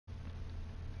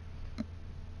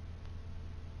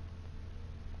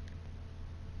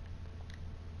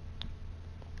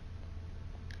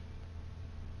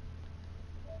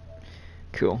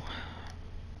Cool.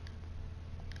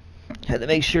 Had to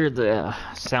make sure the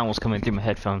sound was coming through my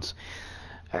headphones.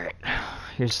 Alright,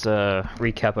 here's the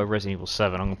recap of Resident Evil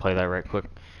 7. I'm gonna play that right quick.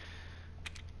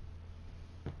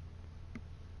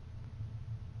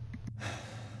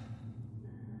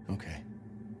 Okay.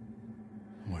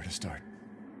 Where to start?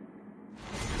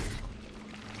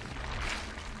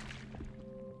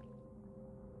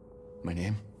 My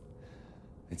name?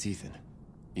 It's Ethan.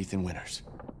 Ethan Winters.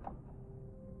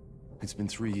 It's been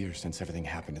 3 years since everything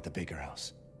happened at the Baker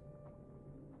house.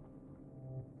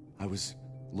 I was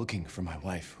looking for my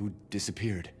wife, who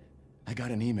disappeared. I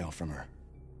got an email from her.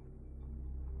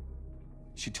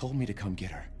 She told me to come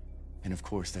get her. And of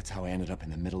course, that's how I ended up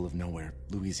in the middle of nowhere,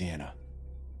 Louisiana.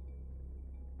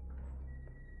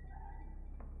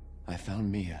 I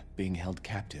found Mia being held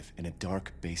captive in a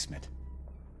dark basement.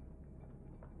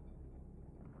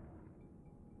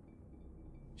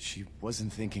 She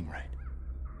wasn't thinking right.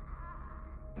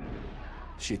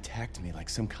 She attacked me like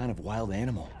some kind of wild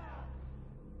animal.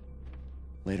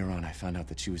 Later on, I found out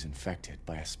that she was infected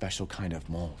by a special kind of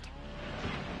mold.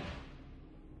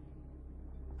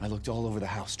 I looked all over the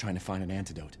house trying to find an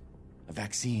antidote, a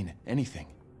vaccine, anything.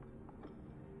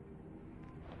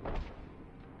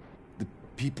 The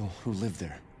people who lived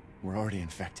there were already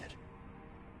infected.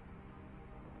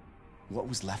 What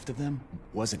was left of them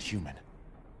wasn't human.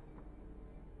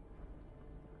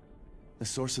 The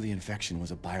source of the infection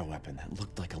was a bioweapon that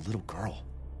looked like a little girl.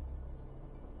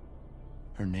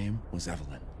 Her name was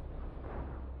Evelyn.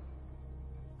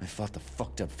 I fought the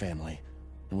fucked up family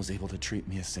and was able to treat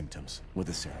Mia's symptoms with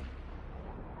a serum.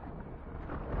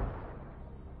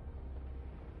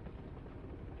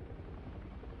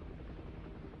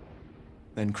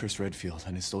 Then Chris Redfield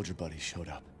and his soldier buddies showed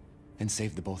up and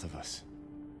saved the both of us.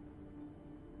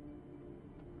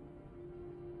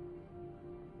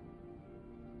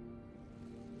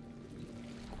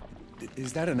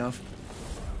 Is that enough?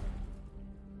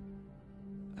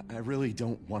 I really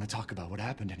don't want to talk about what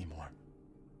happened anymore.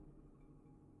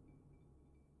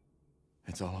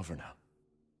 It's all over now.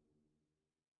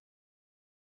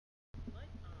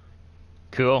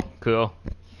 Cool, cool.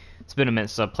 It's been a minute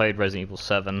since I played Resident Evil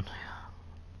 7.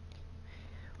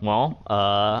 Well,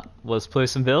 let's play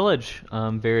some Village.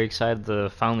 I'm very excited to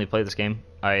finally play this game.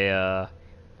 I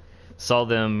saw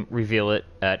them reveal it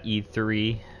at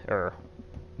E3, or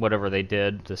whatever they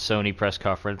did, the Sony press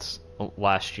conference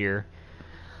last year.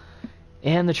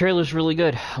 And the trailer's really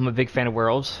good. I'm a big fan of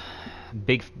Werewolves.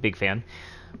 Big fan.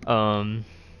 And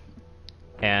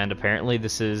apparently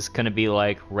this is going to be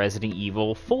like Resident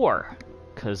Evil 4.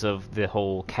 Because of the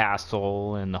whole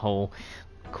castle and the whole,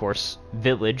 of course,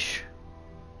 village.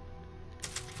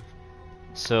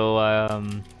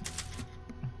 So,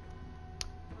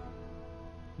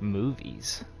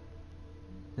 movies.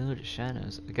 Village of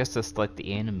Shadows. I guess that's like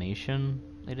the animation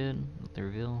they did with the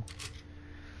reveal.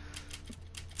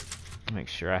 Make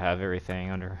sure I have everything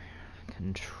under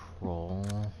control.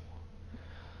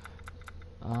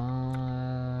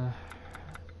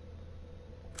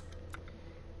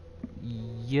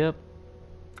 Yep.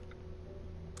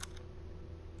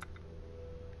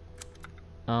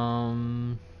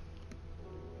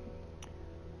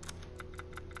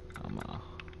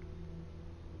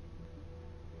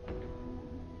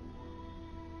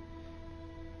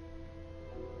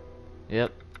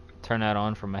 Yep. Turn that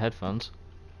on from my headphones.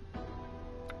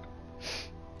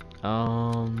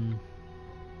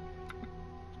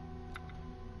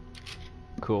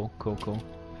 Cool.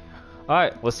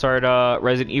 Alright, let's start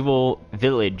Resident Evil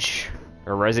Village.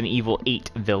 Or Resident Evil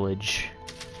 8 Village.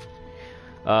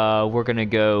 We're gonna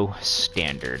go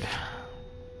standard.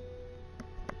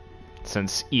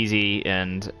 Since easy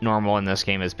and normal in this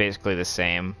game is basically the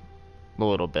same. A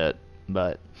little bit.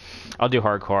 But I'll do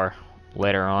hardcore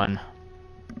later on.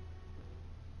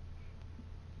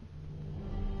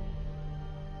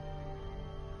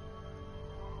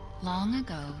 Long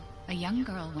ago, a young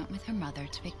girl went with her mother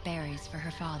to pick berries for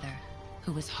her father,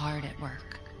 who was hard at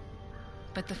work.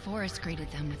 But the forest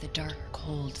greeted them with a dark,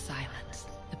 cold silence,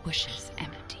 the bushes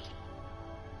empty.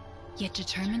 Yet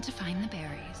determined to find the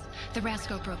berries, the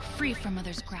rascal broke free from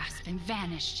Mother's grasp and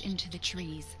vanished into the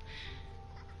trees.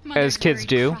 As kids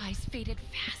do. Cries faded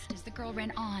fast as the girl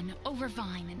ran on, over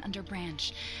vine and under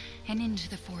branch, and into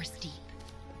the forest deep.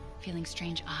 Feeling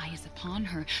strange eyes upon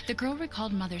her, the girl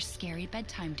recalled Mother's scary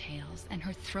bedtime tales, and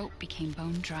her throat became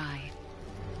bone dry.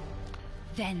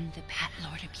 Then the Bat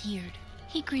Lord appeared.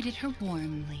 He greeted her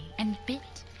warmly and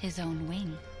bit his own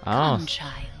wing. Come,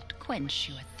 child, quench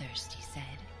your thirst, he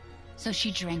said. So she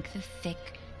drank the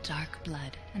thick, dark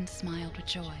blood and smiled with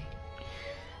joy.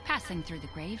 Passing through the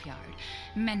graveyard,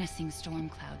 menacing storm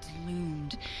clouds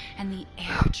loomed, and the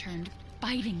air turned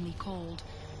bitingly cold.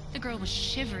 The girl was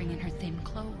shivering in her thin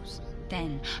clothes.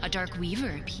 Then a dark weaver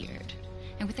appeared,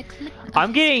 and with a click of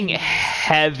I'm getting his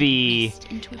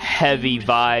fingers, heavy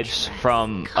vibes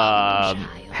from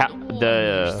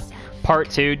the Part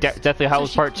 2, Deathly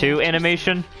Hallows Part 2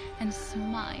 animation. and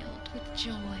smiled with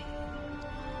joy.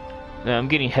 Yeah, I'm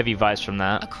getting heavy vibes from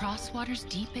that. Across waters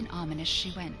deep and ominous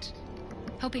she went,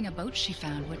 hoping a boat she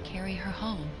found would carry her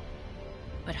home.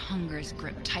 But hunger's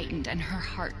grip tightened and her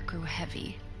heart grew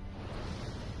heavy.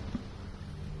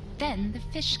 Then the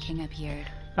Fish King appeared.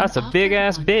 That's and a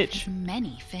big-ass offered one of bitch. his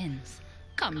many fins.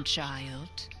 Come, child,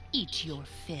 eat your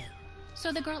fill.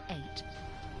 So the girl ate,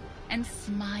 and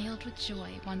smiled with joy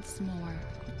once more.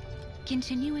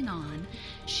 Continuing on,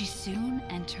 she soon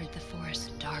entered the forest's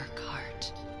dark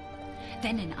heart.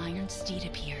 Then an iron steed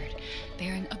appeared,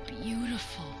 bearing a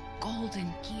beautiful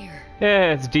golden gear.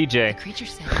 Yeah, it's The DJ. creature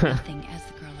said nothing as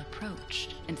the girl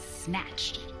approached, and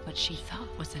snatched what she thought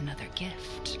was another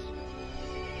gift.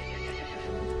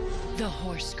 The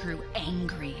horse grew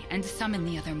angry and summoned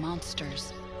the other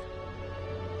monsters.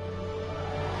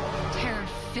 Terror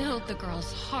filled the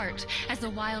girl's heart as the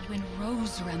wild wind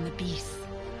rose around the beasts.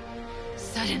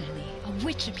 Suddenly, a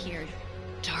witch appeared,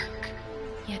 dark,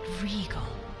 yet regal.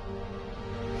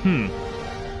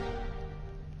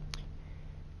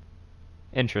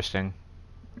 Interesting.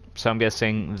 So I'm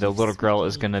guessing the little girl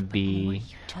is gonna be...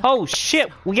 Oh shit!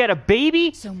 We got a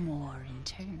baby? So more in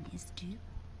turn is due.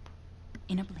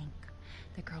 In a blink,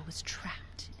 the girl was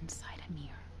trapped inside a mirror.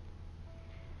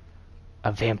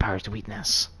 A vampire's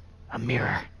weakness. A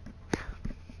mirror.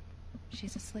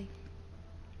 She's asleep.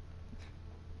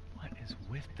 What is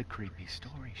with the creepy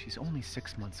story? She's only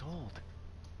 6 months old.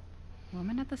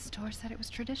 Woman at the store said it was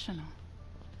traditional.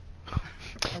 A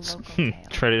local tale.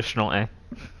 Traditional, eh?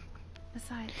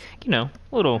 Besides, You know,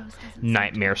 a little Rose doesn't seem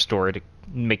nightmare to- story to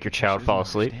make your She child doesn't fall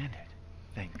asleep. understand it.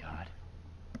 Thank God.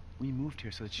 We moved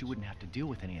here so that she wouldn't have to deal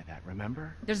with any of that,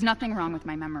 remember? There's nothing wrong with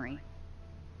my memory.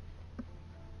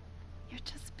 You're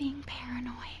just being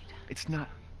paranoid. It's not...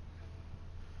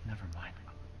 Never mind.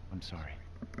 I'm sorry.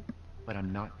 But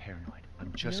I'm not paranoid.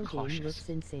 I'm just cautious. looks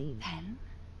insane. Then,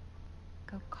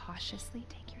 go cautiously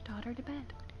take your daughter to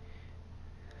bed.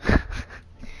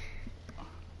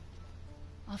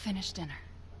 I'll finish dinner.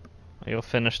 You'll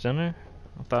finish dinner?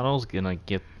 I thought I was gonna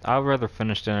get... I'd rather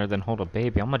finish dinner than hold a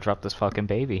baby. I'm gonna drop this fucking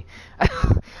baby.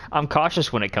 I'm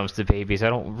cautious when it comes to babies. I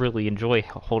don't really enjoy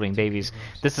holding babies.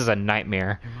 This is a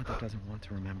nightmare. Your mother doesn't want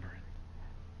to remember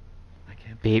it. I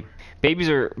can't... Babies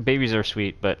are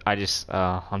sweet, but I'm just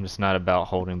not about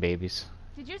holding babies.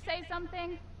 Did you say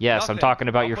something? Yes, Nothing. I'm talking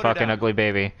about I'll your put it fucking down. ugly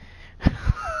baby.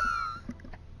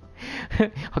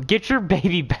 Get your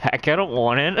baby back. I don't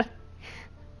want it.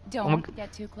 Don't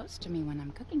get too close to me when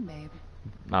I'm cooking, babe.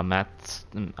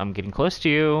 I'm getting close to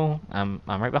you. I'm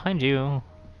right behind you.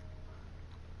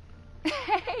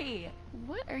 Hey!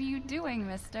 What are you doing,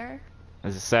 mister?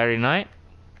 Is it Saturday night?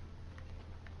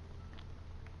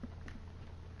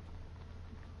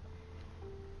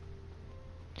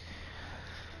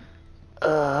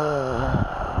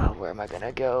 Where am I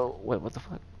gonna go? Wait, what the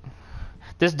fuck?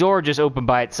 This door just opened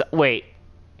by itself. Wait,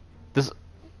 this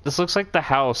looks like the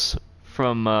house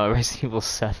from Resident Evil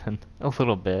 7 a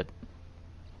little bit.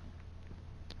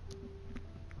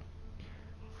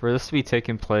 For this to be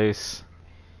taking place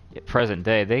at present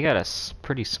day, they got a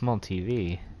pretty small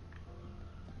TV.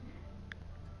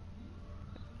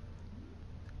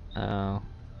 Oh,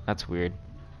 that's weird.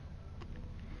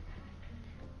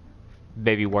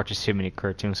 Baby watches too many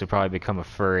cartoons to probably become a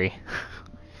furry.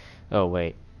 Oh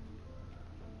wait.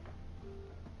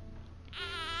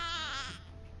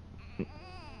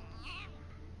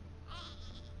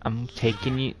 I'm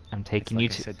taking you I to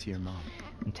said to your mom.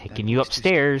 I'm taking That you looks too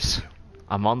upstairs. scary.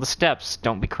 I'm on the steps.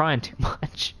 Don't be crying too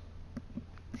much.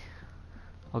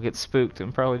 I'll get spooked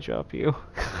and probably drop you.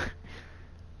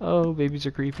 Oh, babies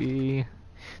are creepy.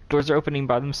 Doors are opening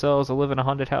by themselves. I live in a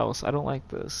haunted house. I don't like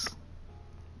this.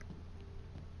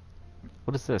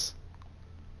 What is this?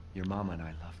 Your mama and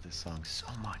I love this song so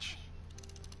much.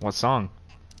 What song?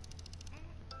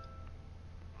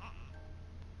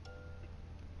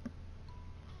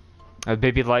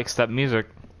 Baby likes that music.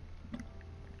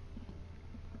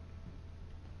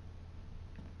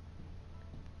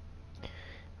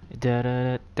 Da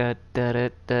da da da da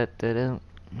da da da.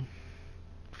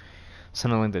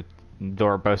 Suddenly the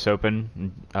door busts open.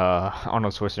 And,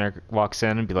 Arnold Schwarzenegger walks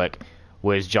in and be like,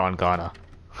 "Where's John Connor?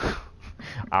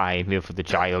 I'm here for the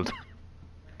child."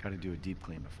 Gotta do a deep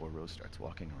clean before Rose starts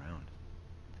walking around.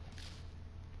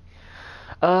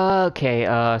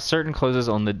 Okay, certain clauses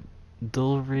on the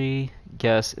Dulvery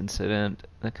gas incident.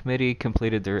 The committee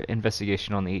completed their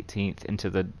investigation on the 18th into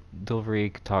the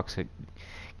Dulvery toxic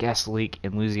gas leak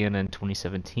in Louisiana in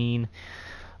 2017.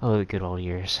 Oh, the good old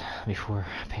years before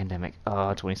pandemic.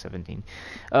 2017.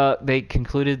 They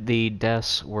concluded the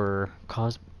deaths were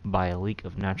caused by a leak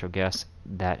of natural gas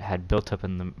that had built up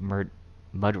in the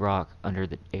mud rock under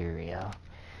the area.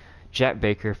 Jack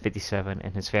Baker, 57,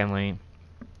 and his family,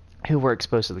 who were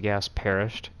exposed to the gas,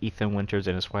 perished. Ethan Winters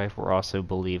and his wife were also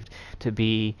believed to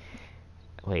be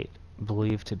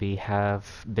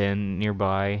have been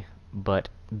nearby, but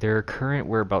their current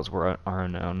whereabouts are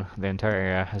unknown. The entire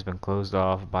area has been closed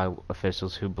off by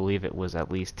officials who believe it was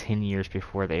at least 10 years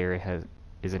before the area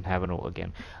is inhabitable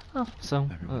again. Oh, so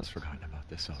Everyone's forgotten about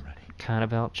this already. kind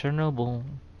of about Chernobyl.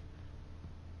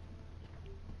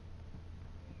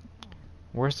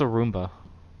 Where's the Roomba?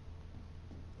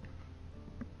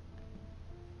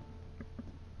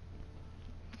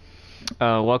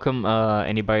 Welcome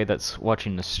anybody that's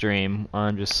watching the stream.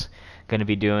 I'm just going to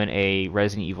be doing a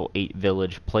Resident Evil 8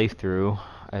 Village playthrough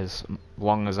as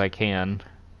long as I can,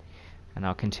 and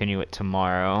I'll continue it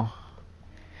tomorrow.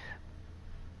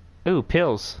 Ooh,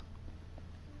 pills.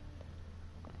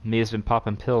 Mia's been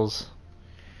popping pills.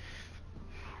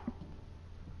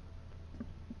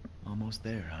 Almost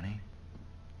there, honey.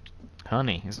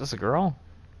 Honey, is this a girl?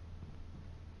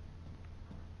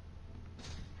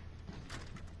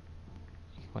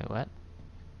 Wait, what?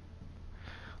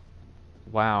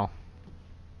 Wow.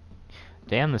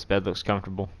 Damn, this bed looks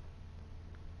comfortable.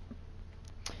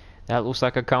 That looks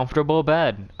like a comfortable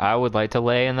bed. I would like to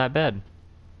lay in that bed.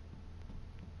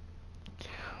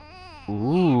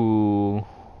 Ooh.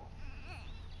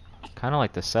 Kind of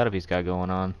like the setup he's got going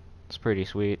on. It's pretty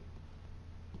sweet.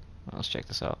 Let's check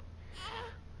this out.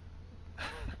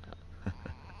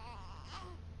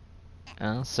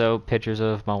 So pictures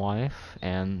of my wife,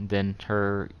 and then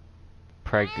her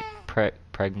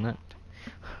pregnant,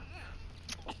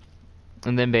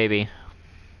 and then baby.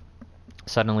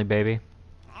 Suddenly baby.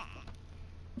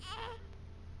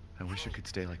 I wish it could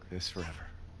stay like this forever.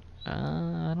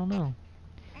 I don't know.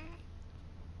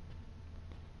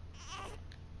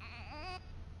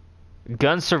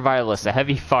 Gun survivalist, a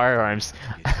heavy firearms.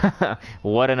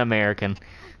 What an American.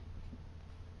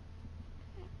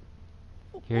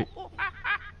 Here. Well,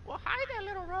 hi there,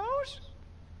 little Rose.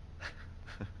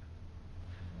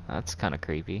 That's kind of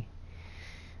creepy.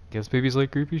 Guess babies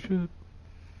like creepy shit.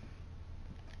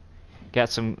 Got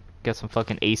some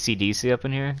fucking AC/DC up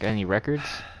in here. Got any records?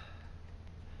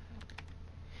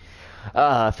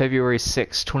 February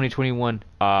 6, 2021.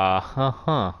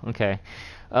 Okay.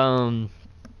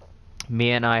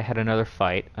 Me and I had another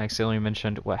fight. I accidentally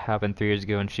mentioned what happened 3 years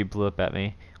ago and she blew up at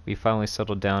me. We finally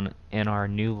settled down in our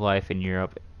new life in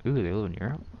Europe. Ooh, they live in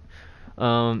Europe?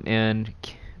 And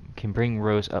can bring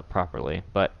Rose up properly,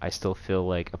 but I still feel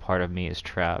like a part of me is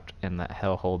trapped in that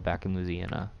hellhole back in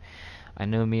Louisiana. I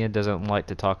know Mia doesn't like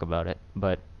to talk about it,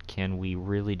 but can we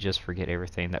really just forget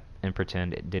everything and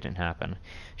pretend it didn't happen?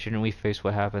 Shouldn't we face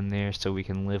what happened there so we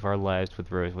can live our lives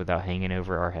with Rose without hanging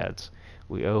over our heads?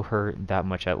 We owe her that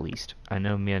much at least. I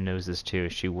know Mia knows this too.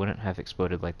 She wouldn't have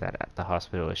exploded like that at the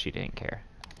hospital if she didn't care.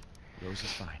 Rose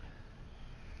is fine.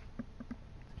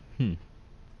 Is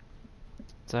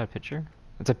that a picture?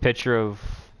 It's a picture of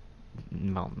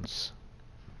mountains.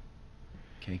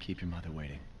 Can't keep your mother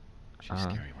waiting. She's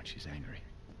scary when she's angry.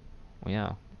 Well,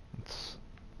 yeah. It's...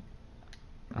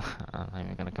 I'm not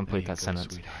even gonna complete that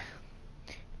sentence. Sweetheart.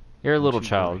 You're a Don't little you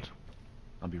child. worry.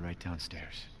 I'll be right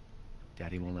downstairs.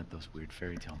 Daddy won't let those weird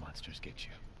fairy tale monsters get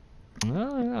you.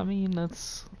 Well, I mean,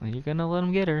 you're gonna let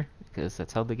him get her, because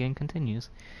that's how the game continues.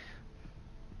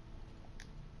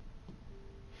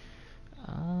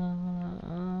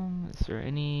 Is there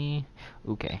any...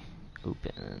 Okay,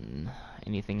 open.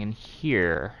 Anything in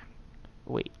here?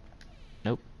 Wait.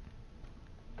 Nope.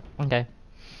 Okay.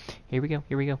 Here we go.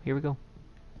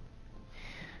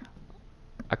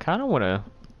 I kind of want to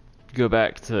go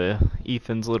back to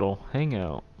Ethan's little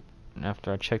hangout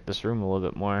after I check this room a little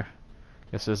bit more.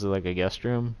 Guess this is like a guest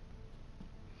room.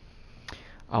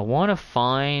 I want to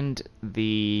find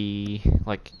the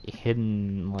like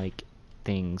hidden like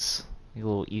things, the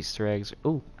little Easter eggs.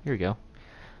 Oh, here we go.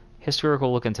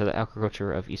 Historical look into the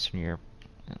agriculture of Eastern Europe.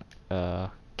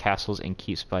 Castles and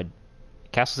Keeps by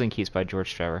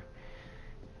George Trevor.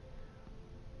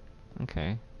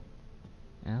 Okay.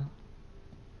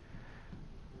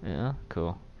 Yeah,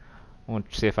 cool. I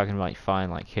want to see if I can like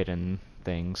find like hidden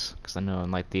things, because I know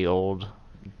in like the old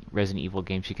Resident Evil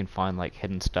games you can find like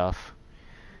hidden stuff,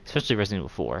 especially Resident Evil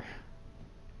 4.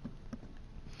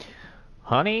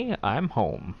 Honey, I'm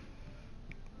home.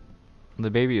 The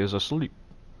baby is asleep.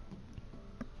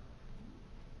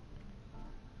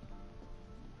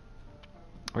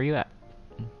 Where you at?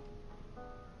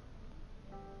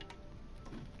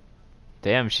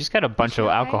 Damn, she's got a bunch of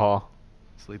alcohol.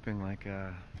 Sleeping like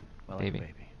a Baby.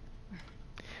 baby.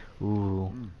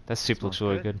 Ooh, that soup looks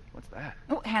really good. What's that?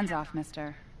 Oh, hands off,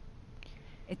 mister.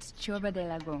 It's churba de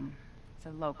legume. It's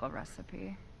a local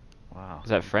recipe. Wow. Is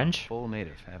that French? Full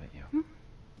native, haven't you?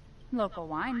 Local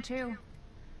wine, too.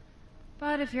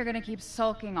 But if you're gonna keep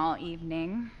sulking all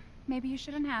evening, maybe you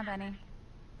shouldn't have any.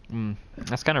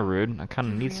 That's kind of rude. I kind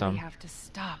of need You some. really have to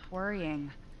stop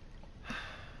worrying.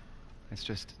 It's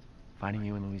just finding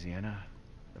you in Louisiana,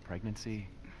 the pregnancy,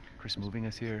 Chris moving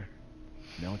us here,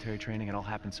 military training, it all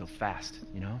happened so fast,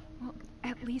 you know? Well,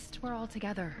 at least we're all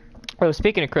together. Oh,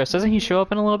 speaking of Chris, doesn't he show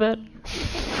up in a little bit?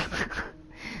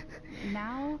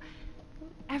 Now,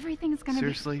 everything's gonna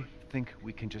Seriously? Think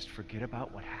we can just forget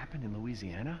about what happened in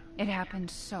Louisiana? be... It happened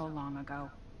so long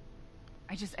ago.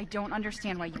 I don't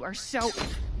understand why you are so...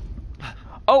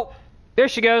 Oh, there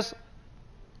she goes.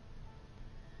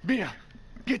 Mia,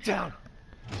 get down!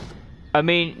 I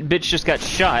mean, bitch just got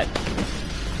shot.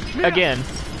 Again.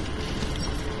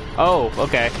 Oh,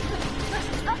 okay.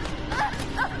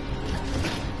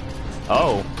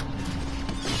 Oh.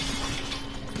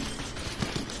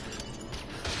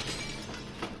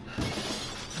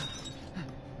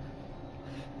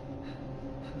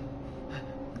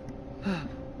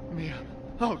 Mia,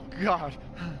 oh God!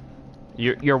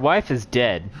 Your wife is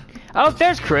dead. Oh,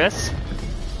 there's Chris.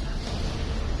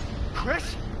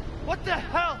 Chris? What the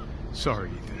hell? Sorry,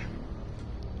 Ethan.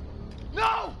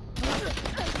 No!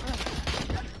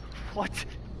 What?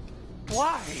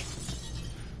 Why?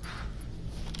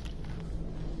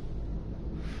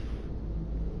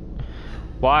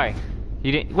 Why?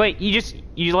 You didn't wait.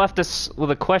 You left us with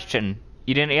a question.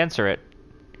 You didn't answer it.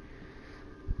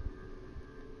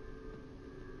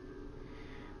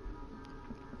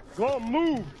 Go on,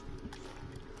 move!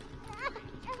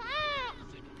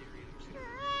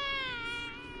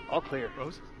 All clear.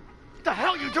 Rose? What the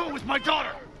hell you doing with my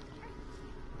daughter?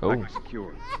 Oh.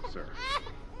 Secure, sir.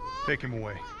 Take him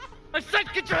away. I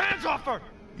said get your hands off her!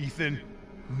 Ethan,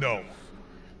 no.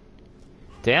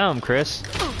 Damn, Chris.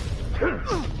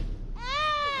 Rose.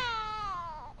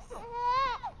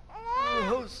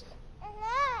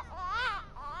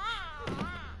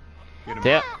 Get him.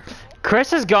 Damn.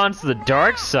 Chris has gone to the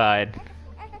dark side.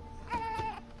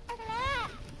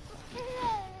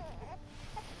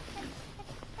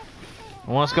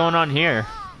 What's going on here?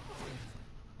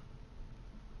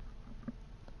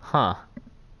 Huh.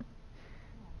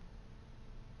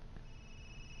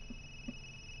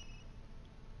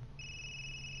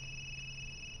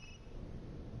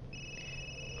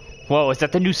 Whoa, is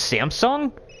that the new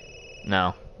Samsung?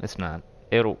 No, it's not.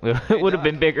 It would have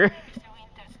been bigger. Mr.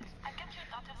 Winters, I've got your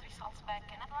daughter's results back,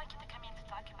 and I'd like you to come in to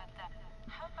talk about them.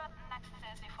 How about next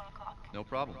Thursday, 4 o'clock? No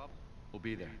problem. We'll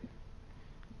be there.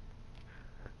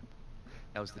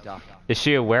 That was the doc. Is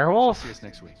she a werewolf? See us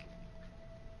next week.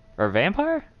 Or a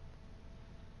vampire?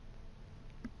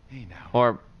 Hey now.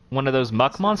 Or one of those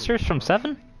muck monsters from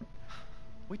 7?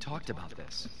 We talked about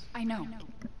this. I know.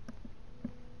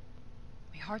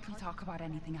 We hardly talk about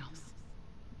anything else.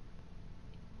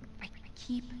 I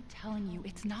keep telling you,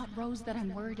 it's not Rose that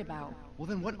I'm worried about. Well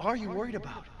then what are you worried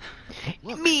about?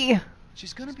 Look, Me!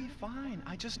 she's gonna be fine.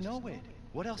 I just know it.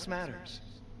 What else matters?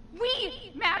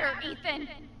 We matter, Ethan!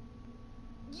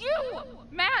 You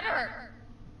matter!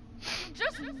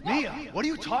 Just Mia, what are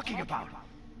you talking about?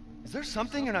 Is there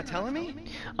something you're not telling me?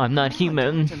 I'm not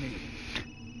human. To me.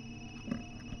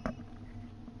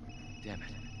 Damn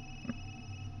it.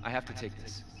 I have to take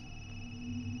this.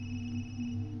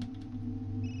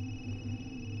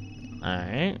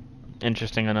 Alright.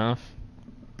 Interesting enough.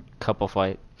 Couple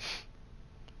fight.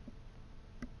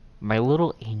 My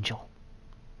little angel.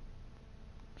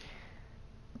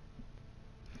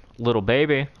 Little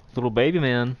baby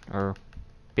man, or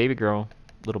baby girl,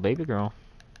 little baby girl.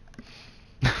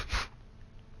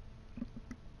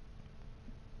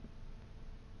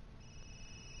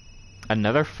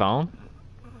 Another phone?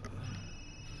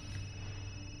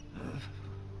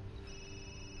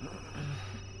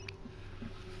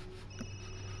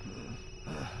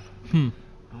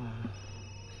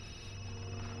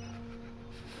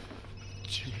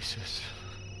 Jesus.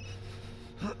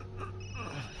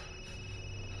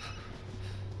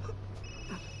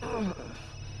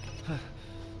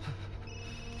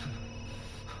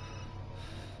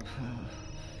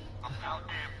 About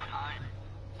damn time.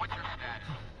 What's your status?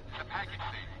 The package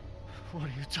safe. What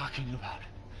are you talking about?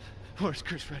 Where's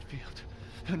Chris Redfield?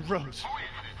 And Rose? Who is this?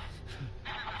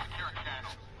 This is a secure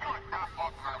channel. You are not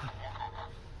authorized to walk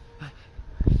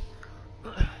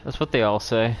That's what they all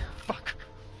say. Fuck.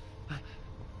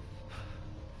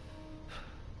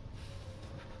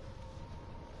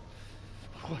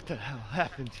 What the hell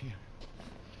happened here?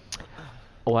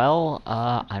 Well,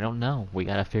 I don't know. We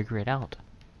gotta figure it out.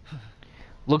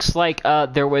 Looks like,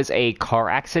 there was a car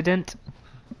accident.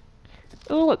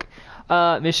 Oh, look.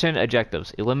 Mission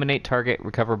objectives. Eliminate target,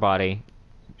 recover body.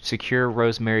 Secure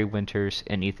Rosemary Winters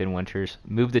and Ethan Winters.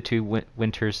 Move the two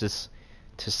Winterses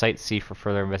to Site C for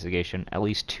further investigation. At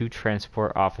least 2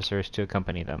 transport officers to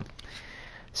accompany them.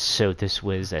 So this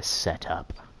was a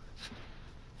setup.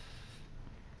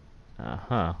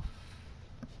 Uh-huh.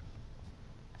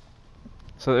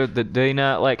 So did they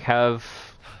not, like, have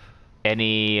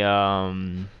any,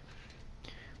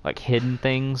 like, hidden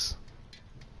things?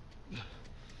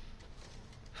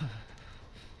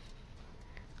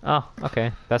 Oh,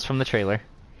 okay. That's from the trailer.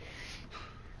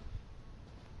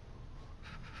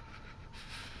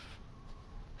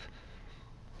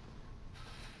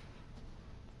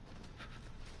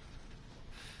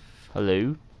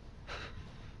 Hello?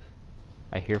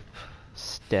 I hear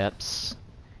steps.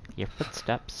 Your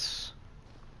footsteps.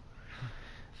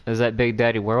 Is that Big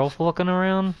Daddy Werewolf looking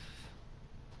around?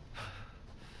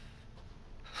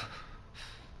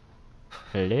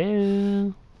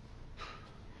 Hello?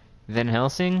 Van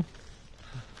Helsing?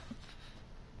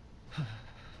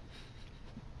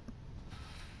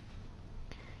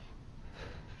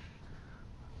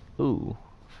 Ooh.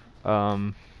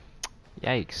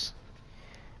 Yikes.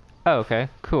 Oh, okay.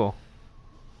 Cool.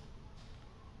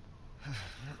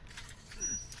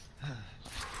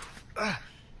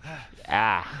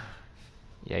 Ah.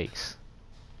 Yikes.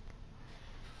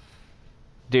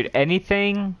 Dude,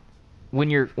 anything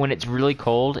when it's really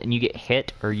cold and you get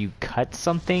hit or you cut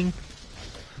something,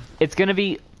 it's gonna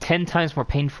be 10 times more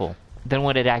painful than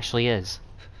what it actually is.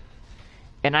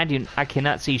 And I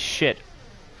cannot see shit.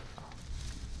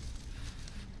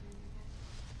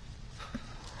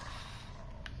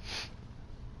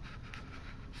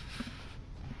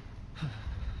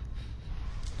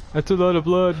 That's a lot of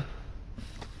blood.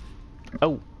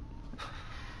 Oh.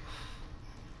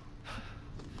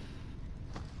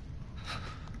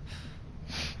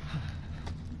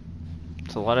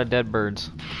 It's a lot of dead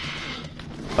birds.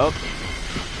 Oh.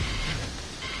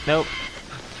 Nope.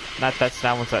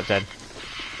 That one's not dead.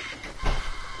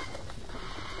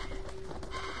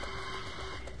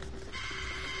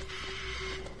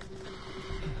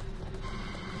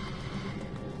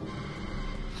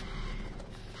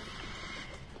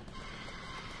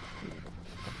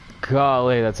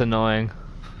 Golly, that's annoying.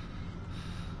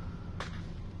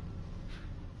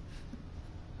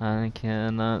 I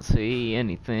cannot see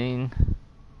anything.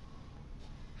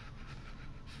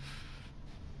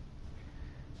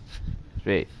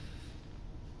 Wait.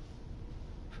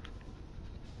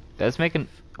 That's making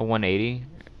a 180.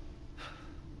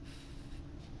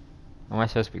 Or am I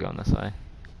supposed to be going this way?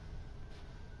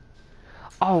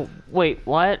 Oh, wait,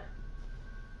 what?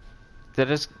 Did I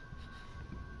just...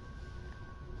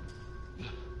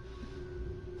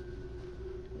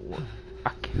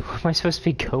 Where am I supposed to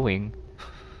be going?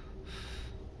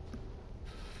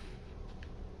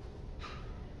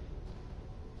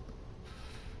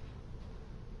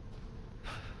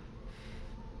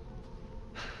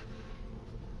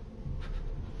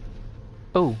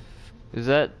 Oh, is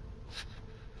that...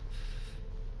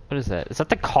 What is that? Is that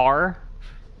the car?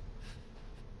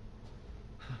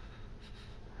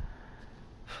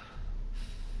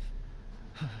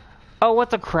 Oh, what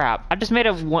the crap! I just made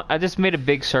a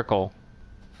big circle.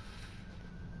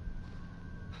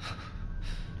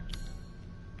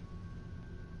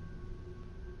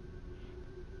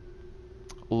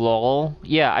 Lol.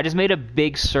 Yeah, I just made a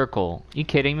big circle. You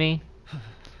kidding me?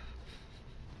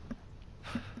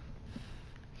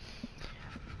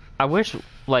 I wish,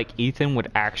 like, Ethan would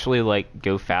actually, like,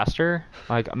 go faster.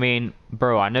 Like, I mean,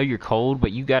 bro, I know you're cold,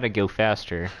 but you gotta go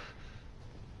faster.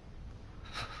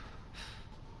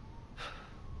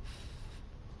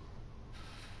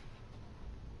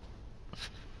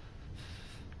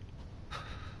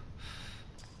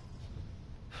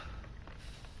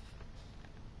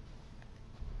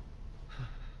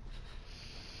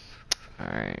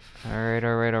 Alright.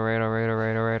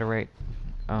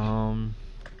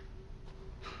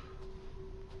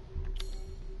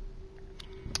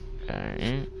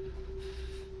 Alright.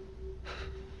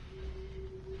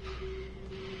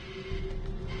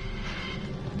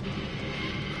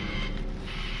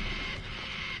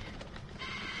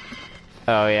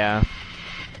 Oh, yeah.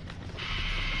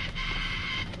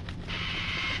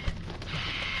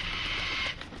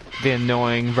 The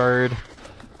annoying bird.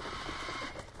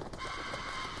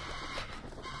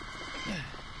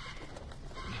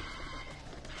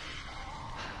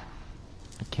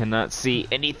 cannot see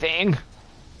anything.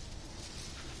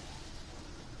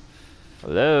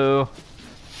 Hello?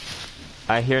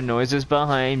 I hear noises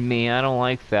behind me. I don't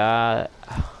like that.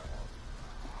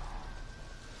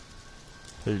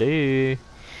 Hello?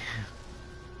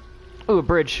 Ooh, a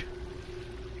bridge.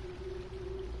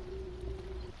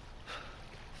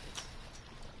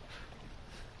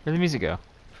 Where'd the music go?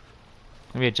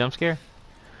 Maybe a jump scare?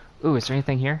 Ooh, is there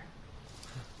anything here?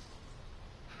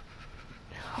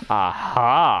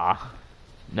 Aha!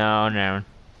 No, no.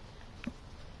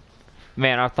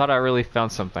 Man, I thought I really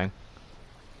found something.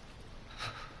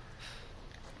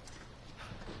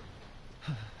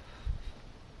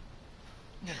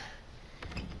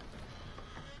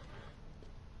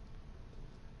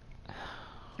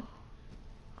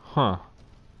 Huh.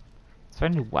 Is there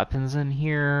any weapons in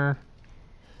here?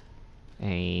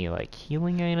 Any, like,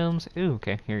 healing items? Ooh,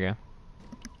 okay, here we go.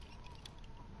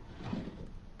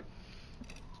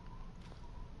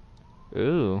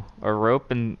 Ooh, a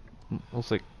rope and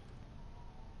looks like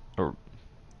a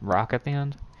rock at the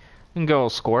end. You can go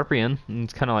scorpion and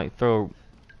it's kind of like throw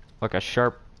like a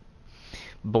sharp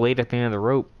blade at the end of the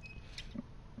rope.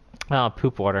 Oh,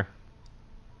 poop water.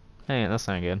 Hey, that's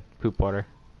not good. Poop water.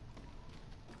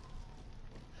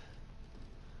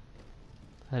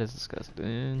 That is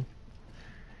disgusting.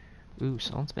 Ooh,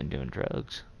 someone's been doing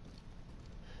drugs.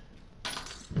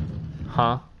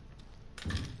 Huh?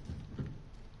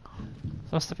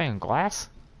 Some stuff in glass?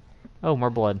 Oh, more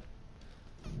blood.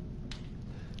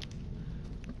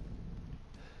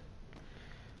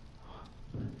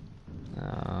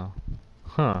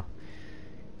 Huh.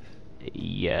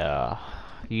 Yeah.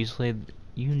 Usually,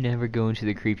 you never go into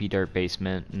the creepy dark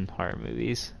basement in horror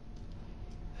movies.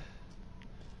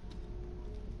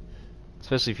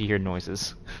 Especially if you hear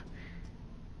noises.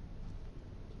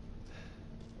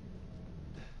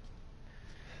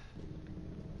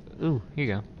 Ooh, here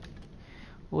you go.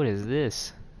 What is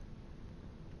this?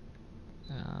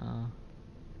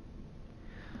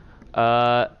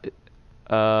 Uh,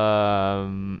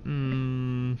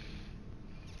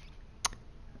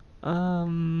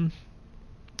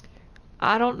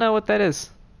 I don't know what that is.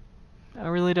 I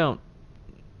really don't.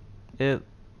 I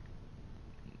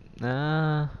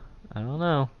don't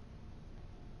know.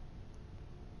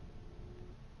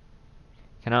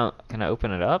 Can I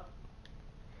open it up?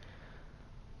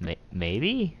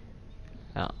 Maybe?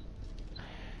 Oh.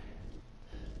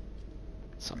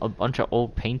 It's a bunch of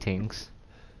old paintings.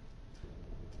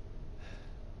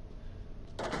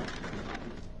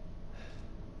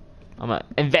 I'm gonna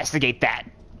investigate that.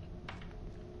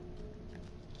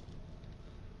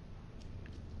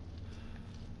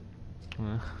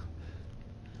 I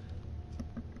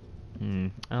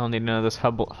don't need none of this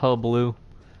hullabaloo.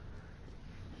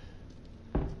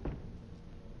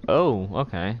 Oh,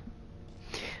 okay.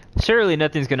 Surely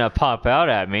nothing's gonna pop out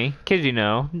at me, 'cause you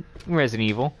know, Resident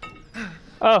Evil.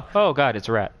 Oh god, it's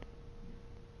a rat.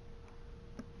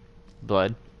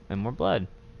 Blood, and more blood.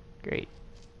 Great.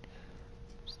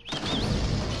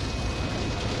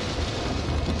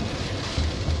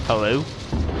 Hello?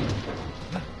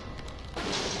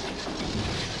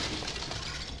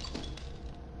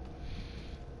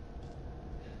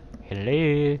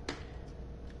 Hello?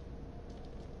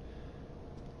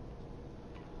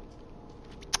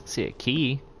 See a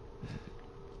key.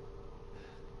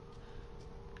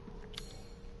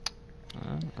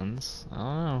 I don't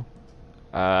know.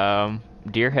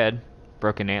 Deer head,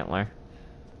 broken antler.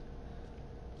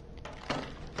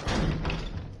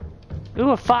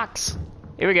 Ooh, a fox!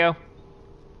 Here we go.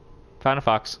 Found a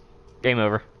fox. Game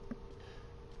over.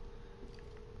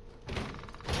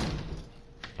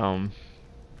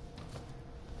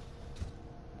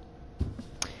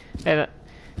 Hey,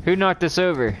 who knocked this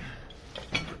over?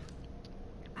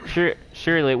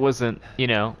 Surely it wasn't, you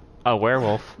know, a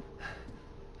werewolf.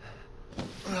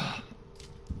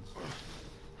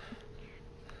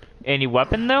 Any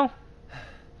weapon though?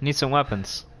 Need some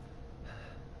weapons.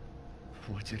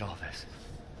 What did all this?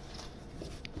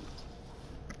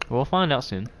 We'll find out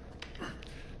soon.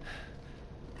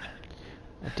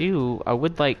 I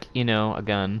would like, you know, a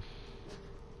gun.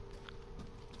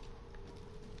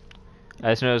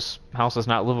 I just know this house is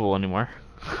not livable anymore.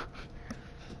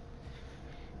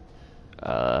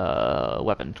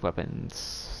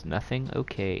 Weapons. Nothing?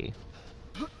 Okay.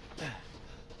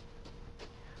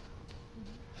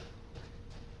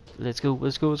 Let's go.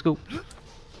 Hoof,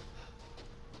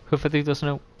 I think doesn't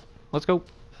know. Let's go.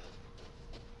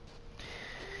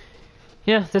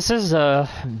 Yeah, this is a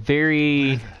very...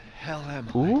 Where the hell am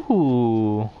I?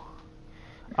 Ooh.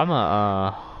 I'm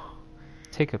gonna,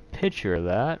 take a picture of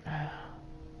that.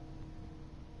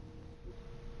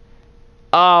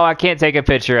 Oh, I can't take a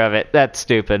picture of it. That's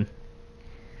stupid.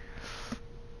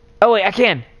 Oh, wait, I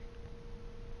can.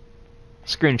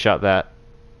 Screenshot that.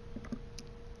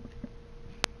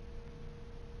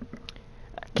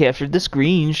 I captured the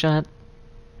screenshot.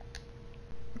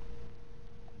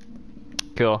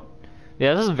 Cool.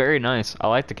 Yeah, this is very nice. I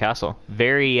like the castle.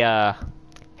 Very,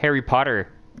 Harry Potter,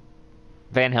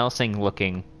 Van Helsing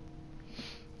looking.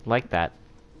 Like that.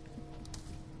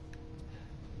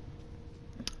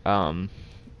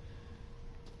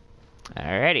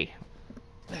 Alrighty.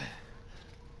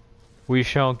 We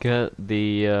shall get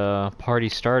the party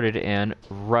started and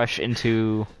rush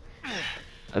into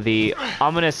the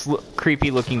ominous,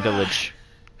 creepy-looking village.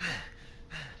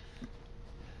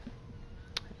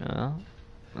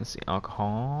 Let's see,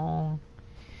 alcohol.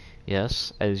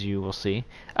 Yes, as you will see.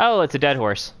 Oh, it's a dead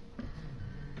horse.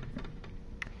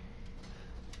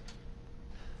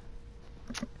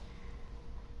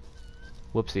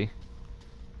 Whoopsie.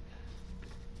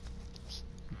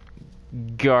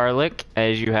 Garlic,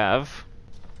 as you have.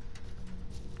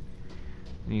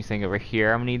 Anything over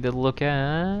here I'm gonna need to look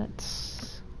at?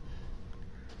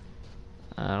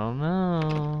 I don't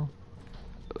know.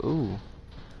 Ooh.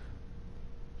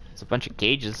 It's a bunch of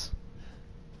cages.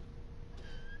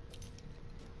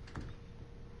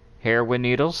 Heroin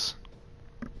needles.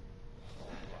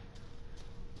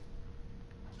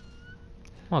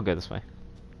 I'll go this way.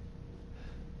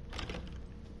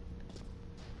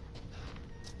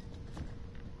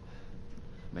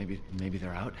 Maybe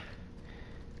they're out.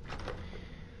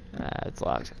 It's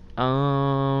locked.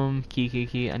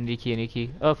 Key. I need a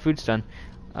key. Oh, food's done.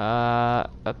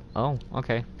 Oh,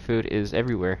 okay. Food is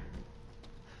everywhere.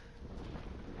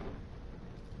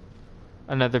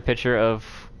 Another picture of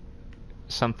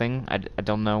something. I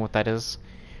don't know what that is.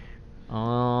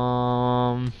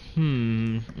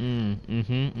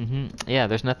 Yeah,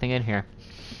 there's nothing in here.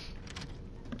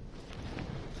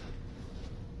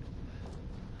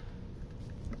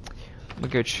 I'm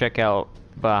gonna go check out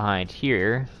behind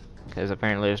here, because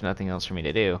apparently there's nothing else for me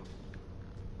to do.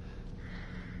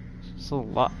 It's a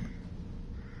lot.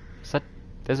 Is that?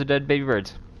 Those are dead baby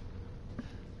birds.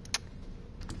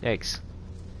 Yikes.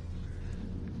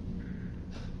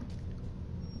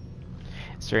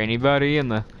 Is there anybody in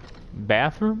the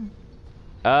bathroom?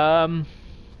 No.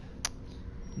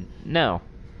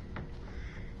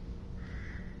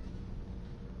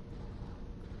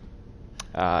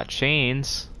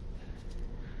 Chains.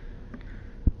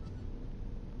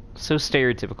 So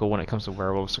stereotypical when it comes to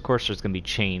werewolves. Of course there's gonna be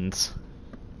chains.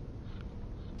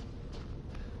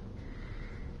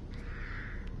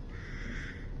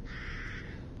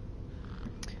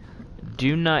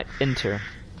 Do not enter.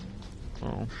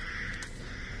 Oh.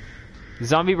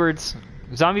 Zombie birds.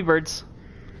 Zombie birds.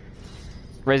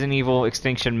 Resident Evil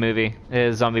Extinction movie. It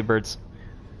is zombie birds.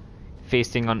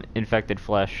 Feasting on infected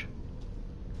flesh.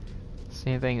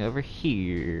 See anything over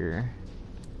here?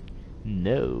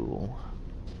 No.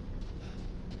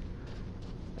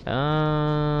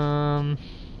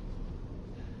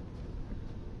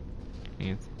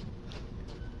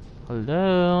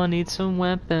 Hello, I need some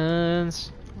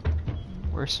weapons.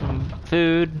 Where's some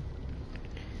food?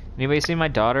 Anybody see my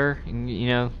daughter? You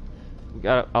know,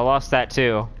 I lost that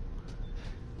too.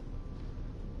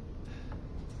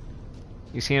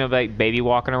 You seen a like baby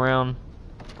walking around?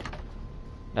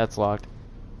 That's locked.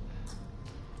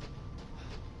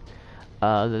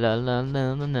 La la la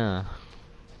la la.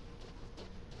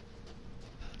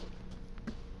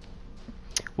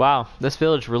 Wow, this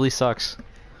village really sucks.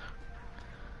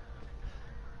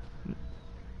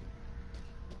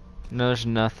 No, there's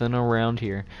nothing around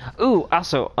here. Ooh,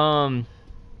 also, aren't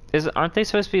they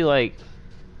supposed to be like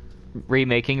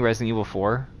remaking Resident Evil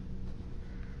 4?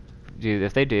 Dude,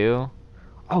 if they do,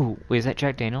 oh, wait, is that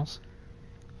Jack Daniels?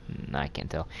 I can't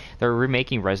tell. They're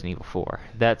remaking Resident Evil 4.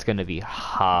 That's gonna be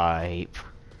hype.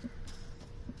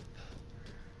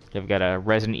 They've got a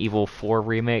Resident Evil 4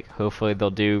 remake. Hopefully they'll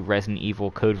do Resident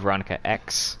Evil Code Veronica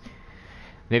X.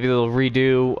 Maybe they'll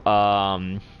redo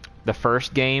the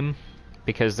first game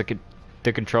because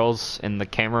the controls and the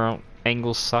camera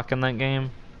angles suck in that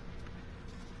game.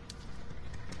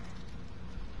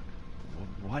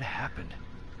 What happened?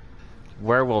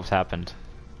 Werewolves happened.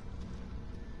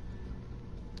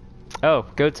 Oh,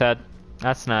 goat's head.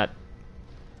 That's not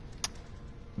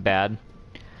bad.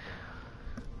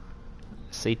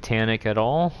 Satanic at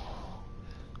all.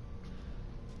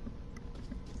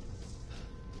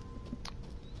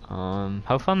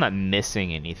 Hopefully I'm not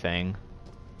missing anything.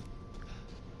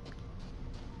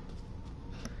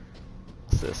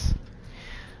 What's this?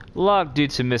 Locked due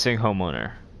to missing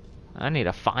homeowner. I need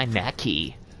to find that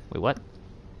key. Wait, what?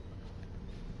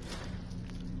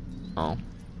 Oh.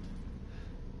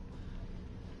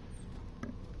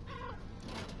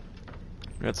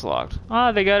 It's locked.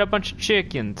 Ah, they got a bunch of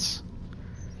chickens.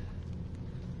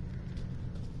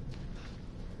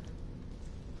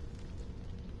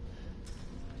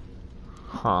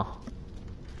 Huh.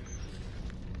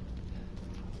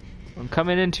 I'm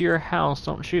coming into your house,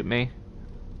 don't shoot me.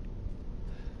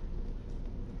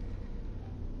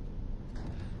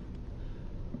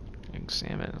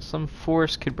 Examine. Some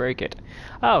force could break it.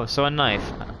 Oh, so a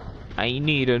knife. I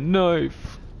need a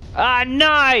knife. A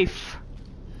knife!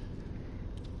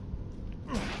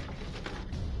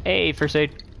 Hey, first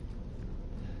aid.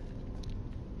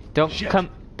 Don't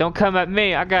come at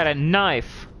me. I got a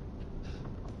knife.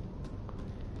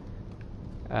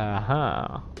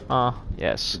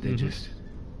 Yes. Did they just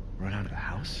run out of the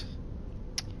house?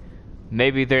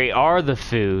 Maybe they are the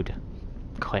food.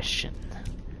 Question.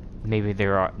 Maybe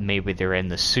they're in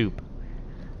the soup.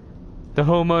 The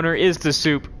homeowner is the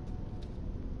soup.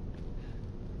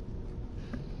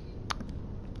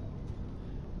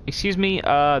 Excuse me,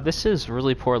 this is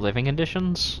really poor living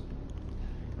conditions.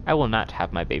 I will not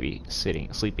have my baby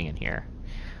sleeping in here.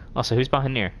 Also, who's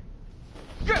behind here?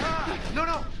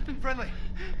 No,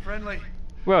 friendly.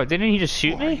 Whoa, didn't he just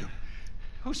shoot Who are me? you?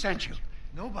 Who sent you?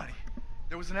 Nobody.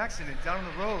 There was an accident down on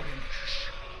the road and...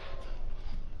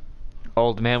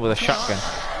 Old man with a shotgun.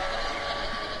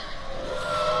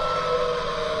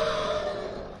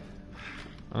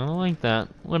 I don't like that.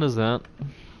 What is that?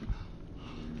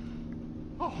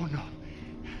 Oh no.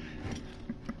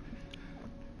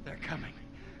 They're coming.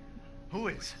 Who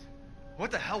is?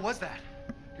 What the hell was that?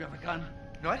 You have a gun?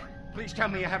 What? Please tell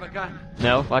me you have a gun.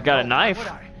 No, I got a Why knife. would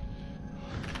I?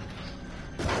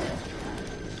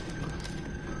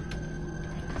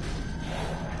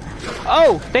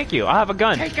 Oh, thank you. I have a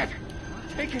gun. Take it!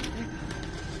 Take it!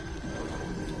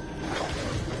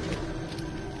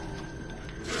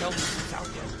 Tell me it's out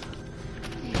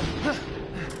there.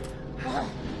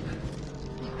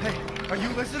 Hey, are you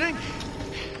listening?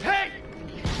 Hey!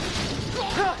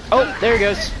 Oh, there he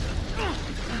goes.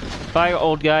 Bye,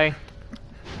 old guy.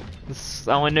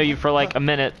 I only know you for like a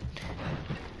minute.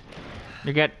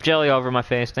 You got jelly all over my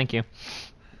face. Thank you.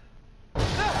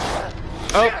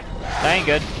 Oh, that ain't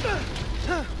good.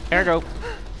 Here we go.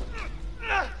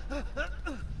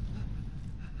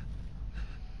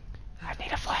 I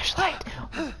need a flashlight.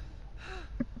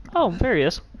 Oh, there he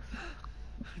is.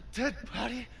 Dead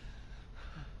body?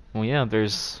 Well, yeah,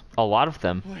 there's a lot of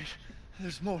them. Wait,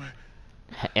 there's more.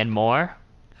 And more?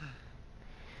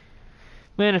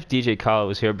 Man, if DJ Kyle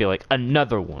was here, it'd be like,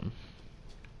 another one.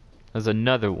 There's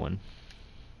another one.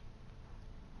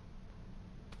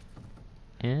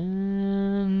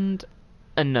 And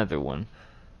another one.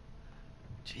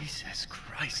 Jesus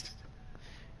Christ.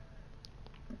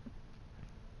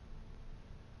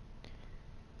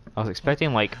 I was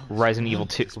expecting like Resident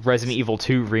Evil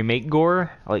 2 remake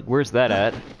gore. Like, where's that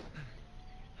at?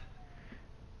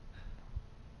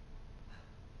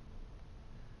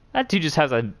 That dude just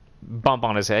has a bump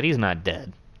on his head. He's not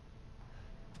dead.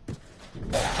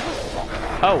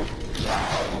 Oh.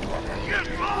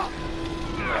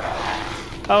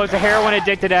 Oh, it's a heroin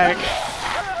addicted addict.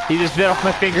 He just bit off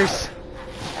my fingers.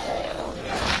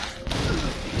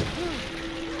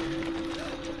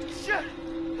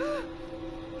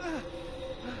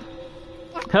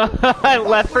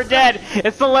 Left 4 Dead.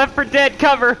 It's the Left 4 Dead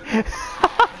cover.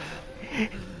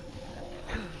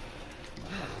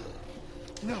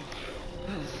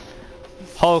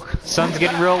 Hulk, sun's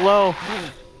getting real low.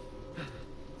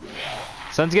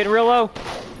 Sun's getting real low.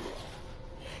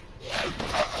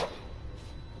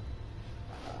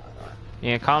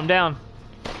 Yeah, calm down.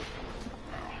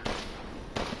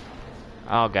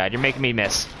 Oh god, you're making me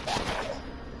miss.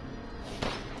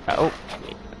 Oh,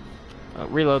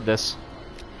 reload this.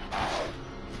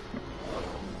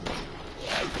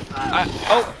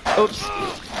 Oh, oops.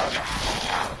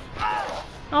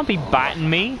 Don't be biting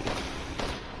me.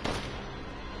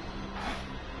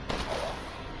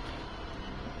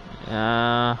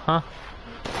 Uh-huh.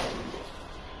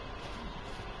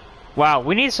 Wow,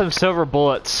 we need some silver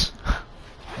bullets.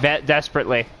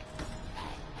 Desperately.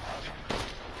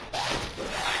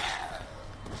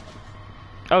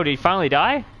 Oh, did he finally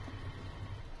die?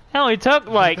 It only took,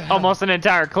 like, almost an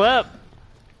entire clip.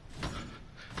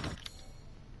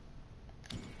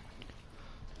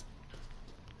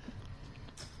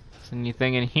 Is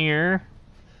anything in here?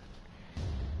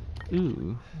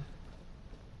 Ooh.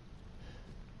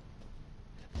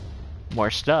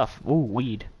 More stuff. Ooh,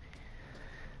 weed.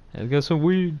 Let's get some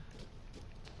weed.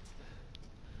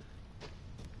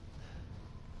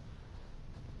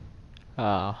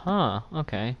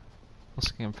 Okay.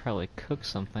 Looks like I can probably cook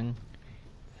something.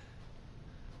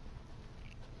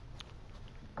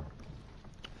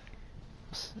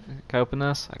 Can I open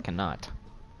this? I cannot.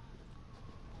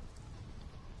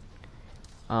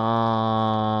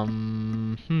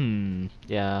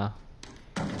 Yeah.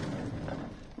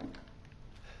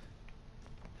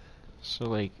 So,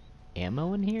 like,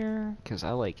 ammo in here? Because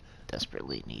I, like,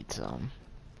 desperately need some.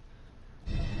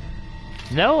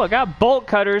 No, I got bolt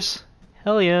cutters!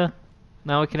 Hell yeah.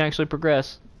 Now we can actually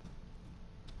progress.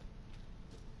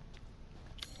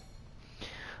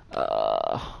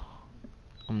 I'm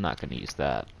not gonna use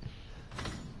that.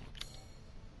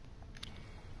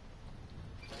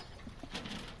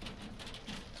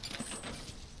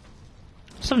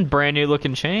 Some brand new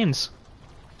looking chains.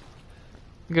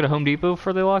 You go to Home Depot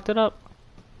before they locked it up.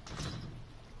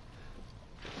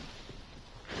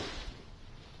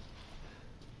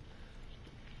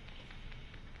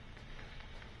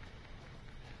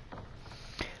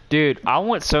 Dude, I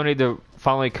want Sony to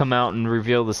finally come out and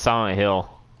reveal the Silent Hill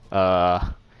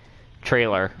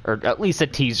trailer, or at least a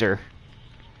teaser.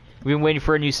 We've been waiting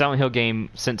for a new Silent Hill game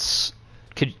since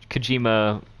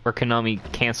Kojima or Konami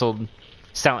canceled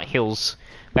Silent Hills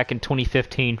back in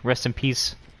 2015. Rest in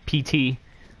peace, PT.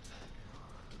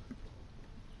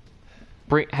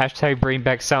 Hashtag bring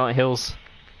back Silent Hills.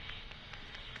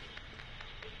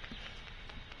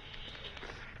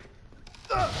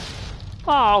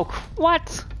 Oh,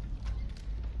 what?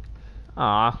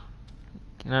 Aw.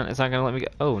 It's not gonna let me go.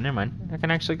 Oh, never mind. I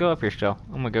can actually go up here still.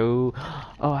 I'm gonna go.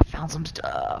 Oh, I found some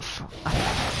stuff.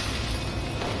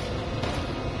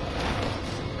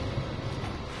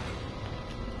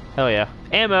 Hell yeah.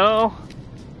 Ammo!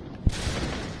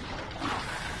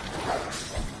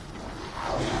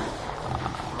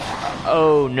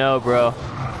 Oh no, bro.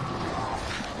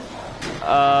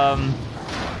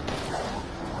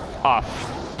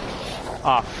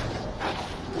 Off.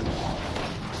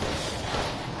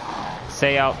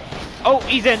 Stay out. Oh,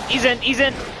 he's in.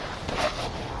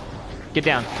 Get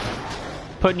down.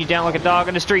 Putting you down like a dog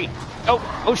in the street.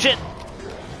 Oh shit.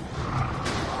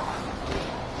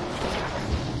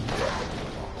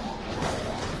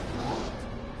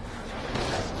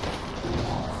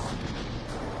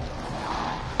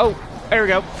 Oh, there we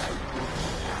go.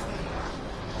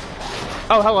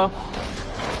 Oh, hello.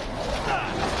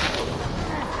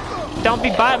 Don't be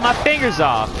biting my fingers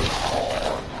off.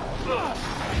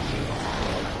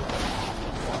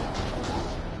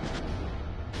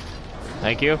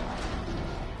 Thank you.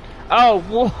 Oh,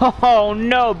 whoa,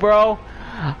 no, bro.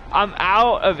 I'm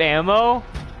out of ammo.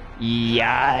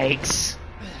 Yikes.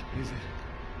 Is it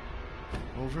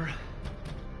over?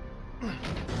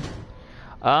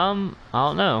 I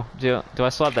don't know. Do I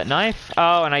still have that knife?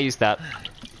 Oh, and I used that.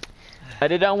 I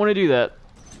did not want to do that.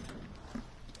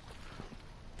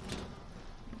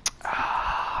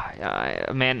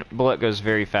 Man, bullet goes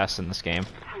very fast in this game.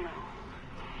 Hello.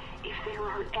 If there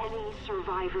are any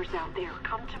survivors out there,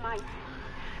 come to my...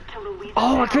 to Louisa.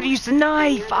 Oh, I could have used the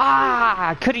knife! Ah,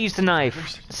 I could have used the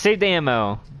knife. Save the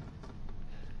ammo.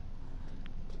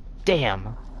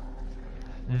 Damn.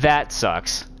 That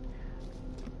sucks.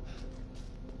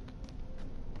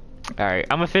 Alright,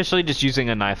 I'm officially just using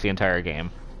a knife the entire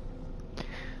game.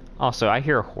 Also, I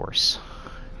hear a horse.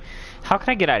 How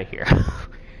can I get out of here?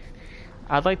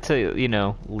 I'd like to, you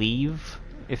know, leave.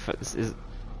 If is,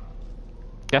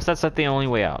 guess that's like the only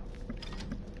way out.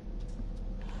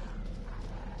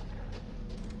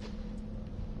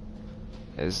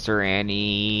 Is there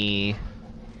anybody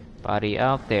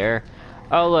out there?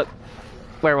 Oh look,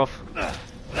 werewolf.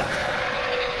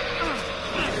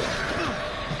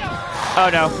 Oh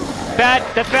no, bad.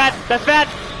 That's bad. That's bad.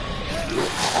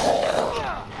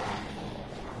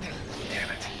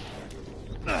 Damn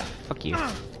it. Fuck you.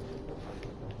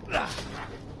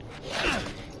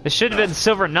 This should have been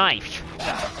silver knife.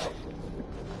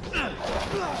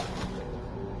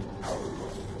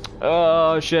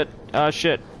 Oh shit. Oh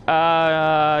shit.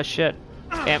 Shit.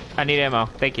 I need ammo.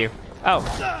 Thank you.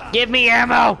 Oh, give me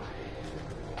ammo.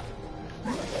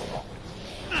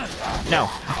 No.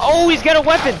 Oh, he's got a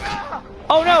weapon.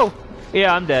 Oh no.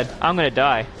 Yeah, I'm dead. I'm gonna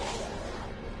die.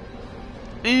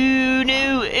 Ooh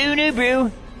no,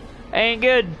 bro. Ain't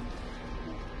good.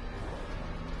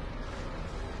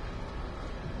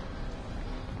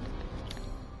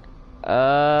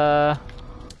 I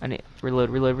need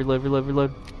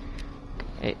reload.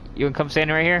 Hey, you can come stand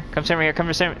right here. Come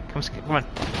on.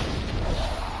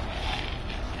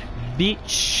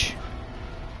 Bitch.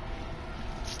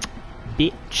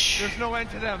 There's no end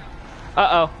to them.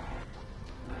 Uh-oh.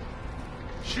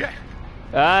 Shit.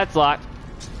 It's locked.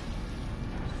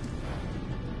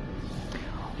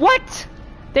 What?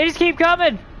 They just keep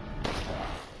coming.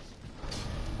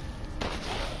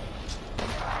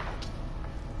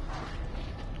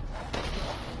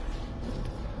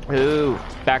 Ooh,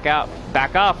 back out,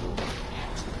 back off.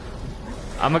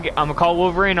 I'm gonna call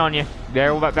Wolverine on you.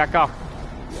 There, back off.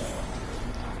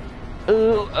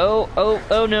 Ooh, oh,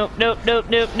 no, no,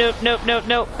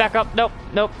 back up, nope.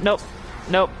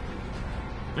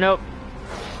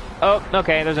 Oh,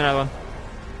 okay, there's another one.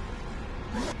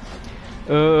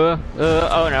 Oh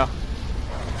no.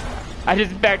 I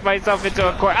just backed myself into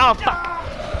a corner. Oh, fuck.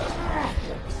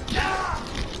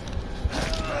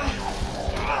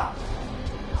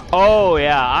 Oh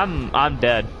yeah, I'm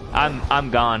dead. I'm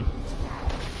gone.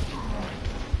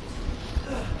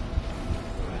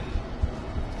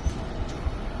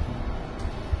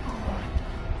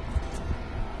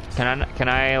 Can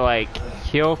I like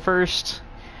heal first?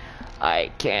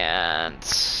 I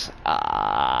can't.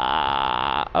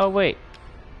 Oh wait.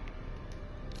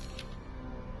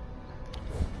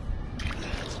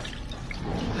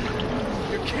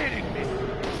 You're kidding me.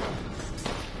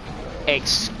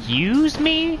 Excuse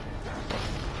me?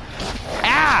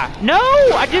 Ah! No!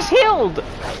 I just healed!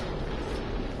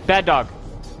 Bad dog.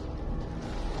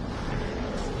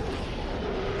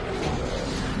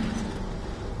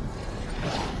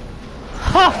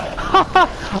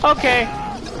 Okay.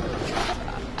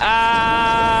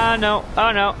 No.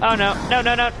 Oh no. Oh no. No,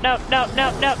 no, no, no, no,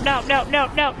 no, no, no, no, no,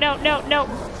 no, no, no, no,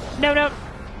 no, no,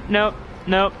 no,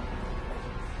 no.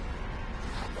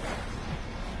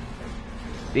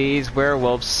 These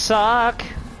werewolves suck.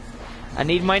 I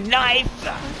need my knife.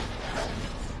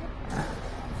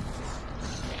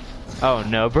 Oh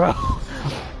no, bro.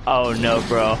 Oh no,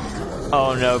 bro.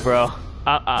 Oh no, bro.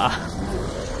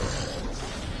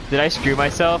 Did I screw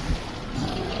myself?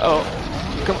 Oh,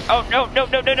 come on. Oh, no, no,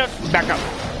 no, no, no. Back up.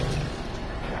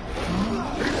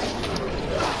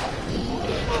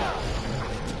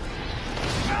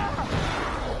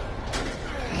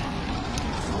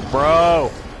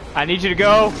 Bro, I need you to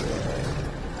go.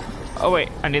 Oh, wait,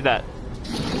 I need that.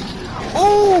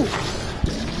 Ooh!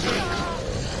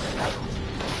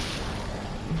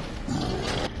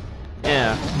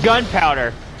 Yeah,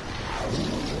 gunpowder.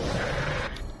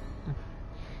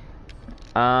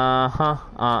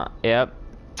 Yep.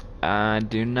 I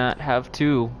do not have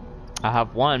two. I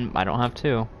have one, I don't have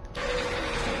two.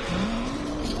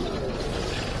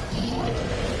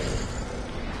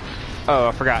 Oh,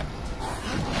 I forgot.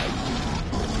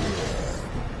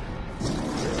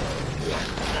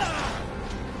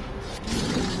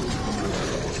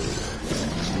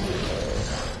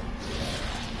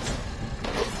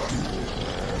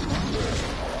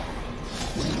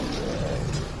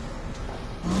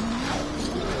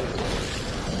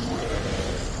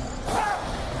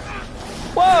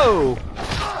 Whoa!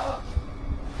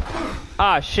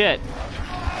 Ah, shit.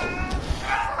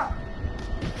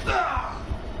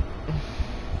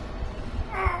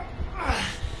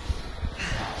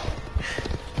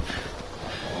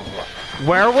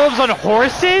 Werewolves on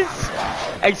horses?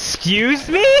 Excuse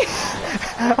me?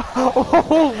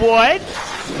 What?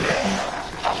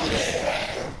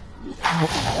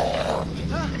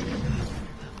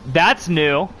 That's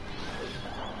new.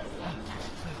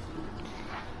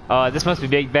 This must be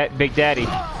Big Daddy.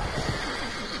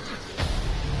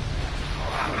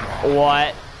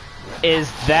 What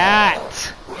is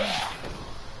that?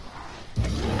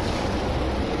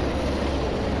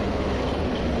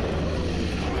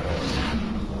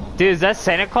 Dude, is that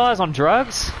Santa Claus on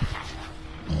drugs?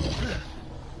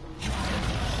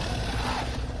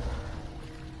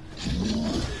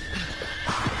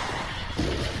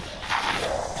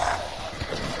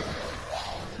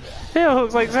 It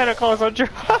looks like Santa Claus on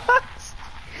drugs.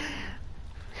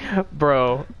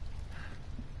 Bro.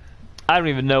 I don't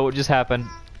even know what just happened.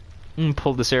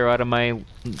 Pulled this arrow out of my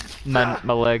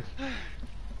leg.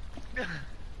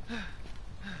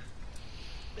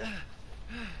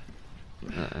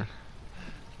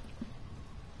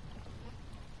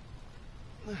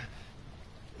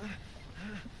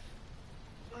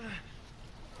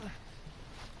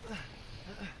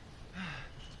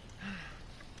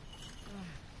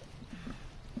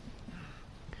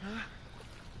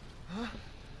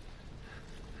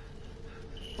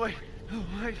 Wait,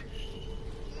 wait.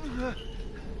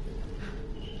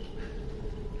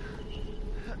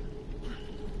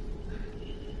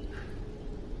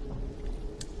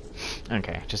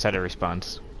 Okay, just had a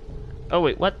response. Oh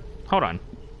wait, what? Hold on.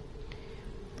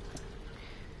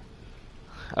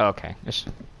 Okay.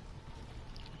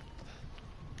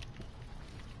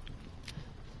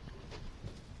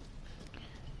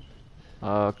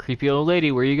 Creepy old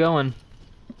lady, where you going?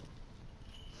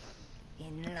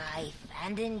 In life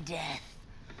and in death,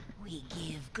 we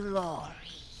give glory.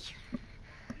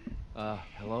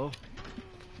 Hello?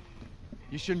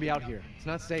 You shouldn't be out here. It's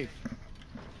not safe.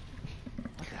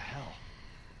 What the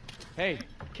Hey,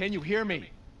 can you hear me?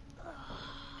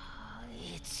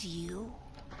 It's you,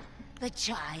 the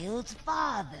child's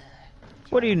father.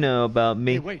 What do you know about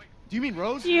me? Hey, wait. Do you mean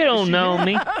Rose? You don't know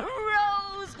me.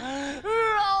 Rose!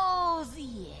 Rose,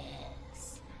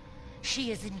 yes.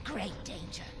 She is in great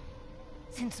danger.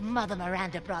 Since Mother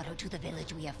Miranda brought her to the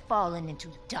village, we have fallen into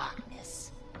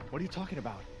darkness. What are you talking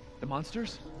about? The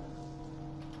monsters?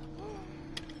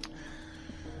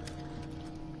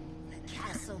 The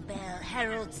castle bell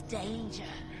heralds danger.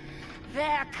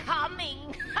 They're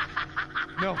coming.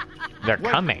 No. They're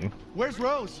Wait. coming. Where's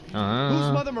Rose? Who's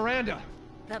Mother Miranda?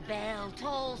 The bell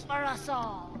tolls for us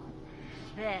all.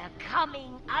 They're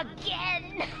coming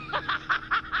again.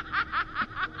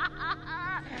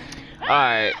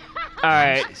 Alright.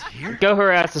 Alright. Go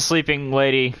harass the sleeping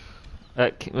lady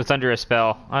that was under a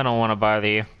spell. I don't want to bother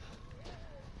you.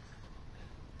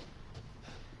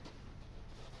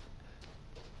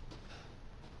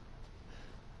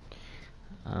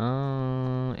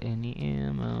 Oh, any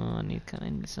ammo? I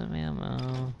need some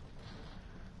ammo.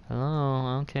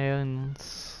 Hello, okay,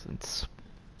 it's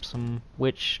some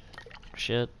witch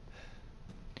shit.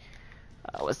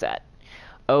 What's that?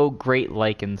 Oh, great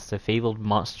lichens, the fabled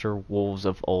monster wolves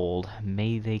of old.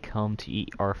 May they come to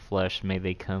eat our flesh, may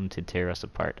they come to tear us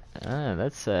apart.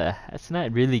 That's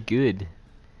not really good.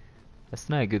 That's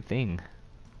not a good thing.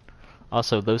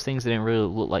 Also, those things didn't really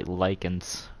look like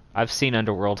lichens. I've seen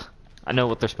Underworld. I know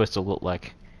what they're supposed to look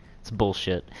like. It's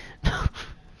bullshit.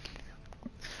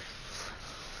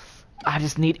 I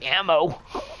just need ammo.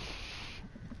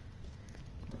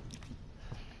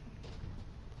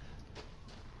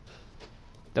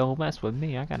 Don't mess with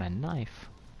me, I got a knife.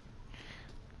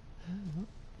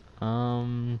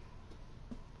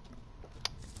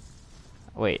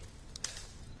 Wait.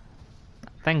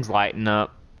 Things lighten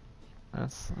up.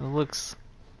 It looks...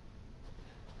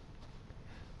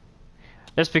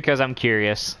 Just because I'm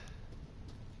curious.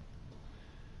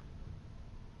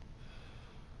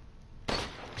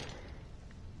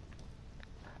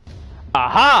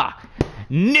 Aha!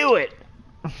 Knew it!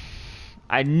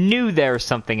 I knew there was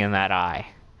something in that eye.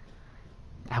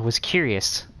 I was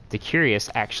curious. The curious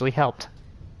actually helped.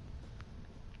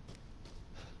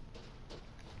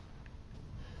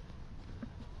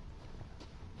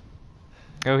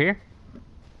 Go here?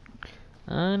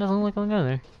 Doesn't look like I'll go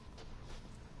there.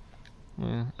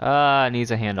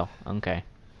 Needs a handle. Okay.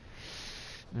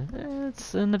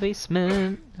 It's in the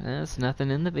basement. There's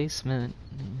nothing in the basement.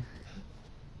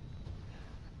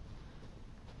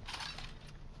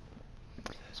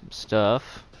 Some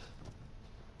stuff.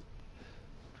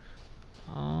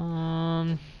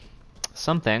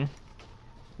 Something.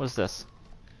 What's this?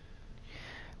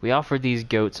 We offer these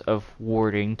goats of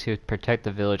warding to protect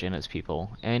the village and its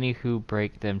people. Any who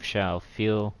break them shall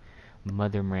feel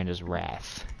Mother Miranda's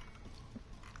wrath.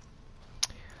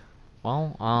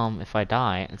 Well, if I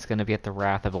die, it's gonna be at the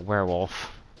wrath of a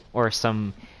werewolf. Or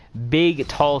some big,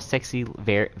 tall, sexy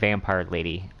vampire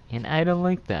lady. And I don't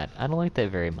like that. I don't like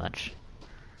that very much.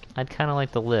 I'd kinda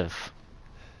like to live.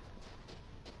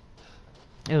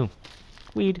 Ooh.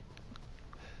 Weed.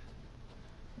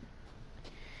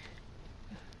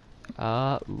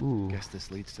 Ooh. Guess this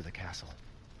leads to the castle.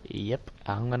 Yep,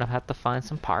 I'm gonna have to find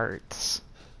some parts.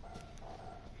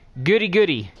 Goody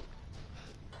goody!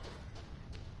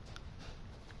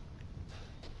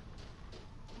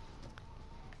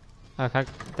 Okay,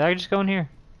 did I just go in here?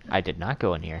 I did not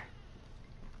go in here.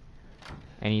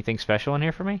 Anything special in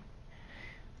here for me?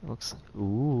 Looks...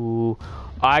 Ooh.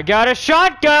 I got a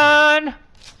shotgun!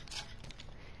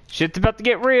 Shit's about to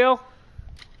get real.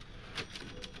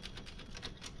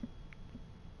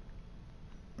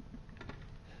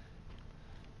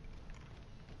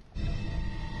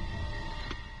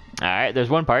 Alright, there's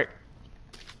one part.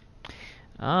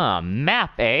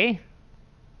 Map, eh?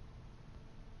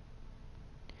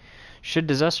 Should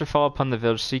disaster fall upon the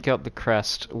village, seek out the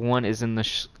crest. One is in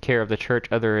the care of the church,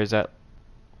 other is at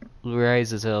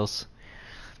Rise's Hills.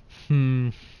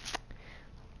 Nothing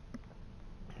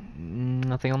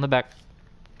on the back.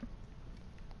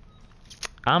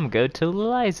 I'm good to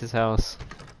Liza's house.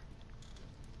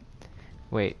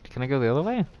 Wait, can I go the other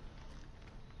way?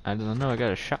 I don't know, I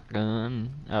got a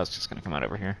shotgun. Oh, it's just gonna come out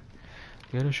over here.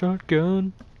 Got a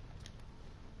shotgun.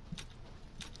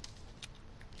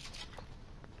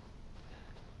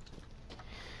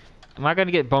 Am I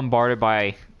gonna get bombarded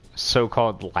by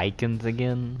so-called lichens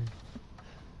again?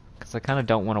 Because I kind of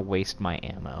don't want to waste my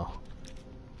ammo.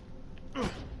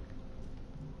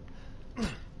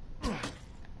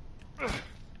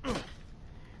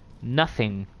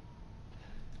 Nothing.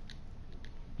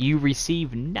 You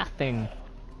receive nothing.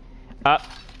 Up.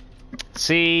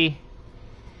 See?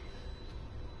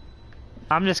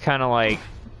 I'm just kind of like,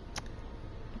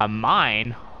 a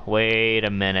mine? Wait a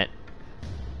minute.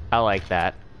 I like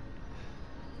that.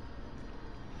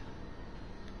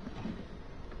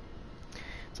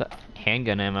 So,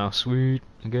 handgun ammo, sweet.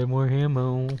 I got more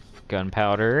ammo.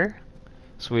 Gunpowder,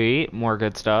 sweet. More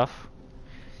good stuff.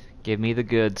 Give me the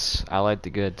goods. I like the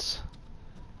goods.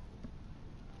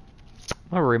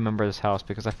 I'm gonna remember this house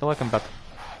because I feel like I'm about to...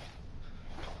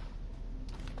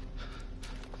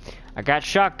 I got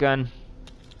shotgun.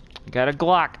 I got a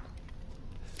Glock.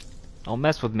 Don't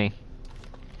mess with me.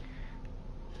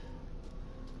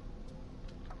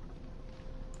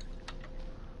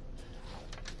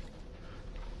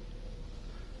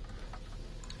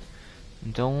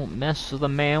 Don't mess with a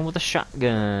man with a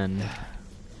shotgun.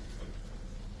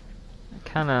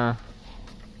 Kinda...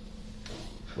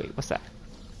 Wait, what's that?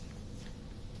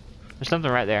 There's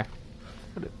something right there.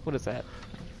 What is that?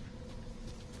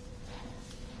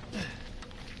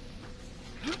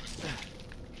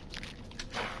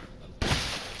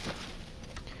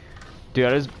 Dude,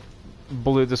 I just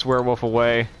blew this werewolf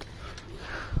away.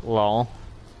 Lol.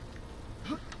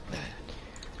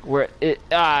 Where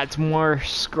it's more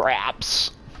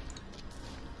scraps.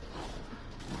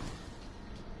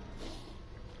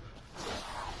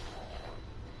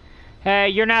 Hey,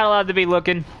 you're not allowed to be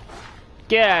looking.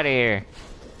 Get out of here.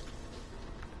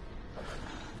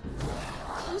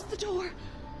 Close the door,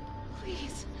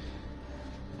 please.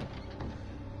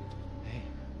 Hey,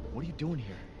 what are you doing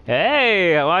here?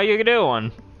 Hey, how are you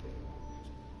doing?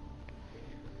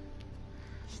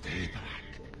 Stay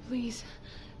back. Please,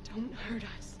 don't hurt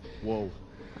us. Whoa.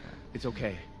 It's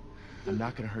okay. I'm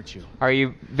not gonna hurt you. Are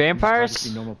you vampires? I'm just glad to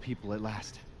see normal people at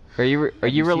last. Are you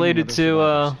seen related other to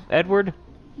survivors? Edward?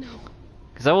 No,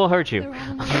 Cause I will hurt you. they're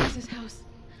all in Louise's house,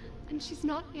 and she's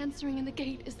not answering, and the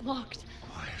gate is locked.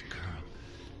 Quiet girl.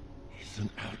 He's an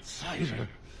outsider.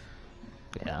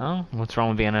 Yeah. What's wrong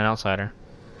with being an outsider?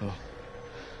 Oh.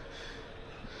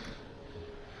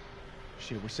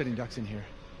 Shit, we're sitting ducks in here.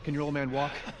 Can your old man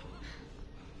walk?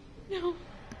 No.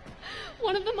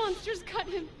 One of the monsters cut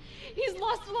him. He's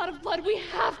lost a lot of blood. We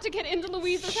have to get into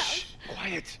Louise's house.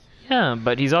 Quiet. Yeah,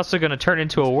 but he's also gonna turn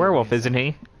into a werewolf, isn't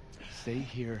he? Stay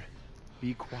here.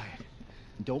 Be quiet.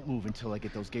 And don't move until I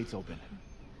get those gates open.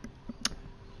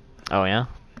 Oh yeah.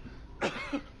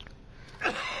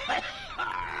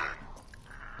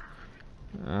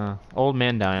 Old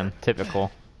man dying,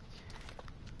 typical.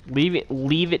 Leave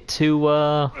it to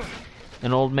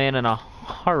an old man in a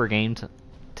horror game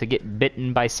to get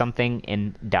bitten by something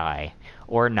and die,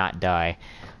 or not die,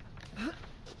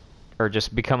 or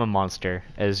just become a monster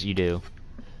as you do.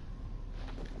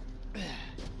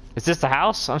 Is this the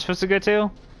house I'm supposed to go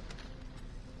to?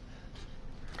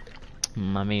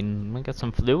 I mean, we got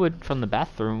some fluid from the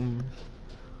bathroom.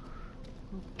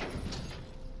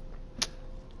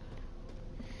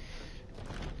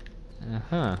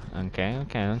 Uh-huh. Okay.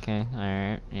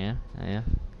 Alright. Yeah.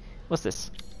 What's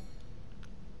this?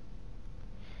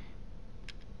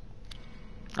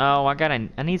 Oh,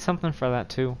 I need something for that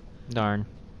too. Darn.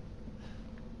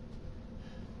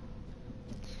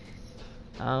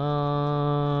 Did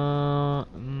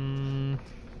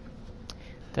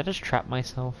I just trap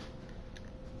myself?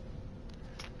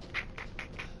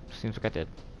 Seems like I did.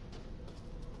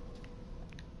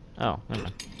 Oh, never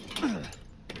mind.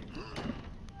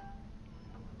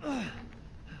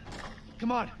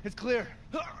 Come on, it's clear.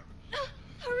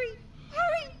 Hurry!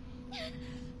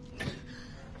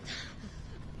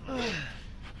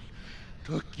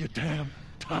 Took your damn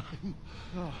time.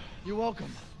 Oh, you're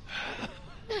welcome.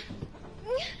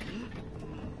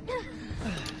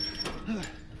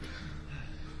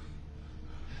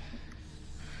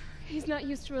 He's not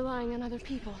used to relying on other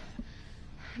people.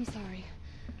 I'm sorry.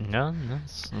 No,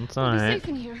 that's We'll be alright. safe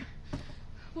in here,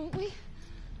 won't we?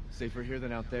 Safer here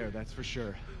than out there, that's for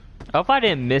sure. I hope I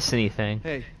didn't miss anything.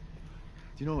 Hey, do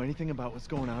you know anything about what's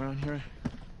going on around here?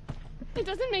 It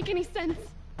doesn't make any sense.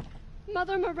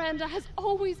 Mother Miranda has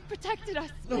always protected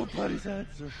us. Nobody's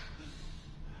answer.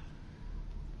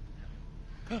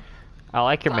 I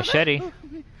like your machete.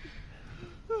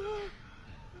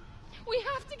 We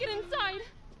have to get inside.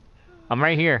 I'm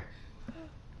right here.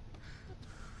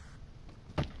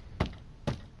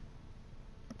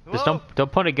 Just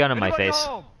don't put a gun in my Anybody face.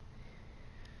 home?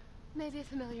 Maybe a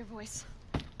familiar voice.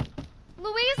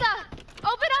 Louisa!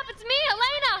 Open up, it's me,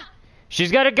 Elena!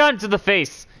 She's got a gun to the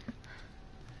face.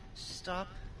 Stop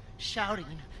shouting.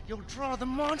 You'll draw the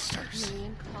monsters.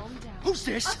 Julian, calm down. Who's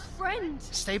this? A friend!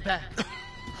 Stay back.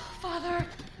 Father!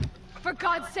 For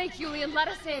God's sake, Julian, let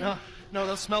us in. No,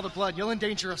 they'll smell the blood. You'll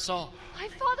endanger us all. My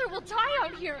father will die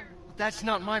out here. That's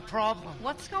not my problem.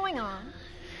 What's going on?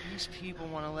 These people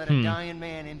want to let a dying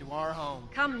man into our home.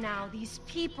 Come now, these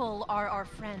people are our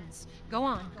friends. Go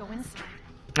on, go inside.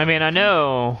 I mean, I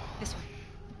know. This way.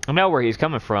 I know where he's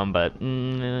coming from, but I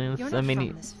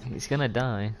mean, he's gonna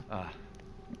die.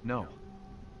 No.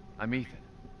 I'm Ethan.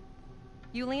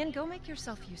 Yulian, go make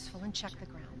yourself useful and check the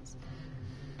grounds.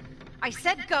 I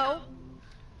said go!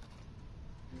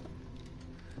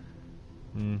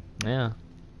 Yeah.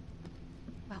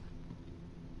 Well,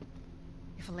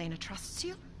 if Elena trusts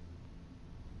you,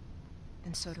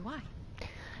 then so do I.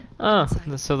 Oh,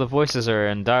 so the voices are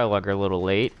in dialogue are a little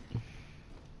late.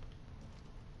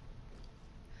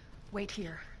 Wait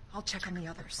here. I'll check on the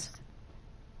others.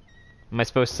 Am I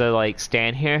supposed to, like,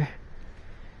 stand here?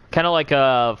 Kind of like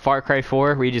Far Cry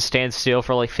 4, where you just stand still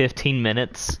for like 15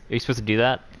 minutes. Are you supposed to do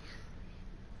that?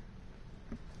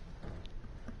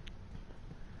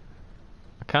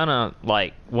 I kind of,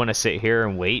 like, want to sit here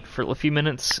and wait for a few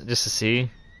minutes just to see.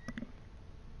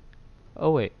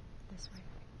 Oh, wait. This way.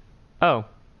 Oh,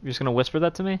 you're just gonna whisper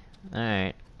that to me?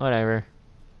 Alright, whatever.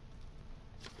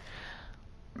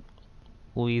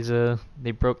 Louisa,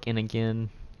 they broke in again.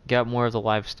 Got more of the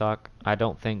livestock. I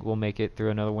don't think we'll make it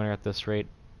through another winter at this rate.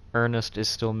 Ernest is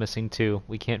still missing too.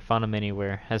 We can't find him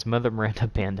anywhere. Has Mother Miranda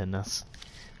abandoned us?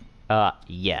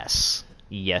 Yes.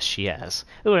 Yes, she has.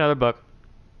 Ooh, another book.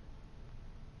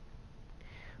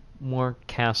 More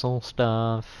castle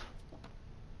stuff.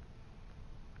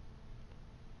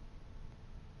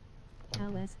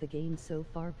 How's the game so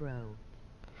far, bro?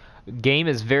 Game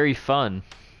is very fun.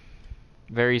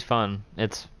 Very fun.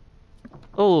 It's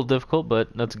a little difficult,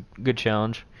 but that's a good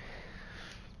challenge.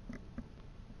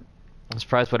 I'm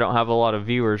surprised we don't have a lot of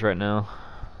viewers right now.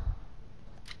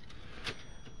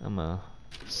 I'm gonna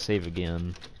save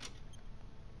again.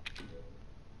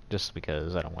 Just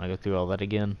because I don't want to go through all that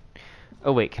again.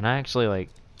 Oh wait, can I actually, like...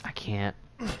 I can't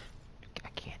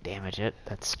damage it.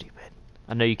 That's stupid.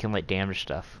 I know you can, like, damage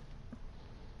stuff.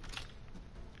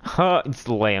 Huh, it's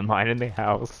the landmine in the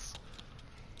house.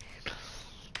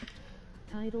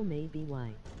 Title may be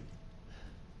white.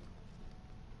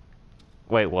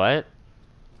 Wait, what?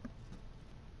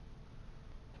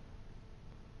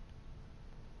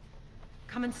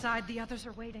 Come inside, the others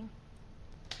are waiting.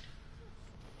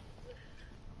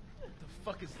 What the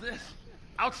fuck is this?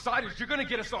 Outsiders, you're gonna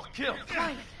get us all killed.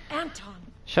 Quiet, Anton.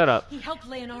 Shut up. He helped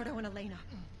Leonardo and Elena.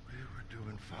 We were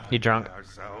doing fine. You drunk? by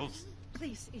ourselves.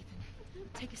 Please, Ethan,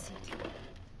 take a seat.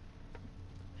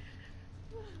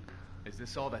 Is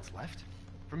this all that's left?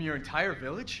 From your entire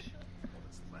village? All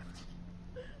that's left.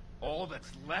 All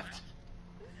that's left?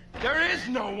 There is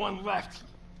no one left!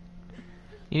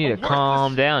 You need to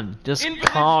calm down. Just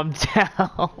calm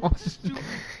down. Stupid,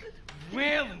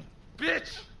 wailing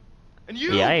bitch! And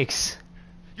you... Yikes.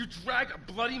 You drag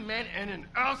a bloody man and an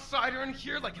outsider in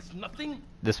here like it's nothing?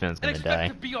 This man's gonna and die.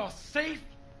 expect to be all safe?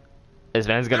 This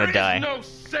man's gonna die. There is no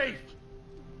safe!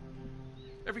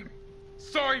 Every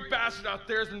sorry bastard out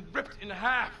there has been ripped in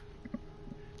half.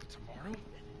 Tomorrow?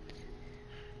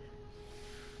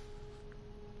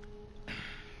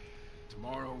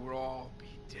 Tomorrow we'll all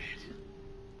be dead.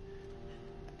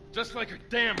 Just like her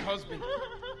damn husband.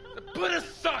 Put a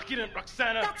sock in it,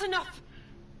 Roxana! That's enough!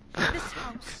 This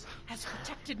house has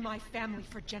protected my family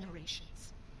for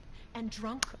generations. And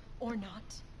drunk or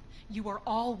not, you are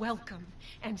all welcome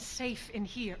and safe in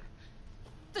here.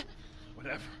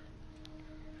 Whatever.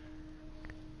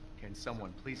 Can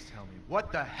someone please tell me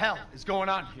what the hell is going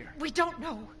on here? We don't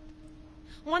know.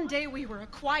 One day we were a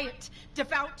quiet,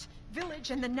 devout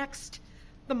village, and the next,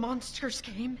 the monsters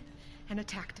came and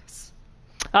attacked us.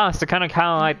 Ah, so kind of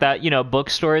like that, book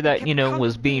story that,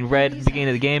 was being read at the beginning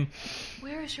of the game.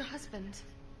 Where is your husband?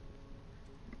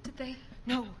 Did they?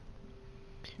 No.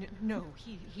 No,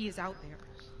 he is out there.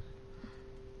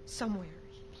 Somewhere.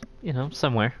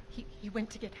 Somewhere. He went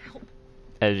to get help.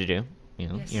 As you do.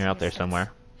 Yes, you're out there yes,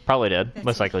 somewhere. Probably dead. that's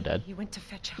Most it. likely dead. He went to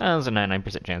fetch help. There's a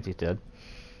 99% chance he's dead.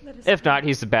 Let us If pray not,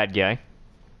 he's the bad guy.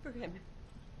 for him.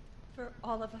 For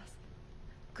all of us.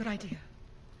 Good idea.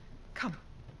 Come.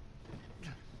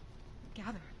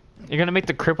 Gather. You're gonna make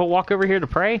the cripple walk over here to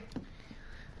pray?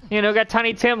 Got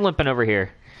Tiny Tim limping over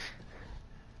here.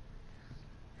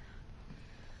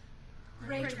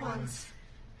 Great ones,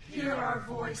 hear our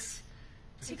voice.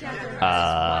 Together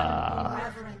as one in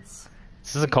reverence.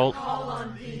 This is a cult. Call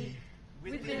on thee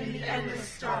within the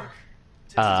endless dark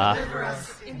to deliver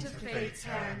us into fate's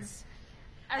hands.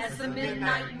 As the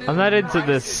midnight moon I'm not into rises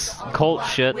this on cult black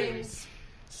shit. wings,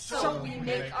 so we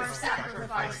make our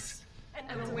sacrifice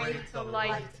and await the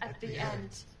light at the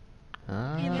end.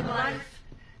 In life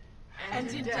and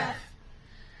in death,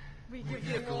 we give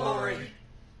you glory,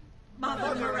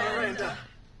 Mother Miranda.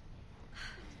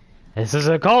 This is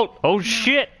a cult. Oh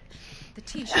shit. The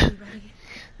tea should be ready.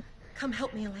 Come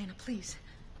help me, Elena, please.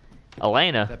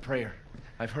 Elena. That prayer.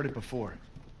 I've heard it before.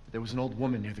 There was an old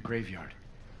woman near the graveyard.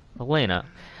 Elena.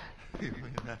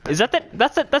 Is that the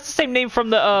that's the same name from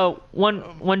the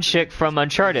one chick from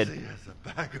Uncharted.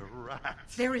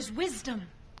 There is wisdom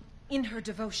in her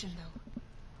devotion, though.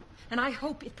 And I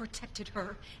hope it protected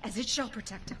her as it shall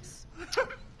protect us. What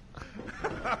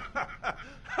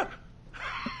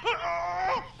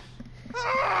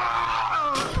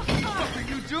are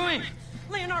you doing?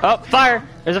 Leonardo, Oh, fire!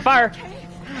 There's a fire!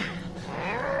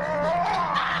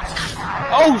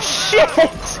 Oh shit!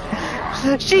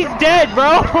 She's dead,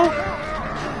 bro!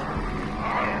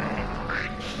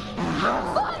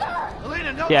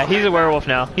 Yeah, he's a werewolf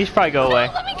now. He should probably go away.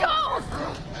 Let me go!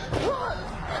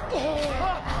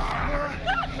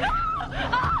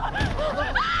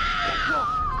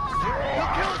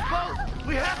 He'll kill us both!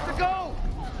 We have to go!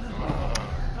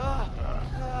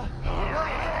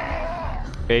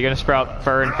 Are you gonna sprout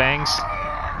fur and fangs?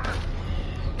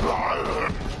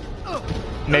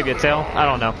 Maybe a tail? I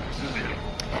don't know.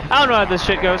 I don't know how this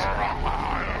shit goes.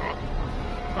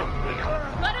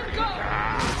 Let him go!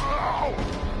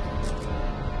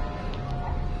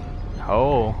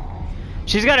 Oh.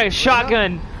 She's got a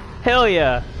shotgun! Hell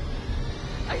yeah!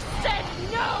 I said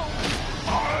no!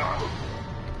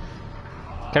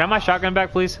 Can I have my shotgun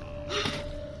back, please?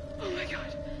 Oh my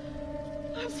god.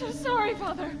 I'm so sorry,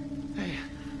 Father. Hey,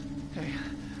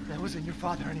 that wasn't your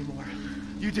father anymore.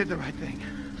 You did the right thing.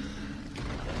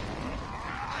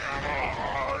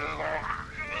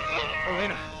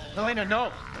 Elena,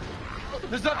 no!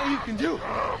 There's nothing you can do!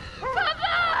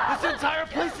 Papa! This entire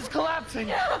place is collapsing!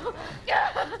 No!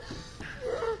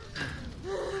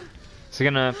 Is he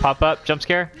gonna pop up, jump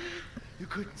scare? You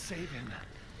couldn't save him.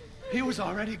 He was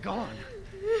already gone.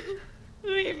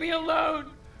 Leave me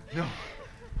alone. No,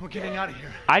 we're getting out of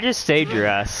here. I just saved your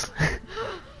ass.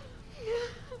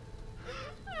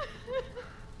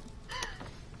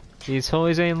 These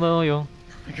hoes ain't loyal.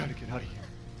 We gotta get out of here.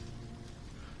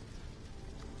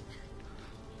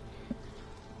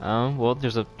 Well,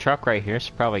 there's a truck right here,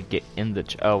 so probably get in the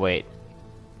oh, wait.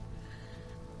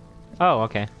 Oh,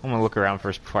 okay. I'm gonna look around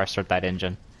first before I start that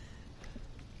engine.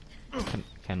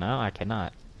 Can I? I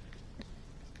cannot.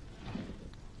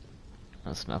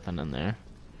 There's nothing in there.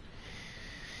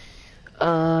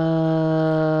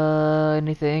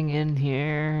 Anything in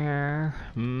here?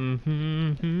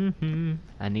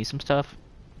 I need some stuff.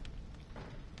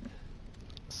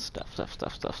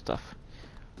 Stuff.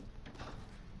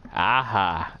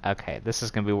 Aha. Okay, this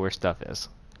is gonna be where stuff is.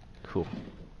 Cool.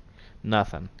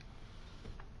 Nothing.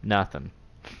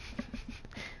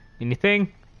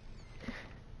 Anything?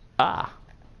 Ah.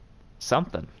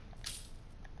 Something.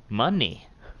 Money.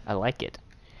 I like it.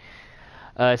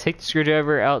 Take the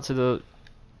screwdriver out to the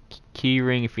key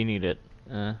ring if you need it.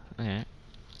 Okay.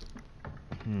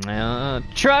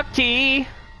 Truck key!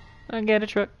 I got a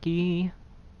truck key.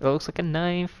 It looks like a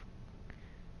knife.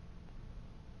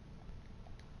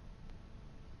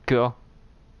 Cool.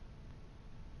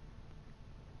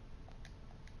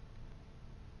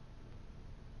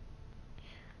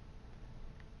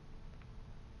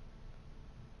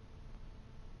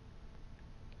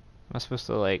 Am I supposed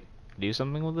to, like, do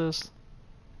something with this?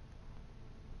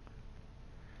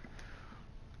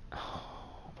 Oh,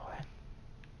 boy.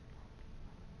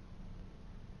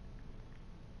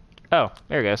 Oh,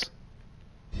 there it goes.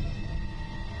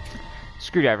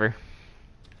 Screwdriver.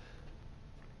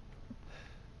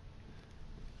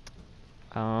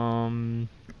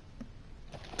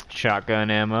 Shotgun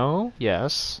ammo,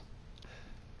 yes.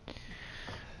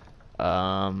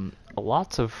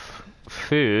 Lots of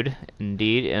food,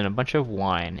 indeed, and a bunch of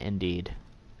wine, indeed.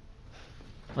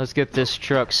 Let's get this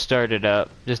truck started up.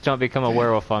 Just don't become a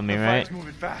werewolf on me, right?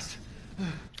 Moving fast.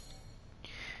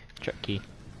 Truck key.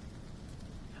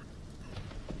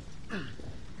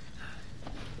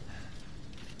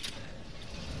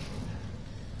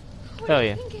 Hell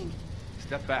yeah.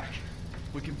 Step back.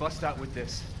 We can bust out with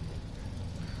this.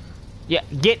 Yeah,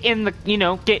 get in the,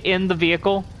 get in the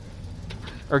vehicle.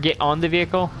 Or get on the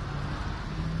vehicle.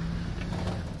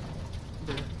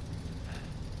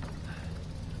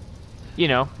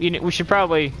 We should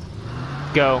probably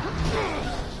go.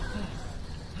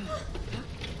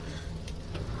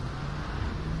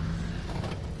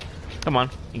 Come on,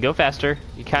 you go faster.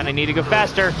 You kind of need to go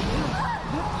faster.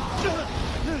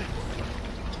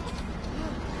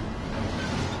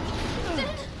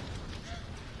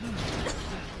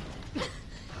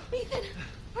 Ethan,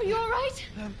 are you alright?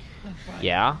 I'm fine.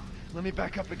 Yeah. Let me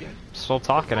back up again. Still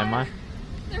talking, am I?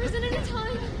 There isn't any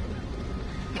time.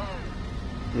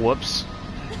 Whoops.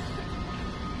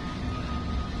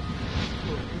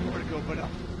 open up.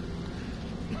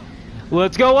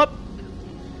 Let's go up.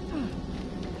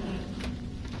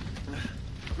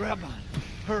 Grab on.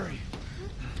 Hurry.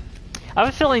 I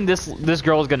have a feeling this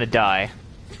girl is gonna die.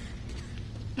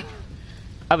 I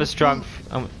have a strong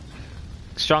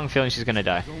feeling she's gonna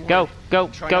die. Go, go,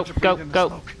 go, go,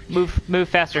 go. Move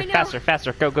faster, faster,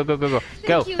 faster. Go, go, go, go, go.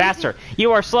 Go, faster.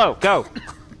 You are slow. Go.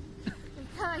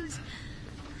 Kind.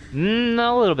 A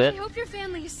little bit. I hope your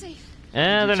family is safe.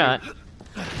 They're not.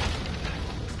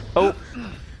 Oh.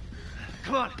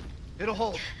 Come on. It'll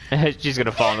hold. She's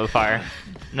gonna fall into the fire.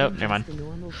 Nope, never mind. The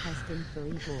normal custom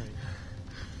furry boy.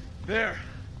 There.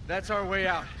 That's our way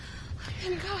out.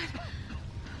 Thank God.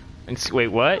 Wait,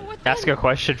 what? Ask a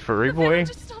question, furry boy?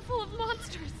 Just so full of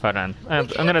monsters. Hold on. I'm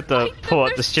gonna have to pull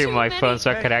up the stream on my phone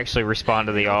so I could actually respond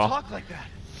to the Don't all. talk like that.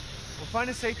 We'll find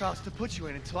a safe house to put you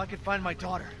in until I can find my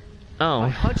daughter. My Oh.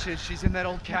 hunch is she's in that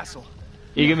old castle.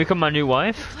 You gonna become my new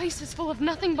wife? The place is full of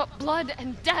nothing but blood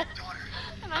and death.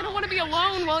 And I don't want to be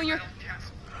alone while you're...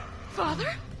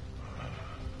 Father?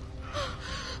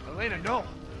 Elena, no.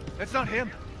 That's not him.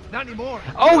 Not anymore.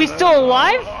 Oh, he's still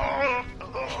alive?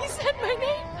 He said my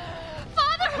name.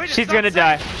 Father! Wait, She's gonna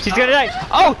die. She's gonna die.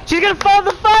 Oh, she's gonna fall in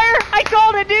the fire! I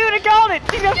called it, dude! I called it!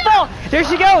 She's gonna fall! There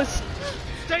she goes!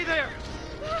 Stay there.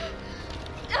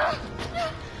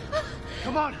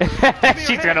 Come on.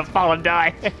 She's gonna fall and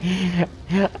die.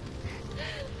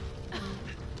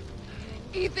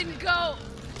 Ethan, go!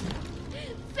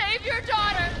 Save your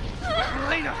daughter!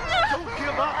 Elena, don't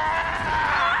give up.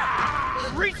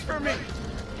 Reach for me.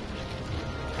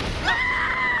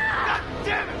 God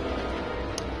damn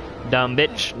it. Dumb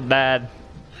bitch. Bad.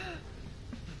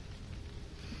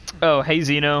 Oh, hey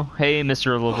Zeno. Hey,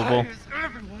 Mr. Livable. Why is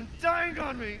everyone dying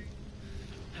on me?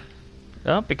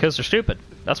 Oh, because they're stupid.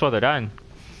 That's why they're dying.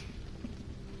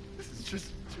 This is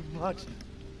just too much.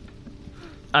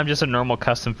 I'm just a normal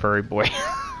custom furry boy.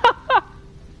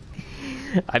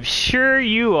 I'm sure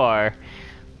you are.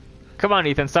 Come on,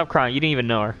 Ethan, stop crying. You didn't even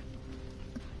know her.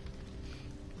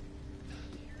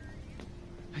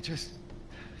 I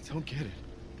don't get it.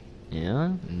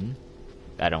 Yeah?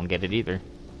 I don't get it either.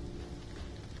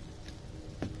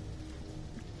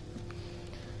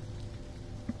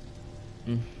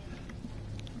 This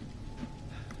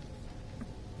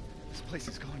place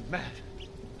is going mad.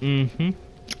 Mm-hmm.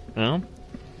 Well?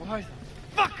 Why the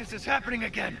fuck is this happening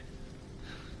again?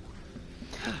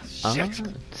 Shit.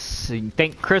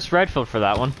 Thank Chris Redfield for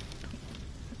that one.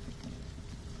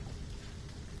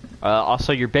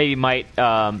 Also, your baby might,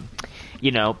 you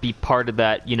know, be part of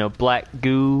that, you know, black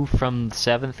goo from the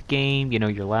 7th game. You know,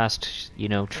 your last, you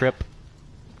know, trip.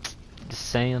 Just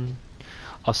saying.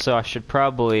 Also, I should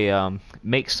probably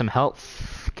make some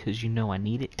health, because you know I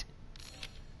need it.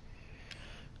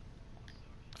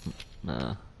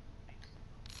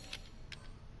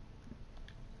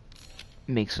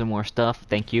 Make some more stuff.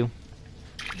 Thank you.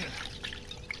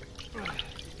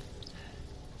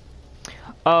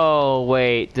 Oh,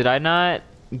 wait. Did I not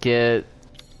get...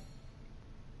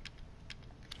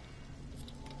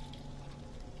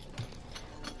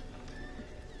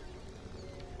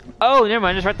 Oh, never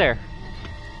mind. It's right there.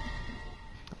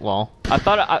 Lol. I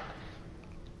thought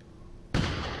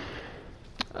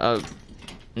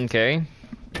okay.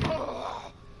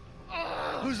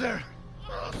 Who's there?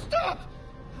 Stop!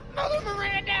 Mother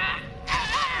Miranda!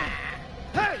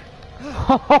 Hey!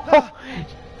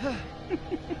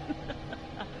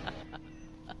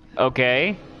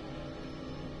 Okay.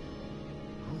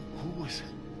 Who was...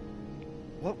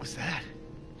 What was that?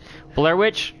 Blair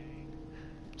Witch?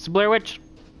 It's a Blair Witch?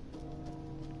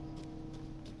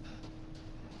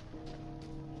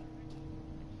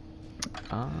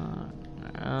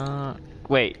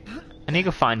 Wait. I need to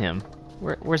go find him.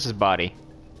 Where's his body?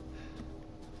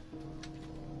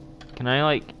 Can I,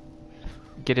 like,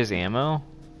 get his ammo?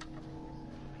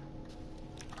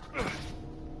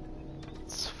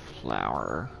 It's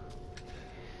flour.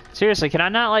 Seriously, can I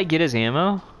not, like, get his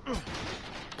ammo?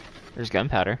 There's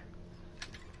gunpowder.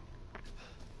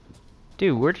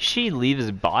 Dude, where did she leave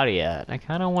his body at? I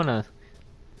kind of want to,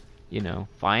 you know,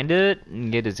 find it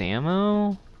and get his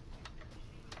ammo.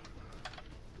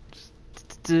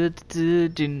 Oh,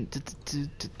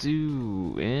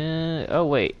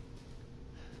 wait.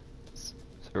 Is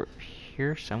it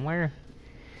here somewhere?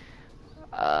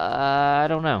 I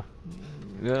don't know.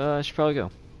 I should probably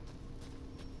go.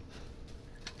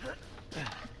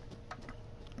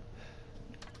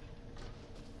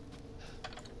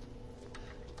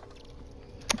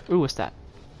 Ooh, what's that?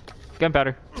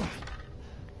 Gunpowder.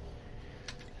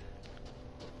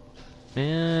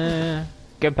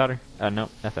 Gunpowder. Oh, no,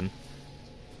 nothing.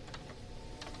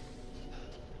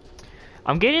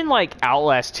 I'm getting like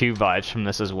Outlast 2 vibes from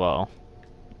this as well.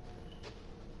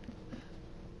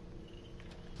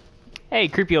 Hey,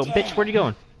 creepy old bitch, where you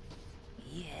going?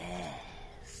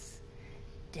 Yes.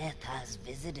 Death has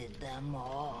visited them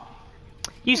all.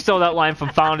 You stole that line from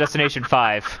Final Destination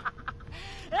 5.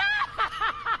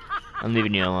 I'm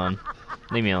leaving you alone.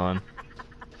 Leave me alone.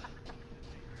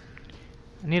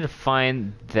 I need to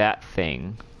find that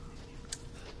thing.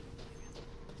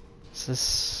 Is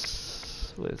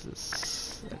this... What is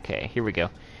this? Okay, here we go.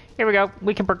 Here we go.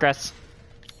 We can progress.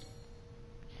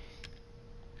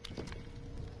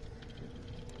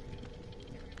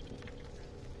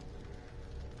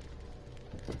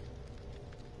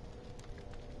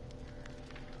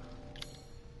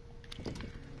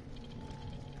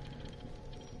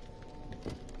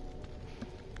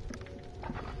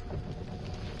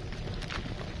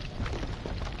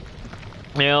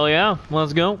 Hell yeah,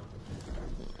 let's go.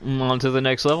 On to the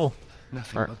next level.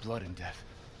 Nothing but blood and death.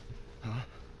 Huh?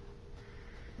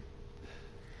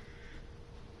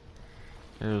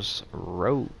 There's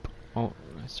rope. Oh,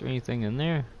 is there anything in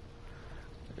there?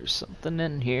 There's something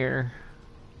in here.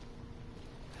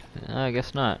 I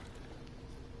guess not.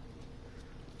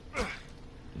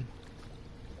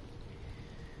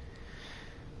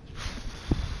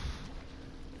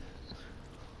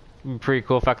 It'd be pretty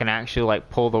cool if I can actually like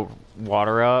pull the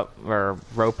water up or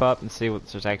rope up and see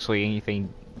if there's actually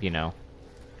anything, you know,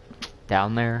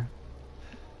 down there.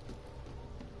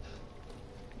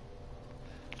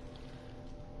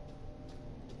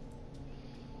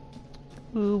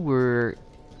 Ooh, we're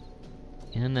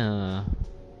in a...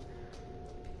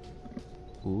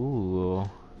 Ooh.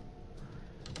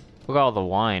 Look at all the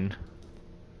wine.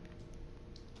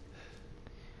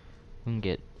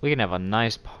 We can have a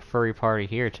nice furry party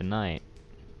here tonight.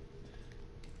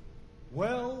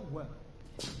 Well, well.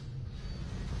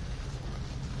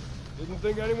 Didn't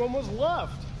think anyone was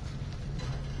left.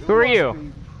 Who are must you?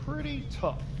 Be pretty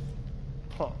tough.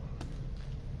 Huh.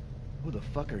 Who the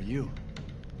fuck are you?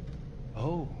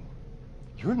 Oh,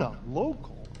 you're not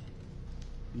local.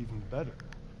 Even better.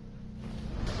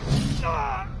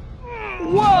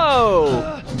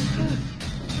 Whoa!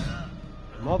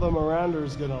 Mother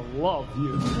Miranda's gonna love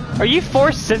you. Are you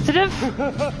force sensitive?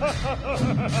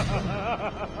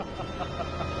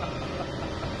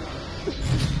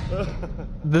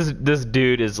 This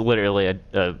dude is literally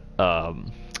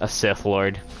a Sith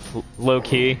Lord, low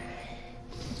key.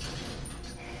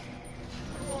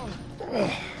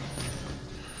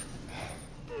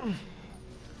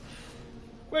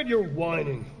 Wait, you're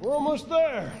whining. We're almost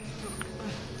there.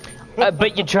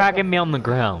 But you're dragging me on the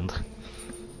ground.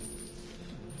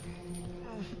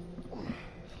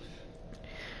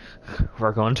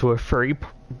 We're going to a furry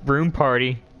room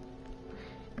party.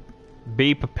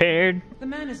 Be prepared. The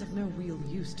man is of no real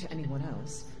use to anyone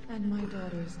else, and my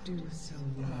daughters do so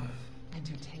love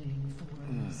entertaining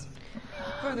forms.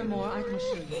 Furthermore, I can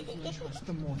assure you that you entrust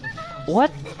the mortal house.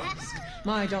 What?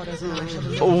 My daughters and I shall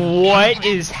be... What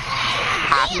is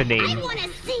happening? I want to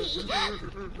see.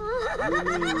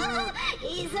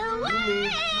 He's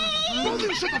away.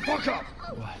 Rosie, shut the fuck up.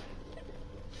 What?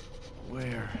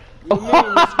 Where?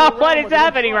 What is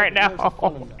happening right now?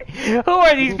 Who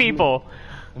are these people?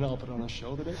 And I'll put on a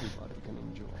show that everybody can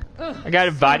enjoy. I got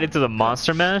invited to the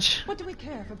Monster Mash. What do we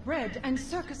care for bread and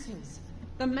circuses?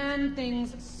 The man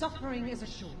thinks suffering is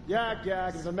assured. Yak,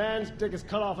 yak, if a man's dick is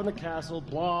cut off in the castle,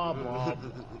 blah, blah,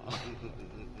 blah.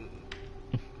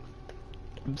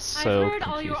 I'm so I've heard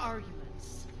all confused. your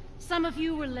arguments. Some of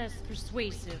you were less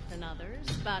persuasive than others,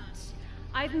 but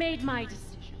I've made my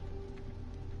decision.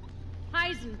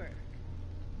 Heisenberg,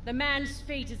 the man's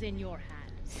fate is in your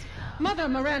hands. Mother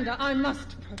Miranda, I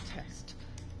must protest.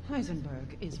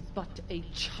 Heisenberg is but a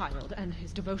child, and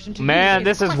his devotion to Man, you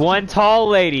this is questionable. one tall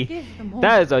lady. Give the moment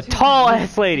That is a to tall me.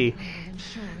 ass lady. I'm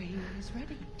sure he is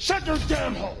ready. Shut your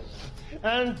damn hole!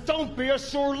 And don't be a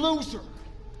sore loser!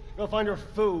 Go find your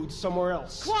food somewhere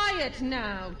else. Quiet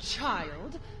now,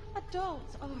 child.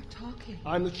 Adults are talking.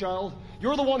 I'm the child.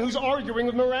 You're the one who's arguing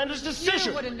with Miranda's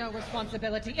decision. You wouldn't know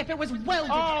responsibility if it was welded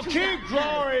Oh, to keep that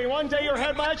growing. One day your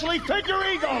head might actually fit your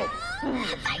ego.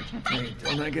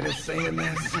 Don't I get a say in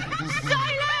this?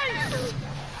 Silence!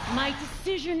 My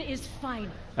decision is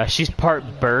final. She's part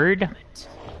bird.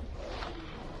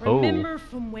 Remember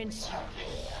from whence you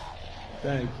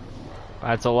Thank you.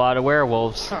 That's a lot of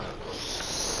werewolves.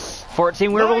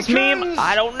 14 werewolves meme? Vikings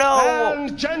I don't know.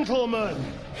 And gentlemen,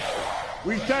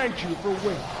 we thank you for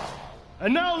winning.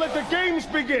 And now let the games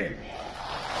begin.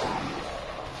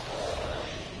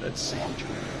 Let's see what you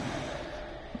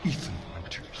have. Ethan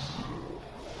Winters.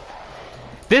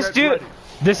 This dude,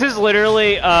 this is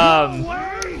literally,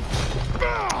 Away!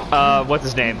 what's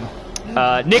his name?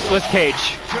 Nicolas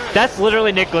Cage. That's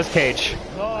literally Nicolas Cage.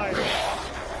 9,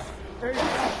 8,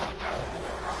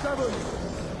 7,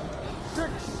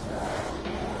 6,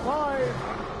 5,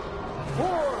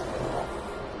 4,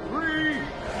 3,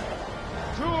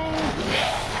 2,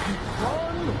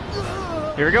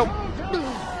 1. Here we go.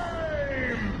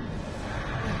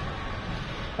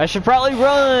 I should probably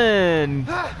run.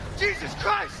 Jesus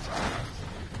Christ!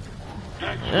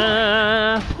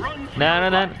 No.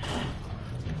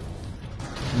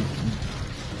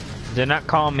 Do not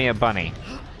call me a bunny.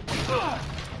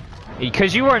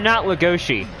 Because you are not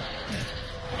Legoshi.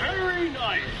 Very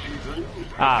nice, Ethan.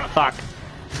 Ah, fuck.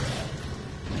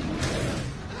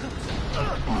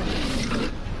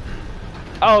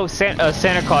 Oh,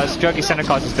 Santa Claus. Druggy Santa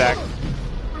Claus is back.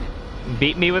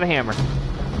 Beat me with a hammer.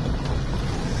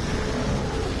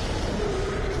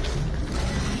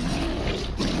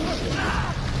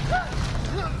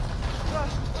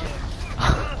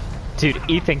 Dude,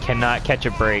 Ethan cannot catch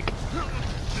a break.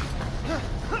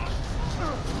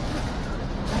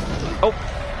 Oh.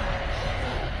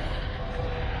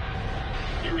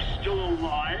 You're still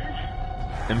alive?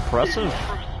 Impressive.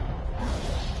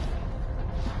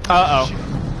 Uh-oh.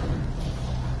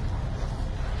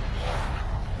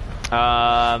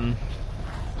 I'm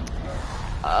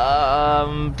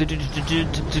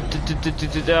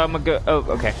gonna go. Oh,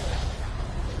 okay.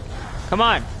 Come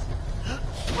on.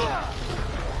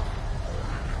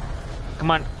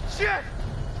 Come on.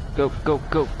 Go, go,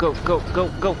 go, go, go, go,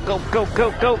 go, go, go, go,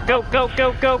 go, go, go,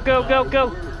 go, go, go, go, go.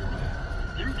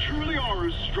 You truly are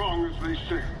as strong as they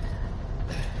say.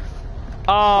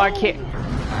 Oh, I can't.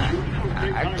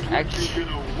 I can't.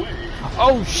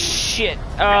 Oh shit.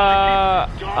 Oh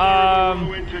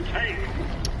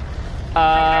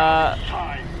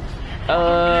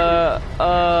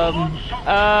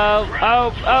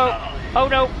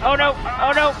no, oh no,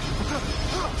 oh no.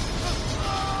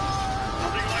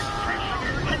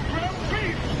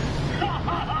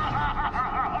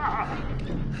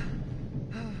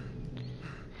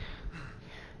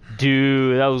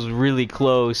 Dude, that was really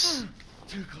close.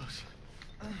 Too close.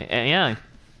 Yeah.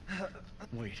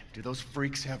 Wait, do those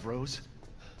freaks have Rose?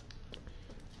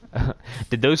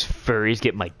 Did those furries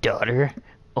get my daughter?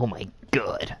 Oh my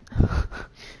god.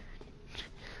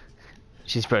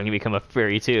 She's probably gonna become a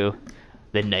furry too.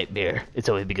 The nightmare. It's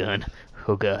already begun.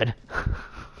 Oh god.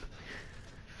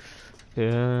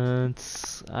 I'd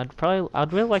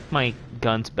really like my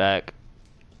guns back.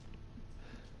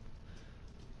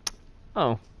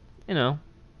 Oh, you know,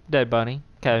 dead body,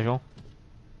 casual.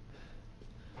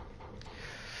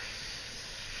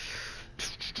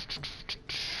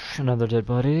 Another dead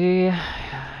body.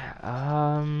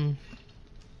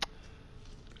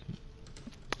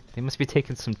 They must be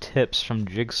taking some tips from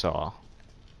Jigsaw.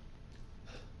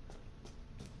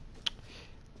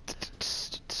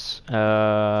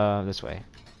 This way.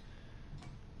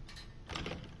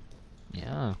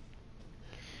 Yeah.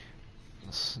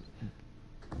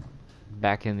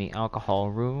 Back in the alcohol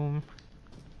room.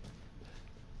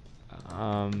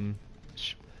 Open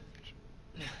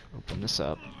this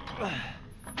up.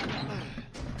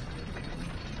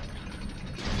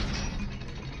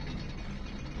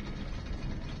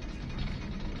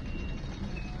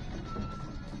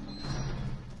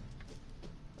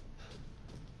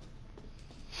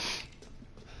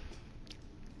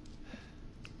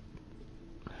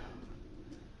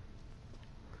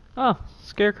 Oh,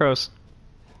 scarecrows.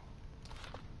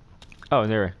 Oh,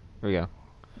 there we go.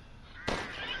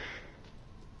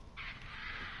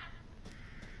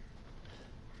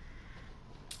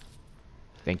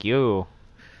 Thank you.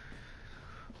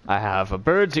 I have a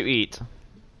bird to eat.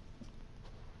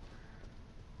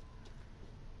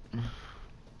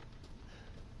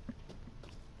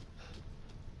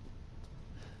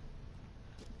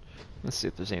 Let's see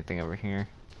if there's anything over here.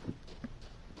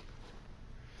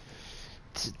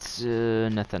 It's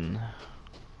nothing.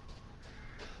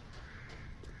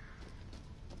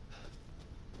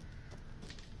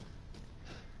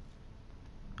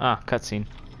 Ah, cutscene.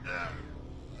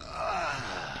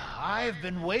 I've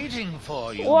been waiting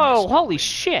for you. Whoa, holy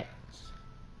shit!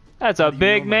 That's a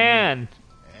big man.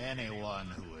 Anyone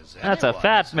who is That's a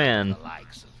fat man. the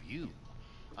likes of you.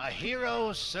 A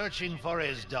hero searching for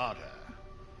his daughter.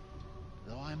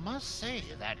 Though I must say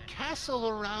that castle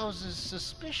arouses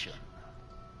suspicion.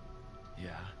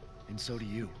 Yeah, and so do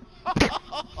you.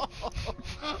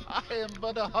 I am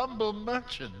but a humble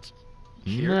merchant.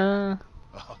 Nah.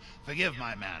 Oh, forgive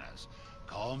my manners.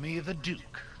 Call me the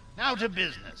Duke. Now to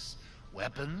business.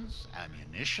 Weapons,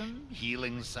 ammunition,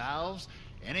 healing salves,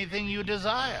 anything you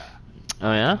desire.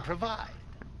 Oh yeah? Provide.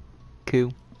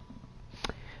 Cool.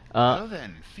 Well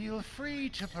then, feel free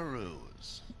to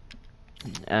peruse.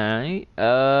 Alright,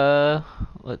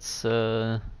 let's,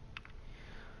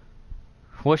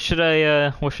 what should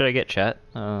I get, chat?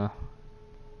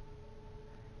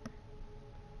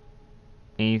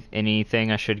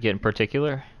 Anything I should get in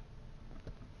particular?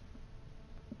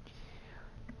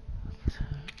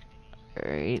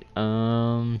 Alright,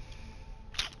 doesn't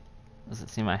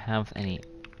seem I have any, I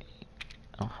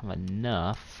don't have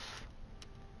enough.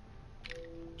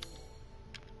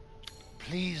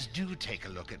 Please do take a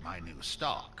look at my new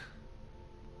stock.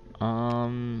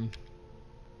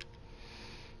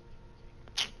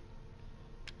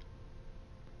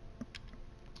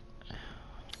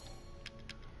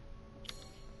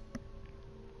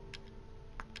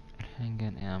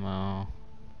 Handgun ammo.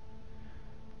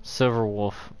 Silver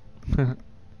Wolf.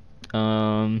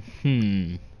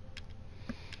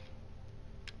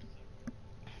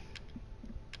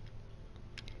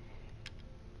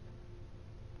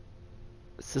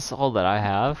 Is this all that I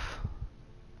have?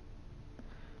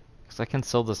 Because I can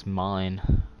sell this mine.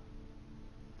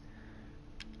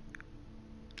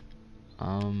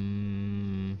 I'll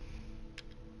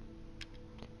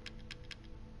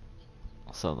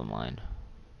sell the mine.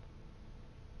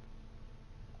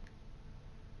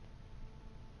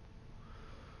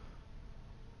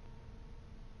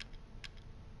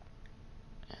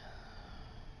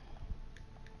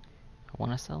 I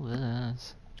want to sell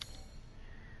this.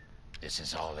 This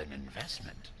is all an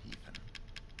investment, Ethan.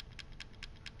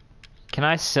 Can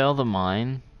I sell the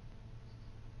mine?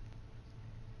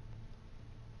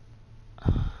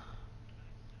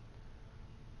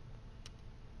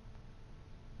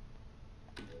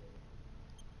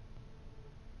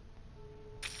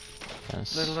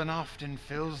 Yes. Little and often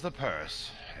fills the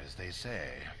purse, as they say.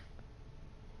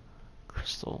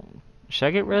 Crystal. Should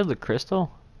I get rid of the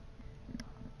crystal?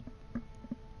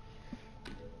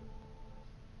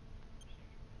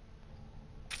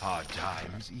 Hard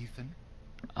times, Ethan?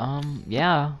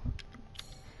 Yeah.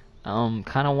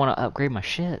 Kind of want to upgrade my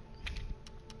shit.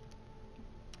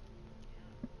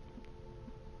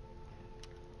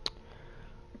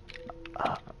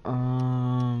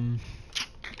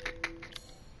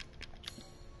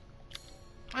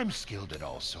 I'm skilled at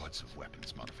all sorts of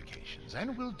weapons modifications,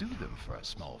 and will do them for a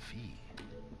small fee.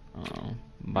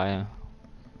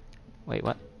 Wait,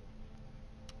 what?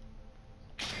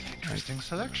 Interesting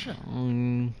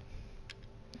selection.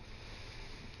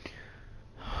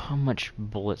 How much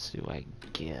bullets do I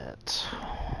get?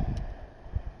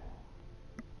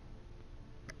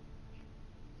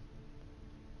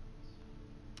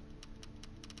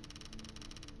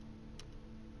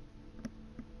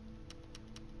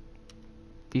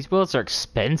 These bullets are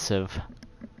expensive.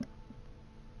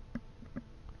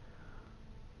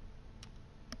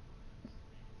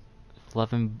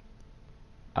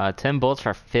 10 bullets for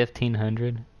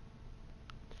 1,500.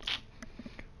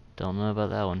 Don't know about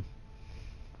that one.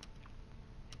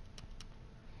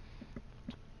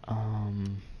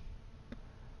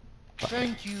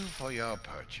 Thank you for your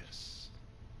purchase.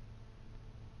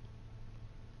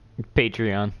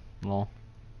 Patreon. Well,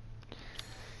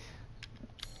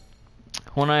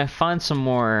 when I find some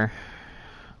more,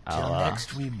 Till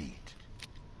next we meet.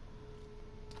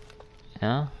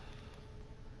 Yeah.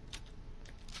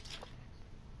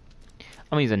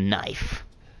 I'm gonna use a knife.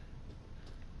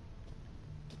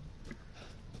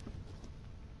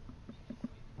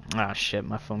 Ah, shit,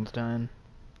 my phone's dying.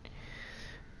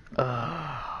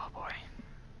 Oh boy.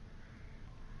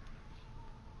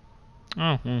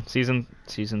 Season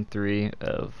 3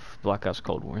 of Black Ops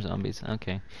Cold War Zombies.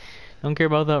 Okay. Don't care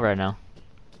about that right now.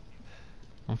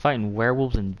 I'm fighting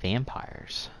werewolves and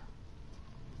vampires.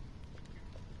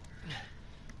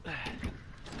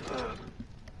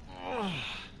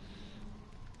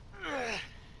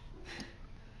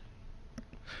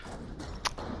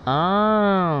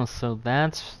 Oh, so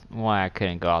that's why I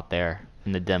couldn't go out there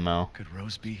in the demo. Could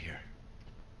Rose be here?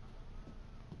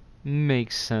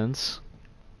 Makes sense.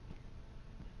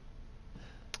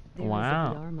 There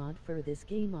wow. is a VR mod for this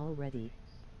game already.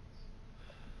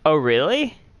 Oh,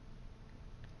 really?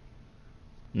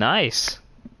 Nice.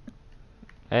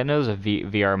 I didn't know there was a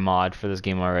VR mod for this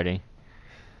game already.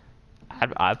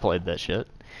 I played that shit.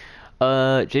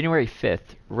 January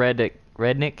 5th,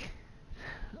 Rednick.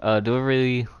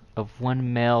 Delivery of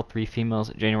 1 male, 3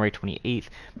 females. January 28th,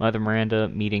 Mother Miranda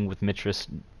meeting with Mistress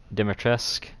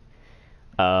Dimitrescu.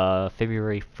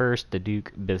 February 1st, the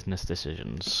Duke business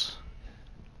decisions.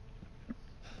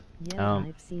 Yeah,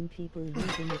 I've seen people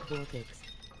using it Vortex.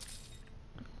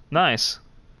 Nice.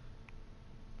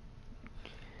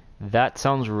 That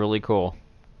sounds really cool.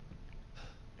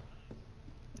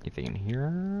 Anything in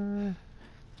here?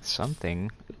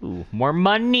 Something. Ooh, more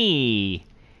money.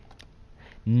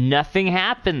 Nothing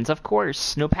happens, of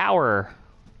course. No power.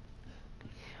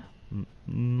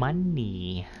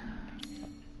 Money.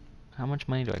 How much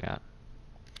money do I got?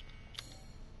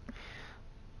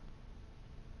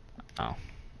 Oh.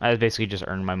 I basically just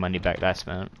earned my money back that I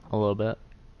spent. A little bit.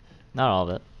 Not all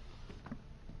of it.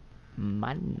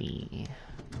 Money.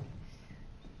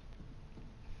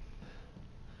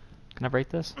 Can I break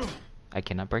this? I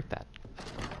cannot break that.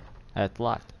 That's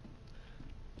locked.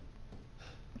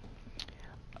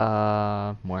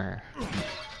 Where?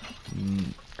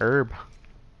 Herb.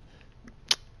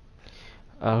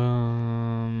 La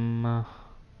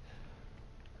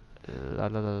la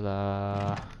la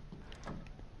la.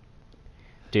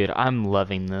 Dude, I'm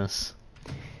loving this.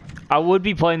 I would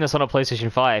be playing this on a PlayStation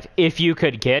 5 if you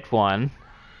could get one.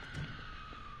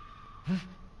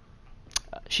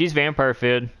 She's vampire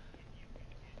food.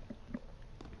 Do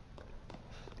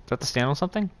I have to stand on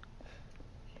something?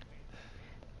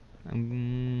 I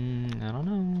don't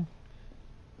know.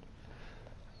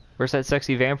 Where's that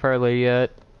sexy vampire lady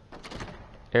at?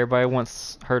 Everybody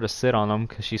wants her to sit on them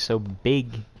because she's so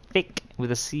big, thick,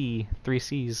 with a C, 3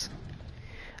 C's.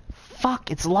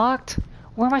 Fuck, it's locked.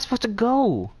 Where am I supposed to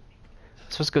go?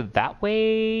 I'm supposed to go that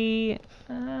way?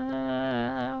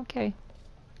 Okay.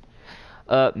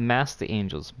 Mask the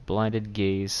Angels, Blinded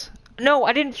Gaze. No,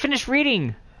 I didn't finish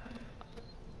reading.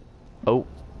 Oh.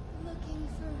 Looking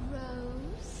for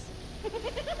Rose?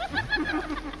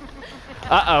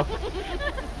 Uh-oh.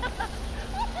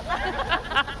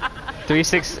 Three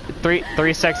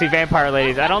sexy vampire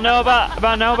ladies. I don't know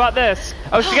about this.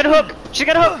 Oh, she got a hook. She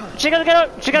got a hook. She got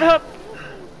a hook.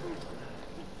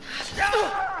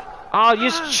 Oh,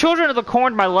 you children of the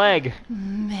corn my leg.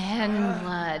 Man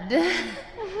blood.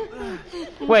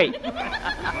 Wait.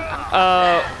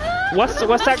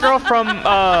 What's that girl from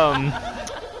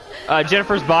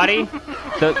Jennifer's Body?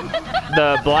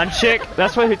 The blonde chick?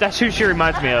 That's who she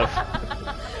reminds me of.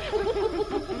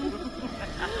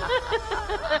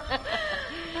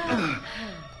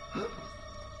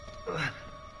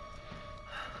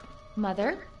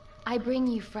 Mother, I bring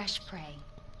you fresh prey.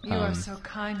 You are so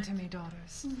kind to me,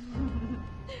 daughters.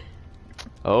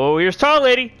 Oh, here's Tall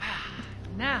Lady.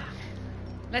 Now,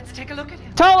 let's take a look at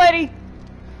him. Tall Lady.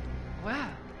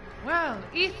 Well,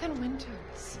 Ethan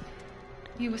Winters.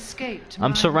 You escaped.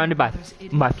 I'm surrounded by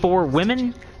 4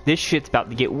 women. This shit's about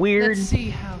to get weird. Let's see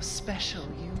how special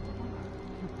you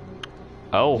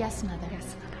are. Oh. Yes, Mother.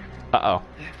 Uh-oh.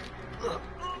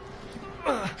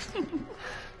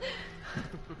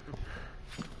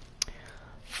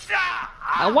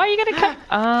 Why are you gonna cut?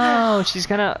 Oh, she's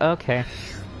gonna. Okay.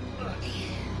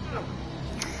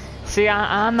 See,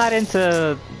 I'm not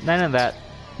into none of that.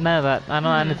 I'm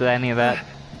not into any of that.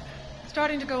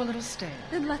 Starting to go a little stale.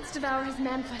 Then let's devour his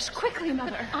man flesh quickly,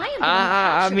 Mother. I am.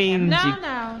 I mean,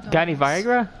 Now, got any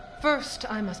Viagra? First,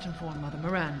 I must inform Mother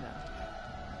Miranda.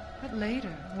 But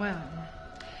later, well,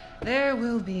 there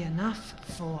will be enough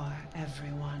for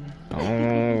everyone.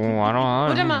 Oh, I don't know.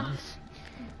 Put him up.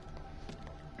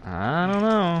 I don't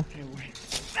know.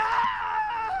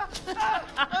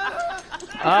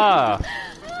 Ah.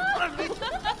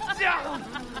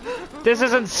 This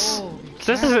isn't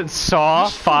Saw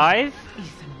 5.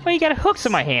 Why you got hooks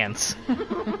in my hands?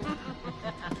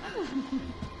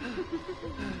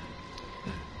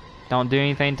 Don't do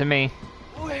anything to me.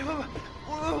 Wait, what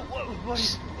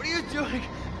are you doing?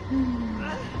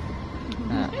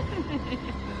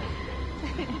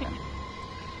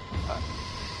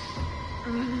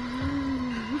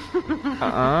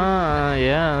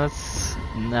 Yeah, that's...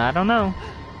 I don't know.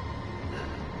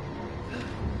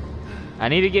 I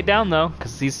need to get down, though,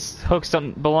 because these hooks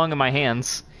don't belong in my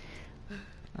hands.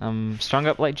 I'm strung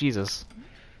up like Jesus.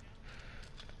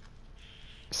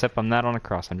 Except I'm not on a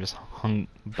cross, I'm just hung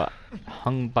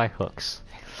by hooks.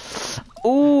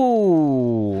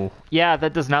 Ooh! Yeah,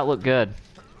 that does not look good.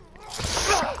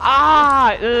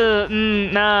 Ah!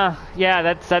 Nah.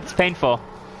 Yeah, that's painful.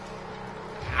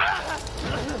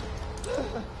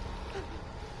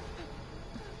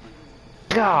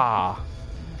 Gah!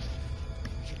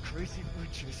 You crazy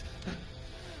witches.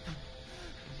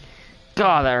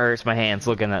 God, that hurts my hands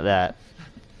looking at that.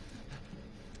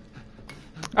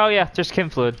 Oh yeah, there's chem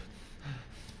fluid.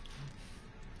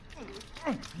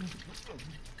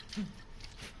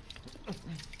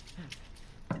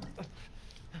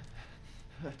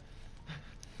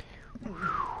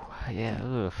 Yeah,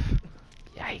 oof.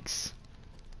 Yikes.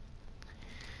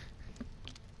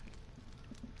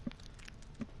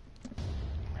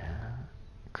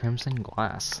 Crimson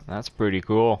glass. That's pretty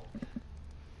cool.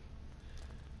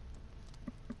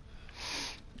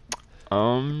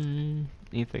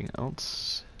 Anything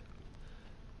else?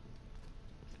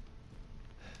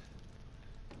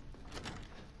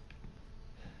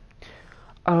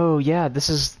 Oh yeah, this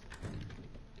is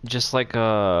just like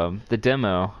the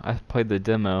demo. I played the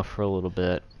demo for a little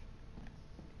bit.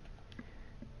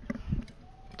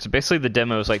 So basically the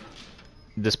demo is like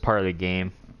this part of the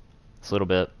game. It's a little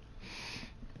bit.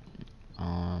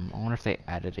 I wonder if they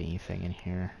added anything in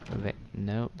here.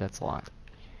 Nope, that's locked.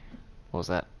 What was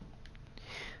that?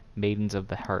 Maidens of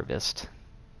the Harvest.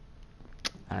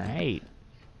 Alright.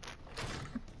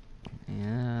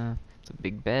 Yeah, it's a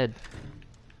big bed.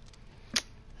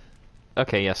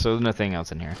 Okay, yeah, so there's nothing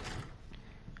else in here.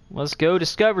 Let's go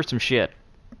discover some shit.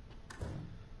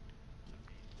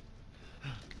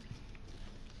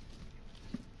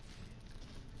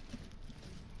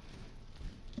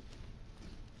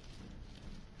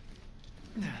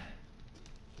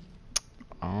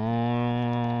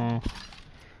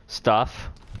 Stuff.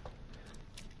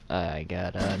 I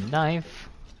got a knife.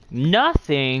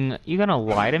 Nothing! You gonna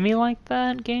lie to me like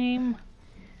that, game?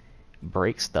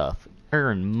 Break stuff.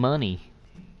 Earn money.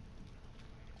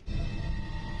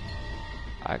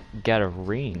 I got a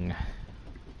ring.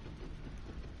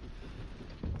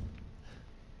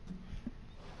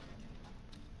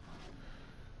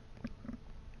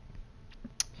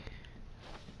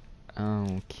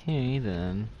 Okay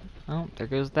then. Oh, there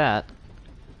goes that.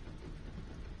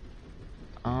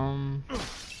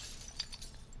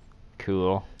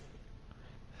 Cool.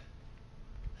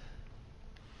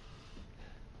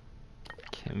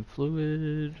 Chem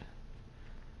fluid.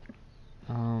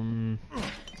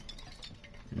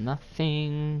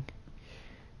 Nothing.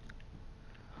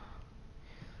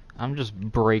 I'm just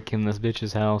breaking this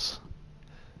bitch's house.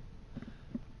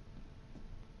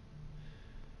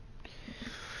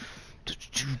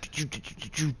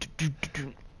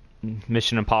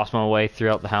 Mission Impossible way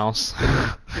throughout the house.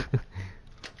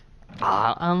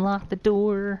 Unlock the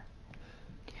door.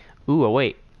 Ooh, oh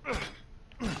wait.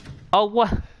 Oh,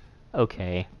 what?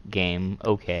 Okay, game,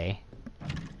 okay.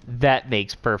 That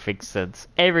makes perfect sense.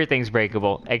 Everything's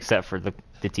breakable except for the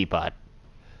teapot.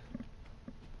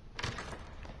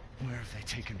 Where have they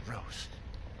taken Rose?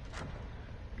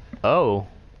 Oh.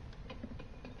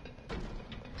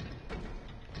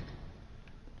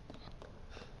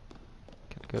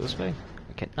 Can I go this way?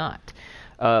 I cannot.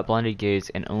 Blinded gaze,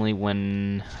 and only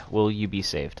when will you be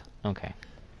saved? Okay.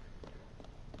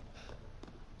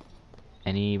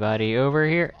 Anybody over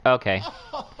here? Okay.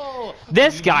 Oh,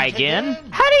 this guy again?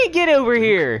 How did he get over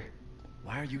here?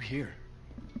 Why are you here?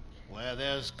 Where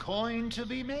there's coin to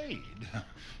be made.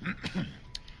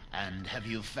 And have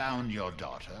you found your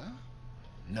daughter?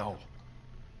 No.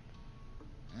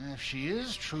 If she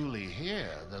is truly here,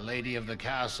 the lady of the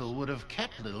castle would have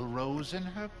kept little Rose in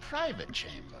her private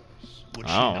chambers, would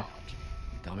she not?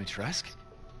 Domitresk?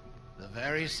 The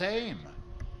very same.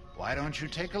 Why don't you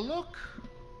take a look?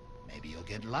 Maybe you'll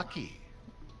get lucky.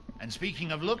 And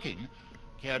speaking of looking,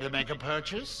 care to make a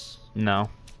purchase? No.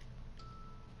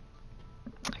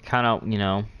 I kind of, you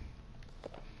know.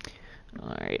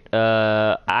 Alright,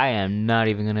 I am not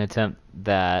even gonna attempt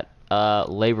that.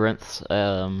 Labyrinths,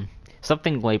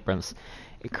 something labyrinths.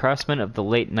 A craftsman of the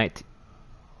late night.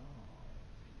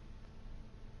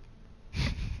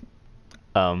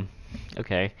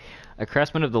 Okay. A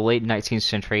craftsman of the late 19th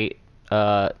century,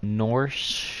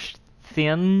 Northian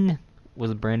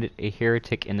was branded a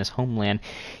heretic in his homeland.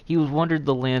 He wandered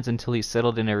the lands until he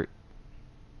settled in a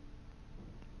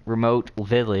remote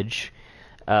village.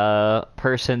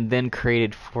 Person then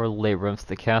created 4 labyrinths: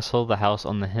 the castle, the house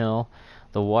on the hill,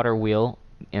 the water wheel,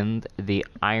 and the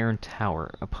iron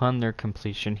tower. Upon their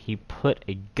completion, he put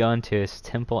a gun to his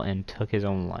temple and took his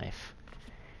own life.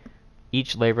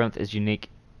 Each labyrinth is unique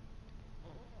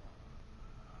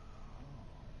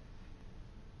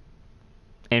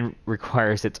and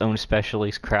requires its own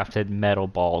specially crafted metal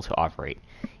ball to operate.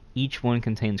 Each one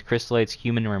contains crystallized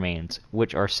human remains,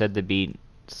 which are said to be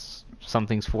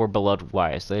something's for beloved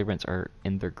wives. The labyrinths are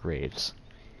in their graves.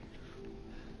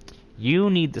 You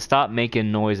need to stop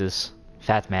making noises,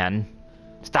 fat man.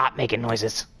 Stop making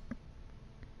noises.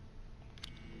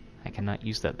 I cannot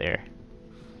use that there.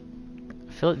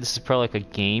 I feel like this is probably like a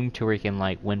game to where you can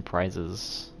like win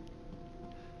prizes.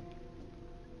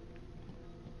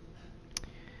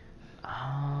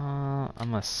 I'm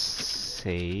gonna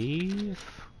save.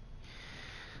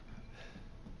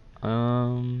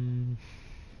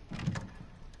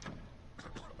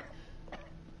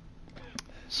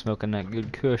 Smoking that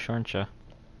good kush, aren't ya?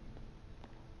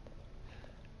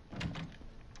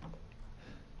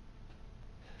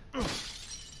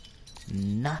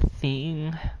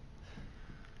 Nothing.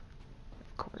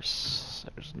 Of course,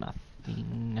 there's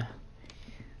nothing.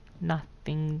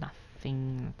 Nothing,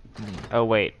 nothing, nothing. Oh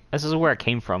wait, this is where it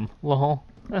came from. Lol.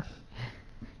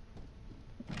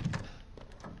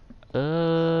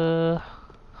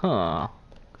 Huh.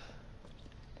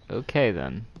 Okay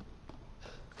then.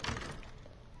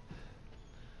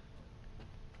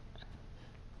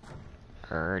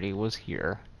 Already was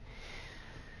here.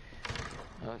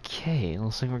 Okay,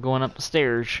 looks like we're going up the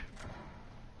stairs.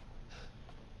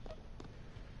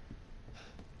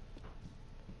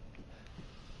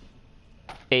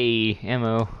 Hey,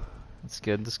 ammo. That's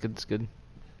good, that's good, that's good.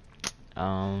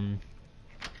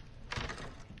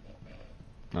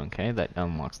 Okay, that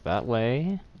unlocks that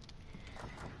way.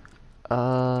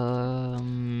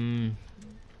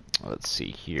 Let's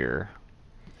see here.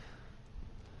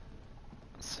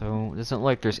 So, it doesn't look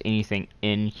like there's anything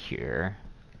in here.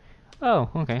 Oh,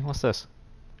 okay, what's this?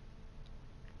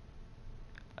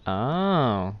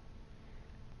 Oh.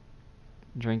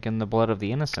 Drinking the blood of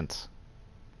the innocents.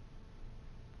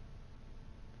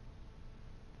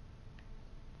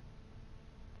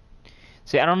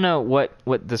 See, I don't know what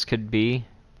this could be.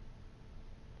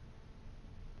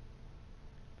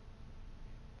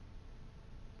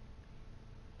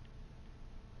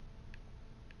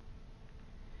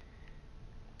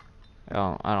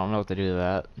 I don't know what to do to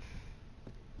that.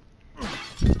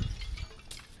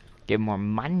 Get more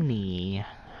money.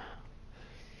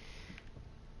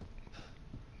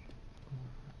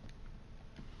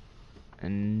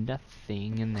 And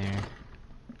nothing in there.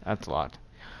 That's locked.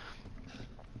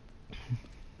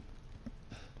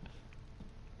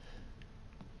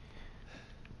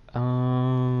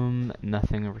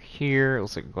 Nothing over here.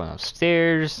 Looks like we're going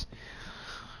upstairs.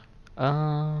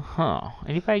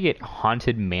 Anybody get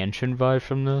Haunted Mansion vibe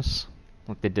from this?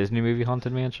 Like the Disney movie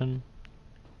Haunted Mansion?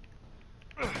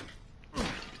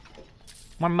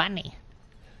 More money.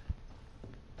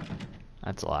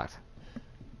 That's locked.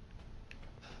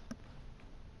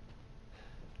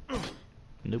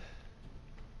 Nope.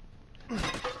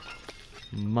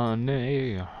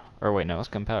 Money. Or wait, no, it's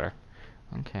gunpowder.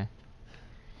 Okay.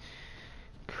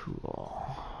 Cool.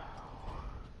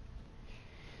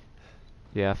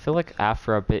 Yeah, I feel like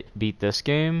after I beat this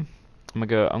game, I'm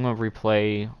gonna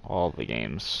replay all the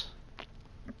games.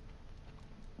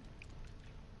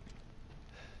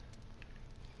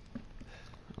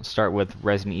 I'll start with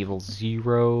Resident Evil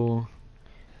 0.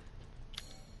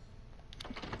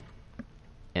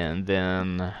 And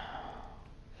then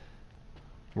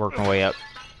work my way up.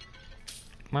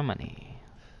 My money.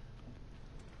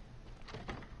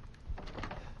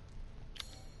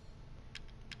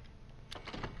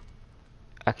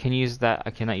 I can use that. I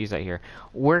cannot use that here.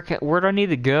 Where do I need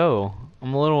to go?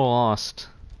 I'm a little lost.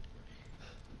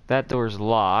 That door's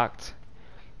locked.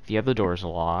 The other door's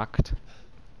locked.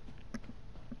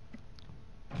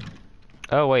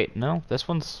 Oh wait, no, this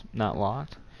one's not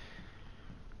locked.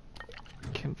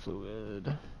 Chem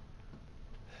fluid.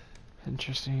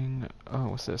 Interesting. Oh,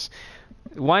 what's this?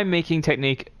 Winemaking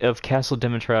technique of Castle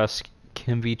Dimitrescu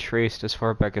can be traced as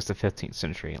far back as the 15th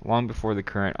century, long before the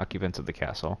current occupants of the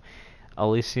castle.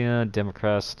 Alicia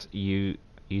Dimitrescu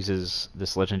uses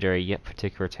this legendary yet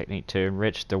particular technique to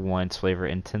enrich the wine's flavor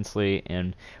intensely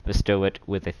and bestow it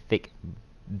with a thick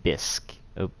bisque.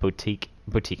 Thick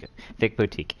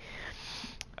boutique.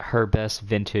 Her best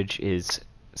vintage is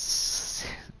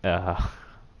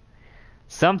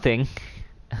something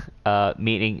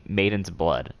meaning maiden's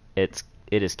blood. It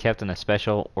is kept in a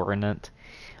special ornate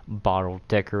bottle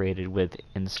decorated with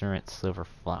intricate silver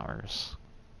flowers.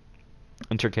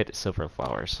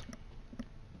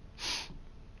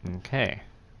 Okay.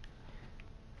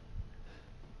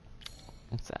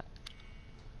 What's that?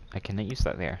 I cannot use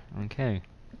that there. Okay.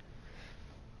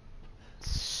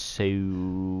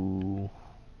 So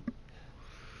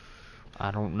I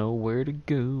don't know where to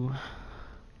go.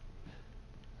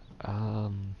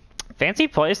 Fancy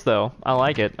place though. I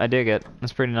like it. I dig it.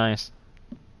 It's pretty nice.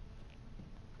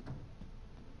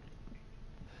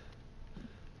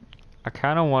 I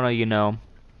kind of want to, you know,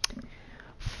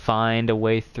 find a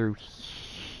way through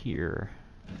here.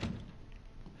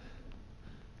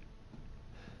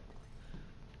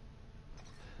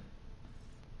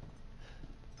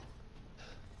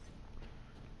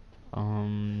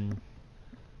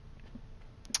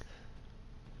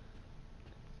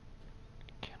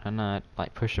 Can I not,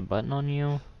 like, push a button on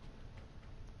you?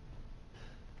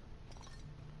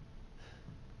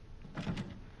 I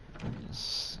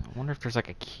wonder if there's, like,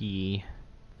 a key.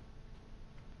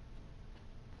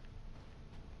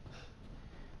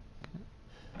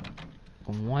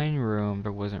 The wine room,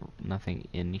 there wasn't nothing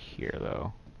in here,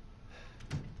 though.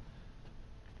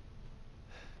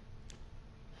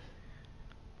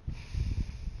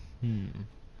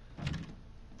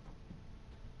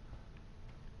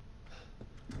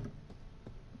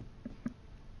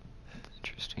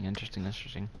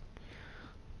 Interesting.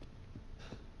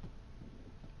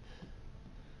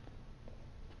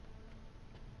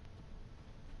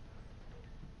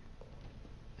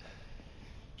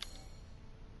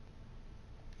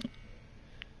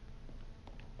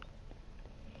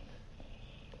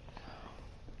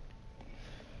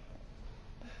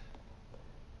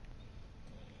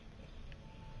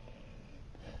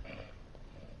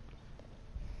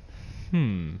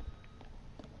 Hmm.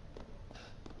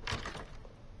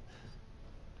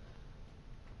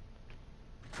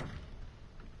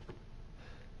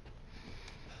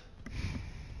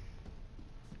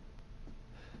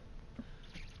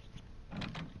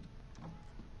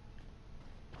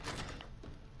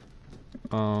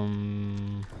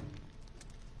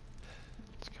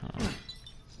 It's kind of...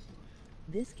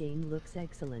 This game looks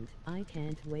excellent. I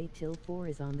can't wait till 4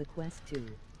 is on the Quest 2.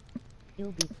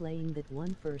 You'll be playing that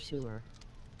one for sure.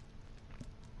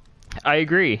 I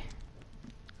agree.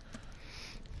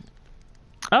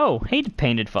 Oh, hey,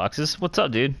 Painted Foxes. What's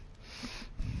up, dude?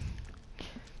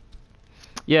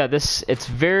 Yeah, it's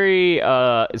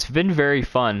been very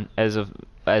fun as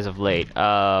of late.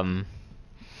 I'm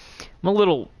a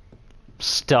little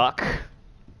stuck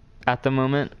at the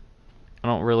moment. I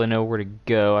don't really know where to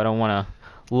go. I don't want to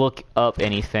look up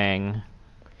anything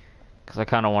because I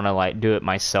kind of want to like do it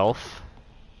myself.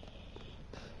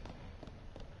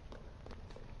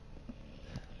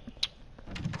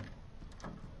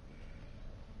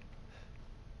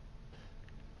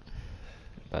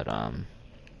 But I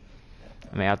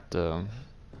may have to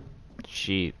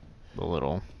cheat a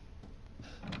little.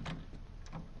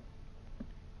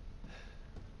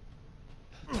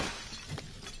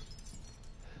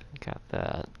 Got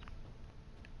that.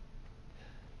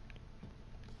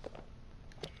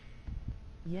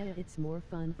 Yeah, it's more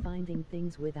fun finding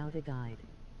things without a guide.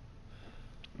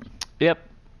 Yep.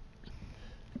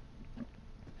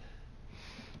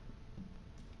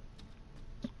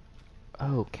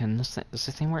 Oh, does this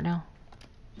thing work now?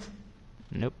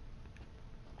 Nope.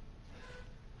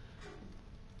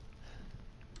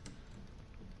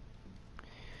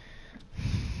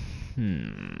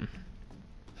 Hmm.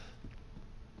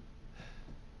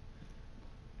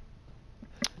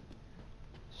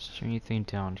 Is there anything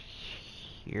down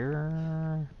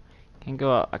here? Can't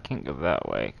go out. I can't go that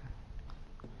way.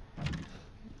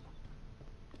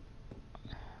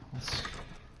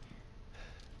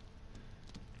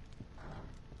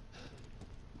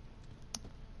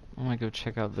 I'm gonna go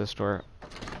check out this door.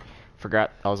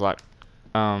 Forgot I was locked.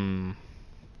 Alrighty.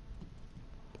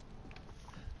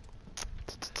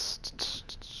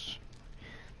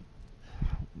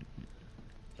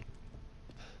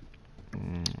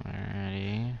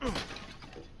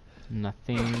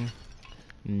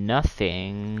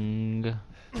 Nothing.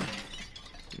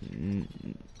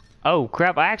 Oh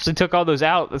crap! I actually took all those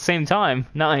out at the same time.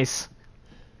 Nice.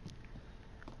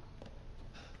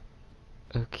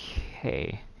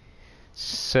 Okay.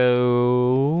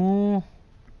 So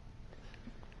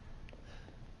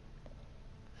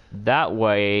that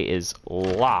way is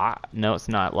locked. No, it's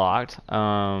not locked.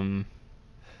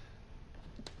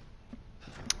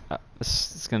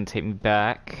 This is gonna take me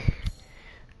back.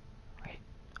 Wait.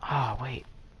 Oh, wait.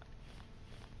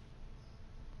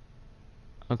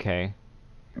 Okay.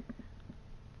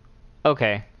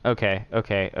 Okay. Okay.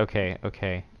 Okay. Okay.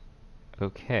 Okay.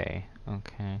 Okay.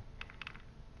 Okay.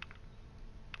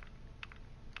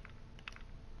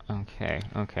 Okay.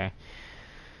 Okay.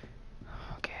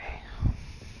 Okay.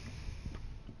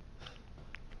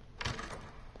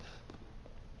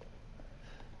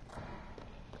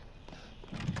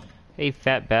 Hey,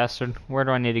 fat bastard. Where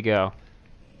do I need to go?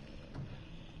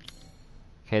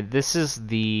 Okay, this is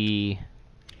the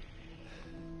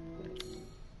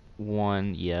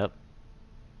one. Yep.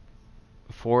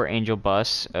 4 Angel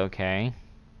Bus. Okay.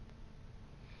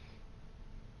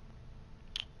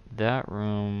 That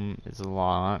room is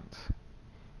locked.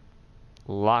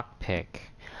 Lockpick.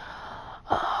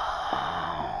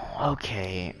 Oh,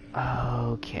 okay.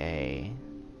 Okay.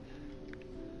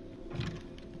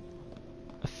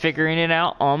 Figuring it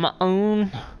out on my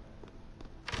own.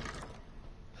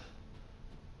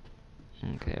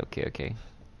 Okay, okay, okay.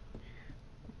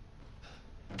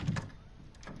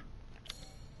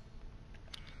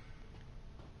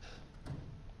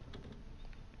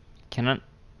 Can I?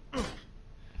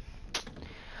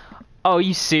 Oh,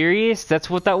 you serious? That's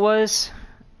what that was?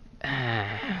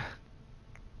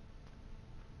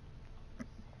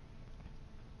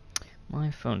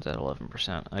 My phone's at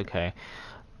 11%. Okay.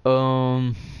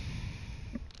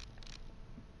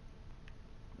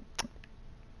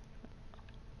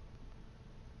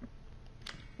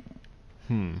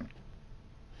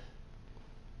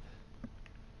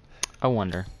 I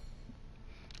wonder.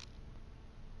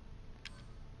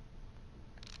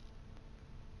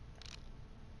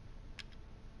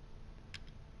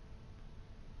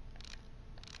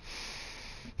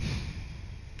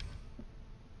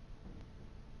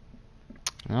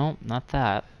 No, not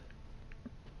that.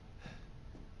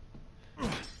 That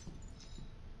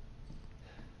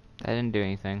didn't do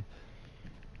anything.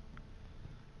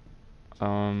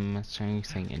 Is there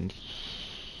anything in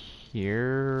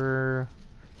here?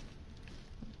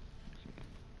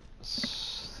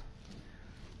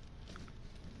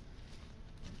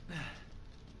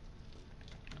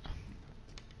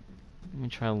 Let me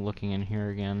try looking in here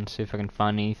again, see if I can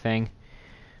find anything.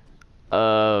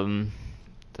 Doesn't.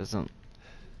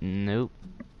 Nope.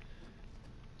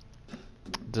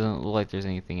 Doesn't look like there's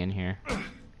anything in here.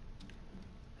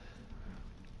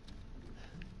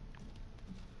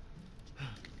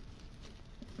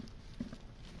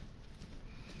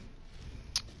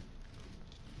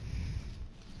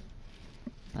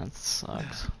 That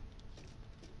sucks.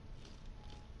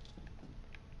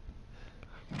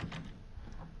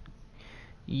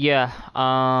 Yeah,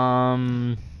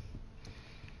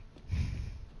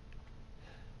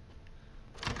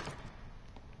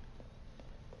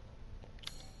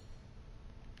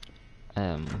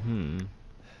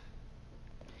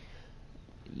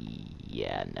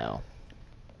 yeah, no.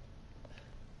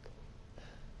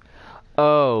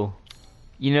 Oh,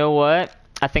 you know what?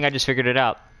 I think I just figured it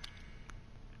out.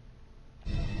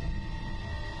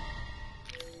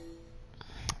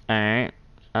 Alright.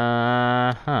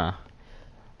 Huh.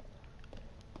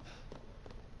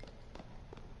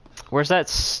 Where's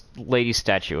that lady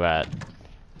statue at?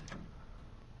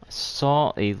 I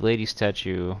saw a lady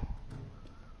statue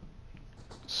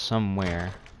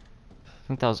somewhere. I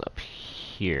think that was up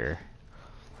here.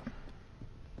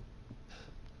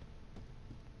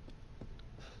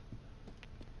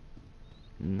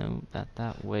 No, not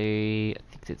that way. I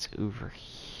think it's over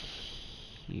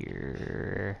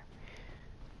here.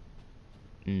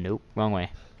 Nope, wrong way.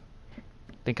 I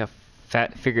think I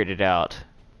figured it out.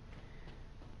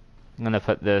 I'm gonna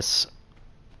put this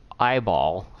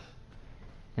eyeball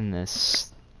in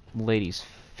this lady's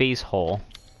face hole.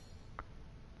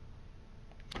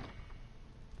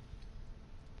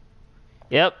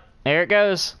 Yep, there it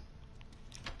goes.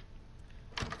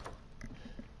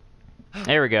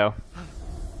 There we go.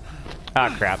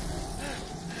 Ah, crap.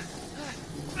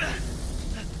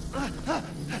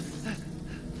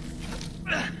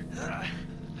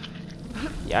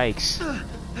 Yikes.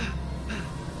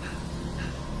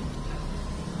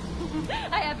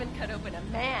 I haven't cut open a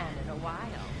man in a while.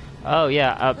 Oh,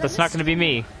 yeah, that's not gonna be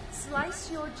me. Slice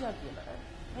your jugular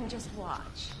and just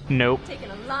watch. Nope.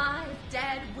 Taken alive,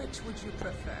 dead, which would you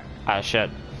prefer? Ah, shit.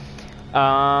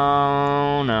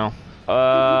 Oh, no. You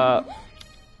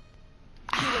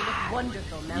will look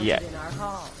wonderful mounted Yeah. in our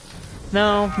hall.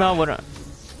 No, I wouldn't.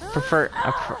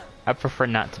 I prefer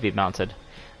not to be mounted.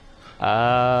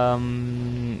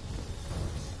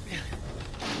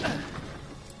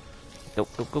 Go,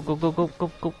 go, go, go, go, go,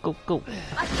 go, go, go, go.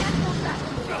 I can't hold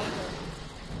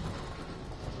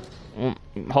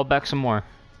back. Hold back some more.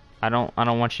 I don't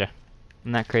want you.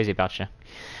 I'm not crazy about you.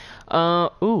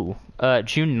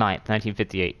 June 9th,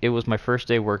 1958. It was my first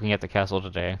day working at the castle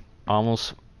today.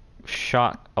 Almost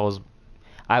shocked.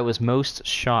 I was most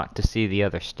shocked to see the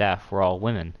other staff were all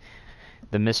women.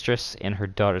 The mistress and her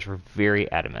daughters were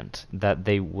very adamant that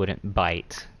they wouldn't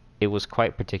bite. It was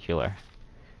quite particular.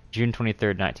 June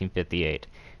 23rd, 1958.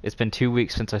 It's been 2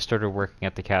 weeks since I started working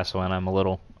at the castle and I'm a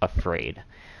little afraid.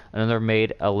 Another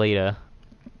maid, Adela,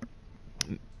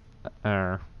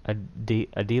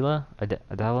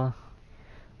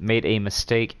 made a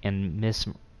mistake and Miss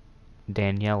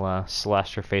Daniela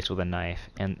slashed her face with a knife,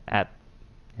 and at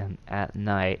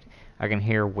night I can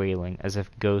hear wailing as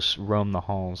if ghosts roam the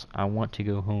halls. I want to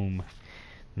go home.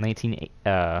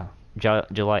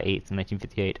 July 8th,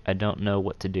 1958. I don't know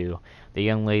what to do. The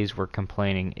young ladies were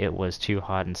complaining it was too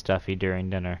hot and stuffy during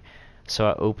dinner. So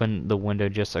I opened the window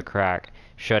just a crack.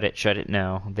 Shut it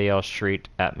now. They all shrieked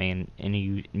at me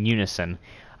in unison.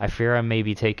 I fear I may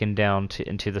be taken down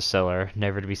into the cellar,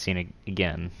 never to be seen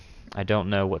again. I don't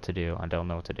know what to do. I don't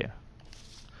know what to do.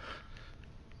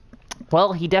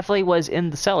 Well, he definitely was in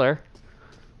the cellar,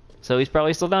 so he's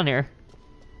probably still down here.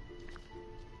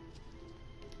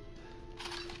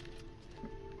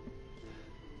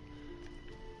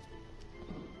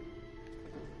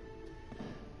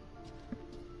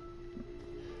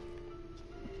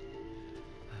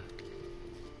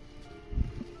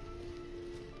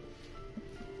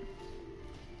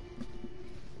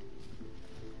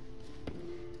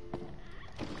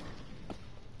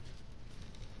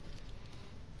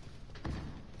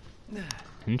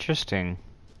 Interesting.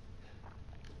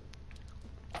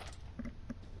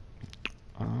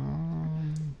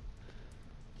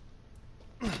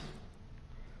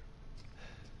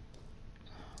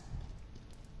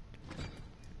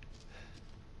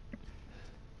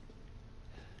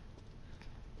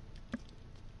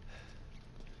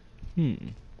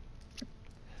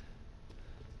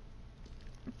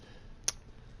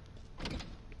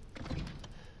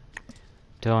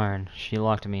 Darn, she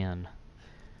locked me in.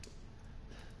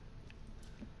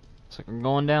 Looks like we're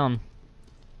going down.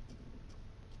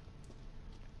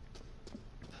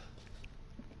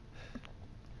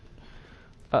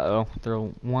 Uh-oh, their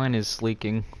wine is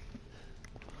leaking.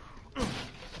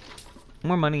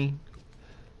 More money.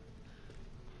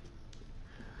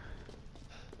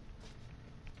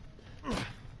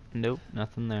 Nope,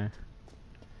 nothing there.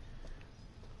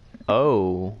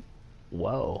 Oh.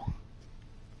 Whoa.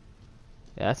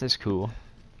 Yeah, that's just cool.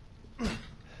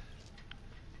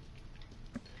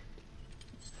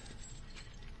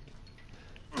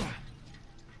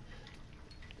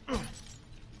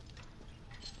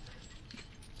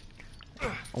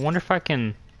 I wonder if I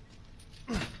can...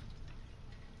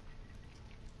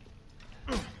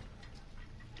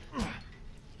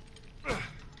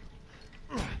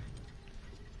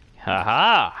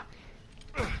 Haha!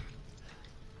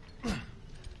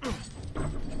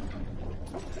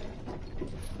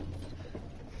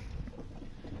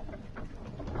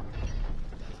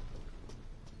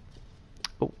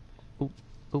 Oh,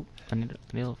 I need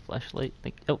a flashlight.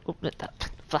 Oh,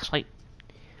 that flashlight.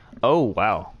 Oh,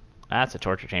 wow. That's a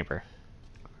torture chamber.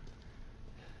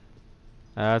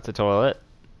 That's a toilet.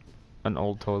 An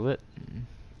old toilet.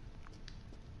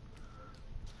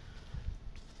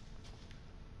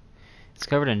 It's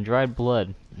covered in dried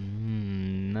blood.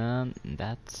 No,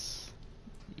 that's...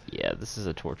 Yeah, this is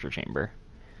a torture chamber.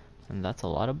 And that's a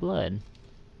lot of blood.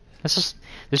 This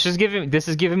is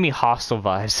giving me Hostel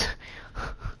vibes.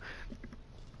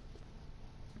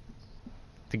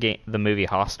 The movie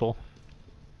Hostel.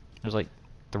 There's like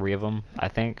 3 of them, I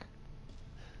think.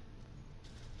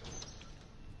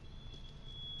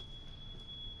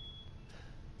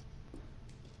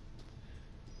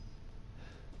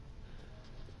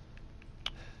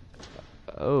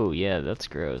 Oh yeah, that's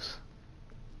gross.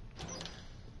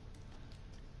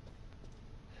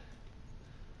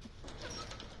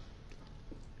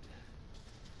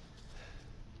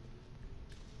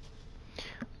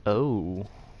 Oh.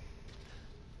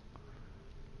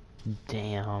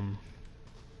 Damn.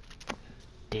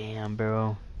 Damn,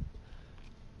 bro.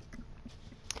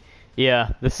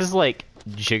 Yeah, this is like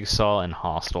Jigsaw and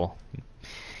Hostel.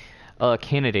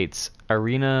 Candidates: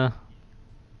 Irina,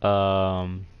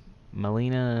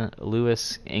 Melina,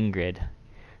 Lewis, Ingrid.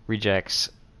 Rejects: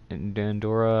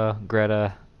 Dandora,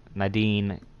 Greta,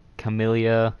 Nadine,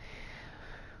 Camellia,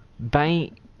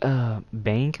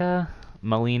 Banka,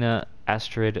 Melina,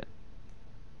 Astrid,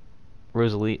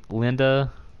 Rosalie,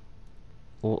 Linda,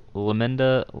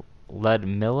 Laminda,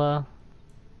 Ledmilla,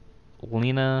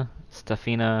 Lena,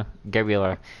 Stefina,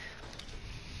 Gabriela.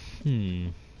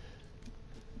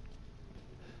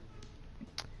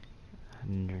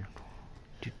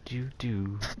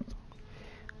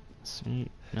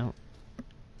 Sweet. No.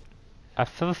 I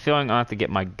feel a feeling I'll have to get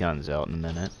my guns out in a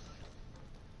minute.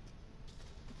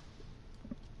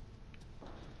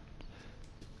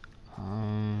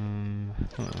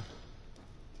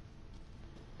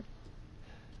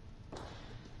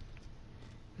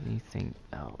 Anything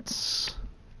else?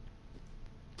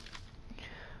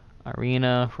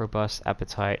 Irina, robust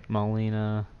appetite.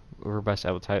 Molina, robust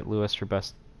appetite. Lewis,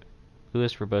 robust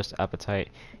appetite.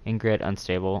 Ingrid,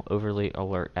 unstable, overly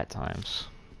alert at times.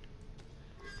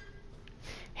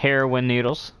 Heroin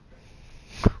needles.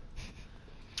 I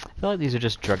feel like these are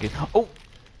just drug use. Oh!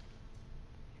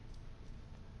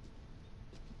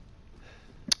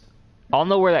 I don't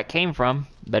know where that came from,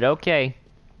 but okay.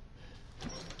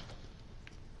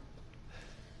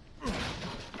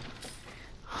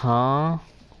 Huh?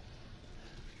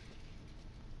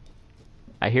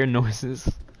 I hear noises.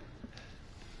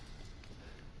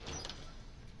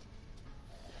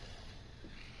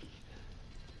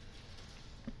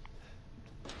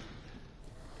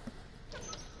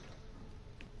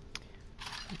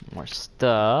 More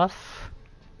stuff.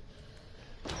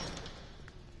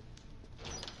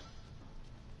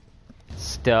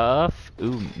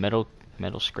 Ooh, metal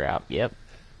scrap. Yep.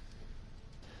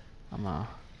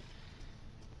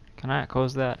 Can I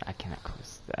close that? I cannot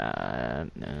close that.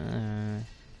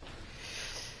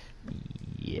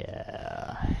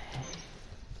 Yeah.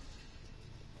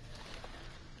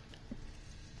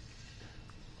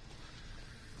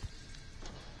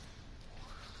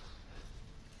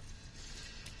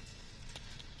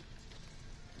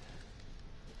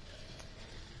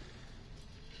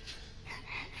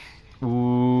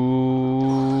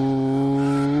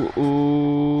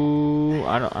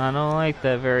 I don't like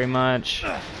that very much.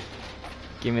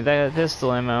 Give me that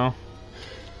pistol ammo.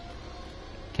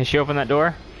 Can she open that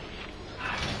door?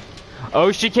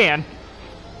 Oh, she can.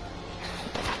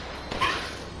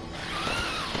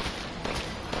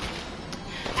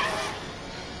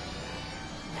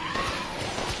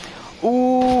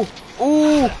 Ooh,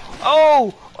 ooh,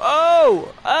 oh,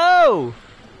 oh, oh.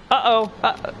 Uh-oh.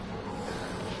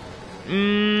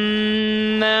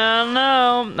 No,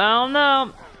 no, no,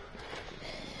 no.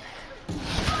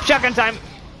 Shotgun time.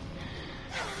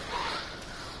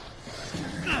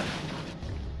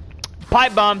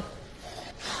 Pipe bomb.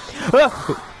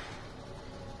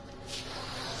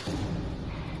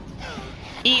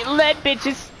 Eat lead,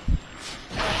 bitches.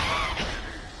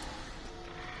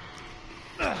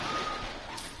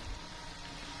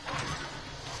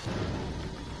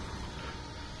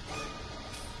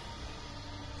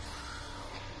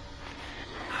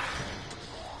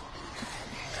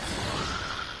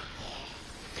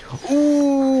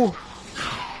 Ooh.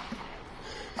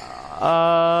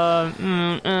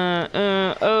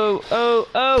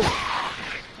 Oh.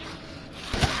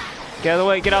 Get out of the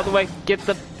way, get out of the way, get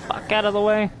the fuck out of the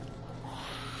way.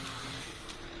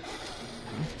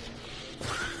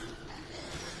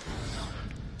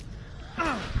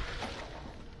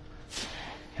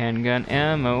 Handgun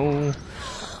ammo.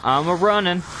 I'm a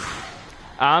running.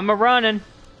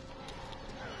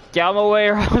 Get out of my way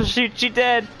or I'll shoot you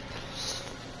dead.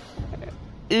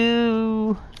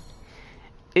 Ooh.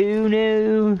 Ooh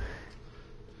no.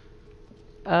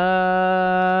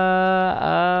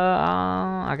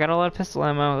 I got a lot of pistol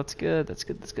ammo. That's good. That's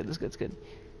good.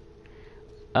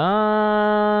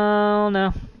 Oh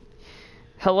no.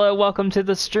 Hello, welcome to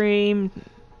the stream,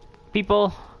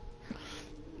 people.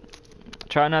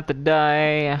 Try not to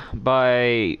die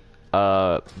by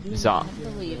You can't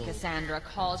believe Cassandra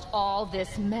caused all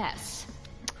this mess.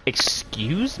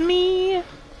 Excuse me?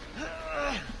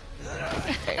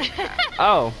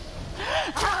 Oh.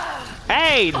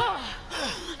 Hey!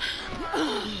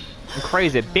 I'm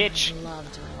crazy, bitch.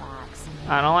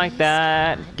 I don't like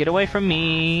that. Get away from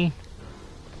me.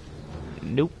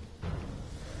 Nope.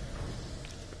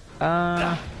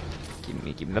 Give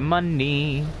me the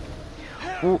money.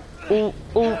 Ooh, ooh,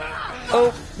 ooh.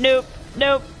 Oh, nope,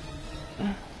 nope.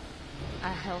 A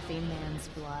healthy man's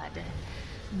blood.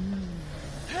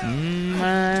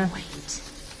 Wait.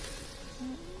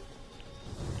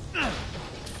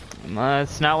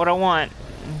 That's not what I want.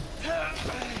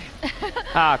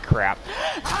 Ah, crap.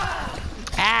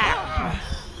 Ah!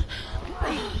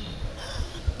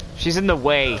 She's in the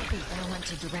way. I want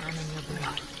to drown in your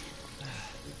blood.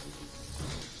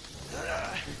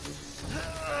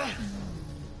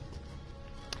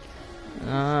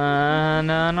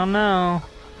 No.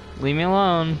 Leave me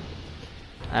alone.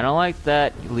 I don't like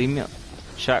that. You leave me.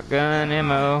 Shotgun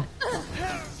ammo.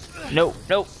 Nope.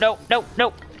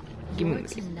 Give me.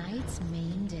 Tonight's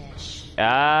main dish.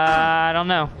 I don't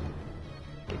know.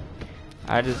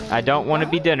 I don't want to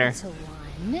be dinner.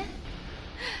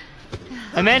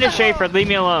 Amanda Schaefer, leave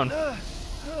me alone.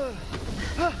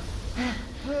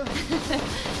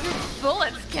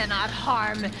 Bullets cannot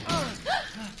harm.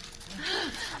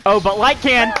 Oh, but light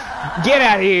can. Get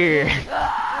out of here.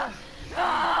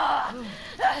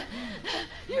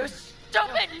 You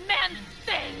stupid man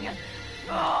thing!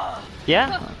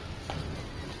 Yeah?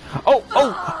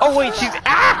 Oh, wait, she's...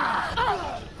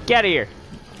 Ah! Get out of here.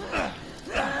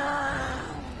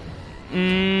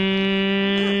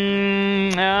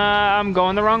 I'm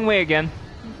going the wrong way again.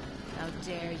 How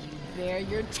dare you bare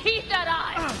your teeth at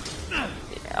us!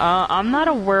 I'm not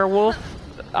a werewolf.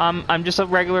 I'm just a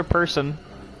regular person.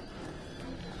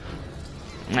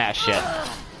 Ah, shit.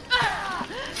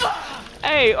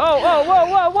 Hey, whoa.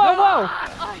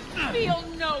 I feel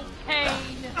no pain.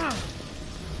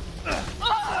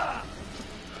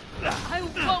 I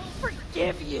won't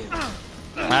forgive you.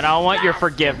 I don't want your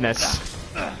forgiveness.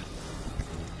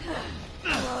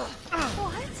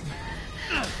 What?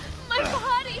 My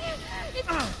body! It's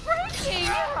breaking!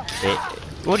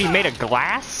 What are you, made of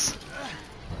glass?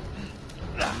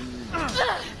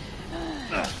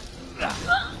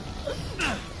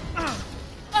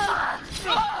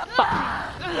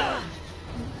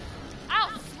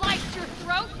 I'll slice your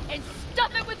throat and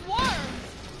stuff it with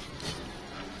worms!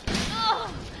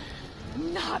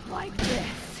 Not like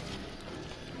this.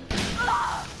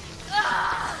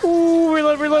 Ooh,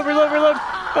 reload.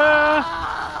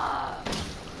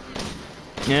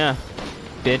 Yeah,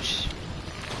 bitch.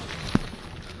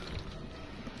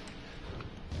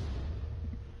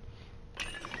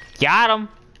 Got him.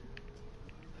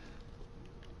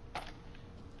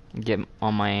 Get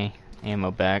all my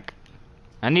ammo back.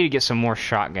 I need to get some more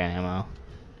shotgun ammo.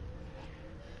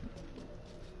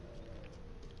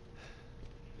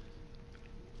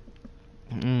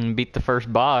 Beat the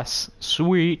first boss.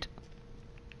 Sweet.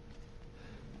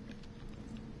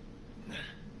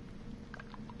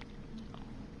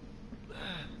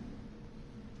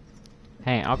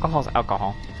 Hey, alcohol's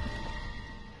alcohol.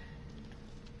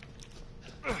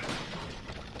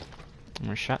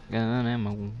 More shotgun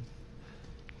ammo.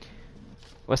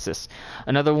 What's this?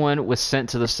 Another one was sent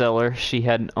to the cellar. She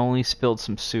had only spilled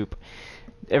some soup.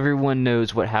 Everyone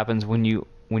knows what happens when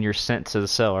you're sent to the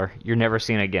cellar. You're never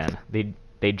seen again.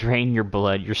 They drain your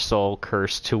blood, your soul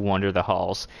cursed to wander the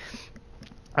halls.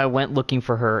 I went looking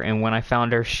for her, and when I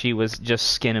found her, she was just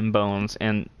skin and bones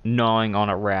and gnawing on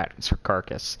a rat's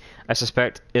carcass. I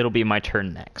suspect it'll be my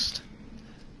turn next.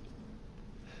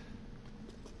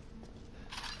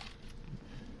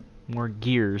 More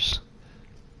gears.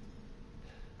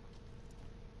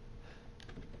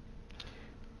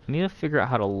 I need to figure out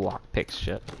how to lockpick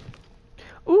shit.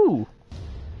 Ooh!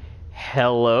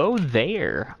 Hello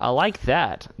there. I like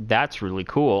that. That's really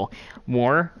cool.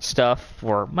 More stuff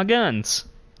for my guns.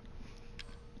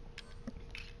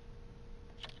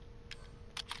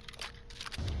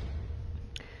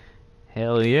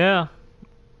 Hell yeah.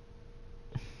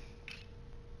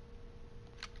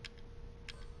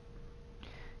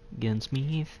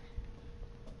 Gunsmith.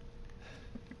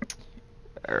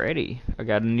 Alrighty. I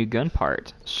got a new gun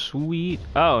part. Sweet.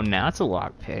 Oh, now it's a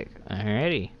lockpick.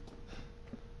 Alrighty.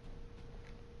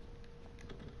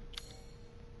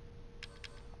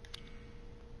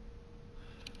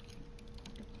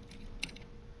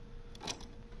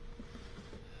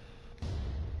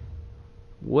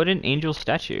 Wooden angel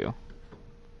statue.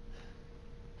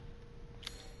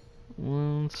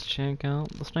 Let's check out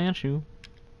the statue.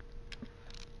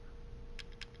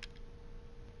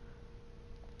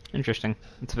 Interesting.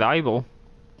 It's valuable.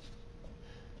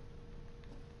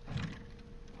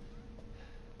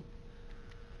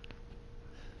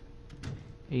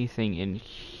 Anything in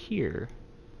here?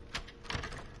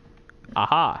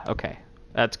 Aha, okay.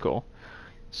 That's cool.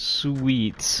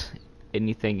 Sweet.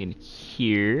 Anything in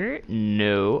here?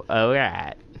 No.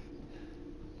 Alright.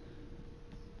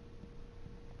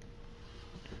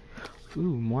 Ooh,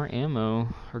 more ammo.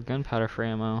 Or gunpowder for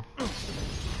ammo.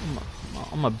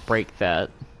 I'm gonna break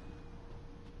that.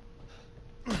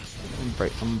 I'm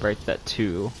gonna break that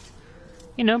too.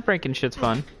 You know, breaking shit's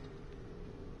fun.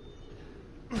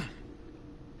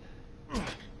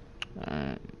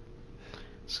 Alright.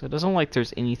 So it doesn't look like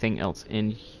there's anything else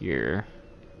in here.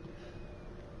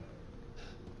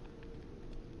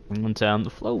 One down the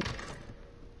float.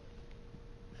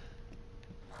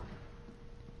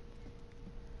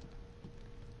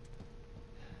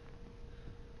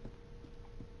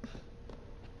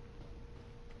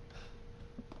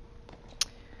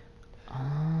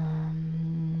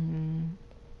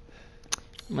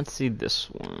 Let's see this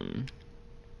one.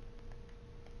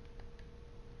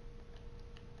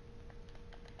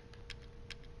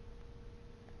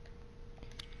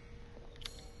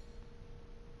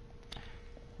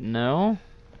 No?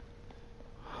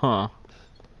 Huh.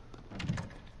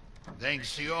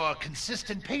 Thanks to your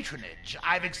consistent patronage,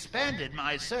 I've expanded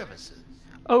my services.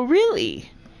 Oh, really?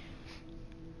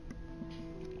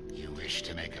 You wish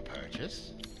to make a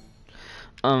purchase?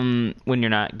 When you're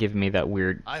not giving me that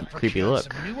weird, creepy look.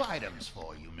 I've procured some new items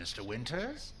for you, Mr.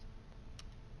 Winters.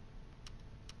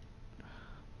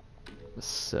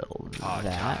 Sell Hard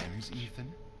that. times,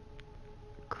 Ethan.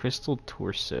 Crystal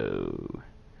torso.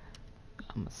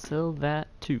 I'm gonna sell that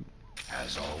too.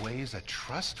 As always, a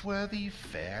trustworthy,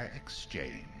 fair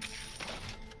exchange.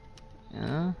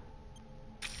 Yeah.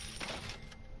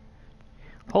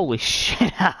 Holy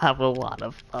shit, I have a lot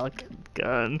of fucking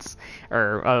guns.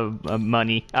 Or,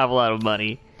 money. I have a lot of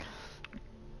money.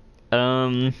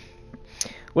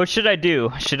 What should I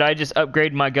do? Should I just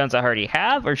upgrade my guns I already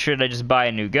have, or should I just buy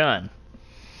a new gun?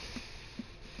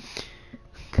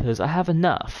 Because I have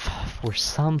enough for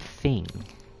something.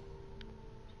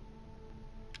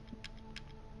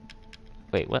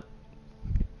 Wait, what?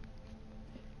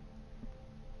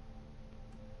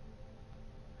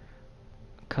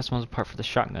 Customize a part for the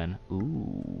shotgun.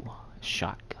 Ooh,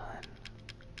 shotgun.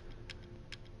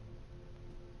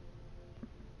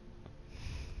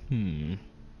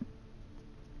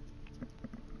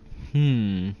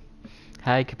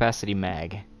 High capacity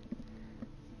mag.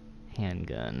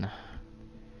 Handgun.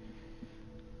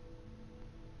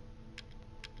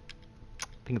 I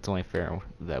think it's only fair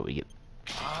that we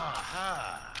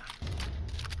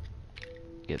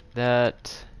get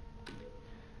that.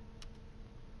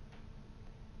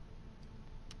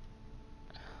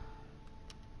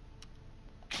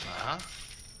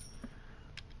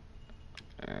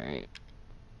 Alright.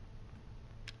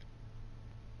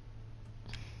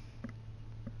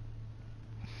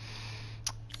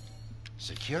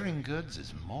 Securing goods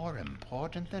is more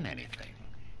important than anything.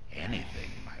 Anything,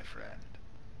 my friend.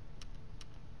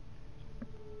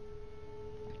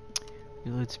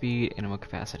 Reload speed, animal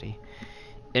capacity.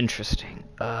 Interesting.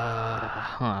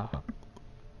 Huh.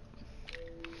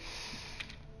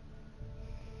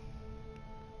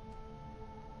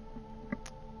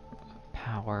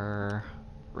 Power,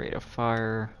 rate of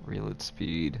fire, reload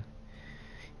speed,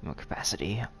 ammo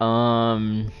capacity.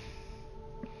 I'm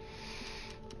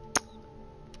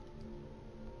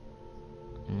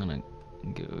gonna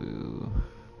go.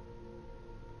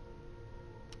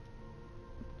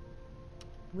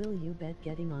 Will you bet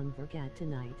getting on Vergat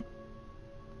tonight?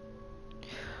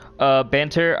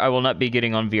 Banter, I will not be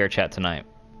getting on VR chat tonight.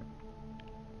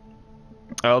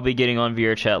 I'll be getting on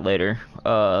VR chat later,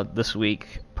 this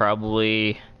week,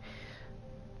 probably,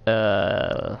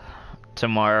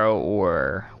 tomorrow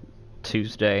or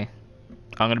Tuesday.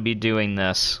 I'm gonna be doing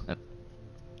this. I'm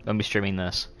gonna be streaming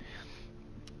this.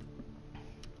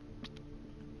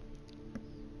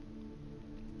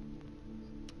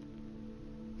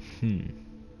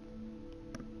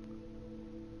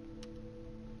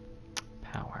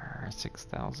 Power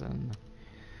 6,000.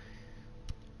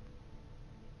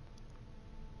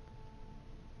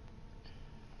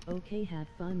 Okay, have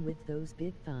fun with those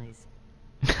big thighs.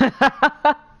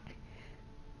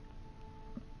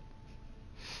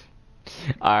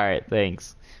 Alright,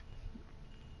 thanks.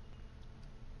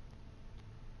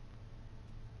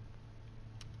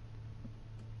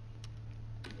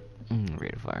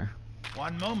 Rate of fire.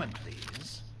 One moment, please.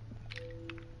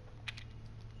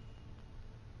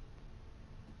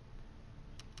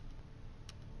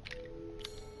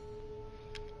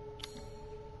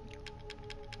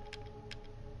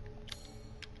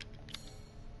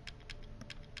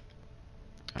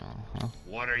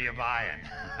 What are you buying?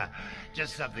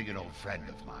 Just something an old friend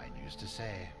of mine used to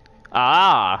say.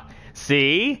 Ah,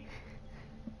 see?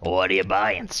 What are you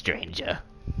buying, stranger?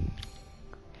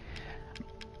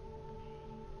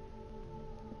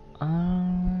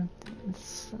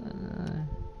 It's,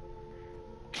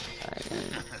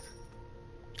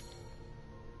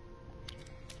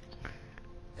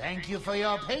 Thank you for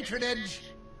your patronage.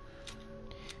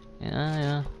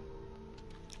 Yeah.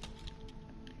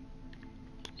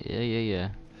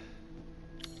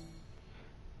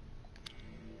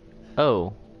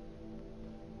 Oh.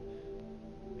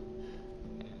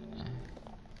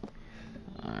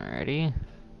 Alrighty.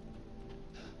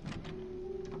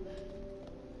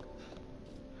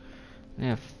 I'm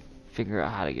gonna figure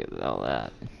out how to get all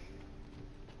that.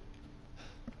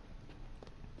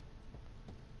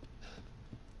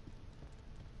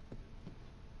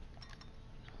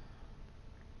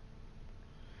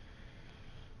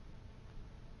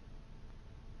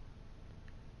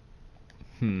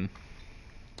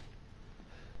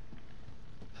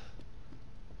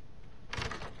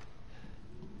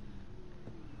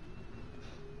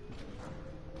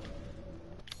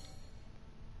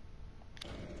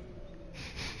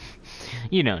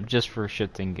 You know, just for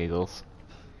shits and giggles.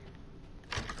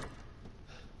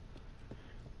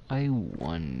 I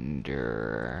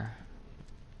wonder...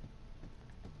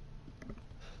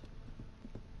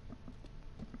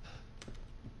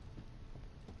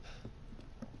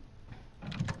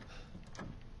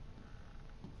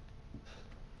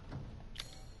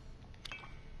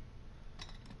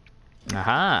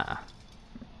 Aha!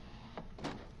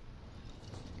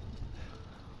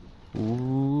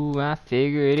 Ooh, I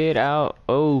figured it out.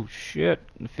 Oh shit,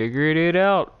 figured it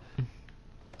out.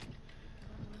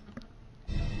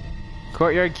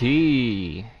 Courtyard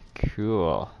key.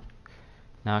 Cool.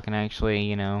 Now I can actually,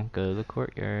 you know, go to the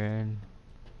courtyard.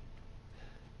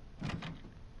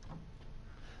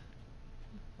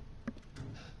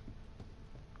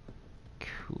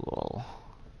 Cool.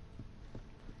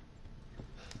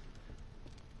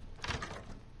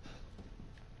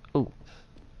 Oh.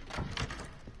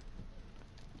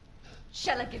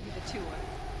 Shall I give you the tour?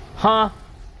 Huh?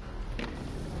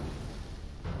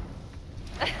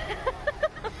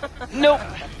 Nope.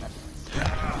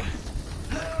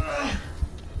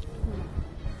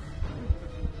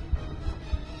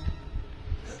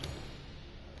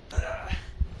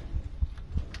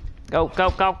 Go, go,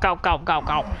 go, go, go, go,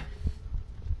 go.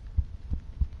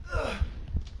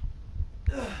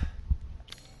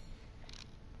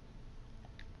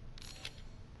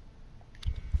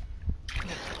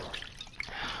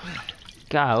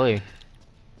 Golly.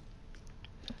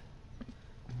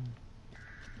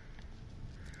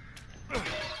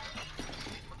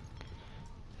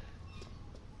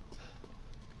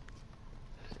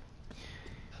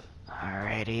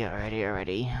 Alrighty.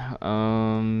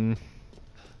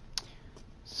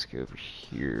 Let's go over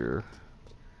here.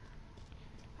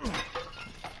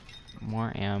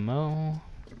 More ammo.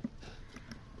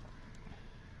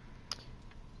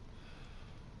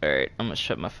 Alright, I'm gonna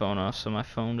shut my phone off so my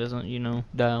phone doesn't, you know,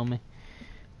 dial me.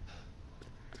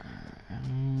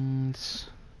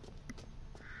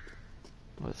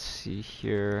 Let's see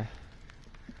here.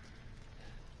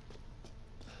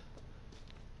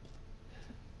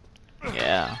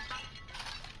 Yeah.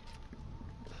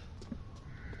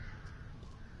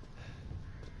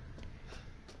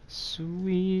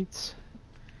 Sweet.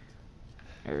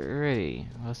 Alrighty.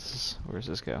 Where's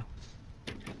this go?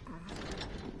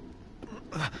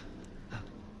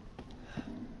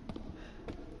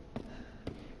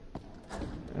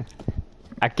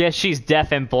 I guess she's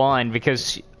deaf and blind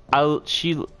because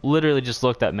she literally just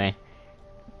looked at me.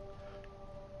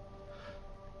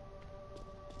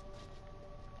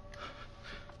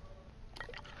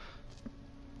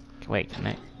 Wait, can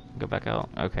I go back out?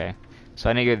 Okay. So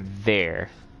I need to go there.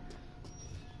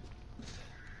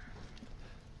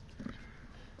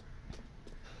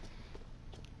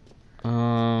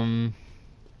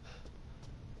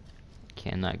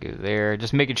 Cannot go there.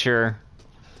 Just making sure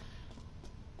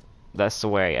that's the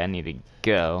way I need to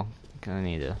go. I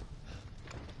need to...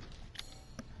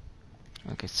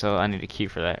 Okay, so I need a key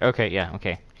for that. Okay, yeah,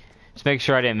 okay. Just make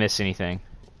sure I didn't miss anything.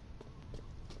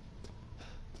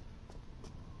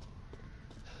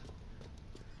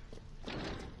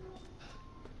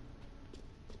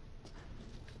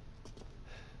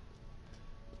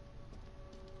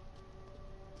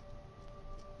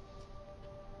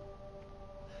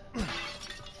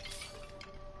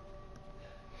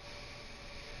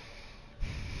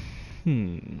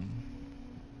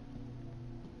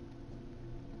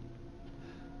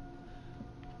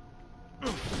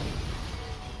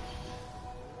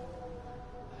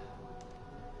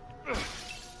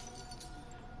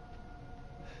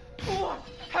 What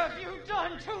have you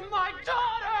done to my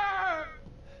daughter?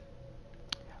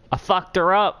 I fucked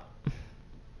her up.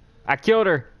 I killed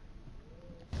her.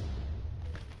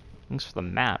 Thanks for the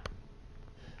map.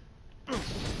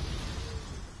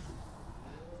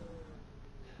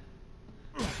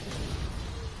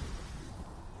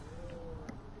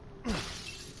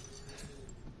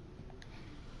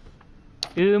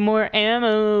 Ooh, more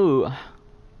ammo.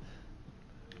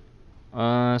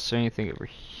 Is there anything over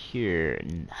here?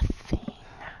 Nothing.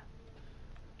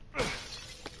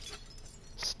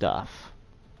 Stuff.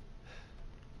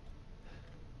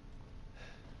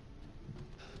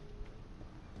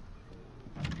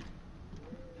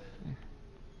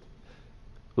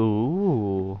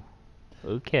 Ooh.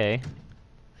 Okay.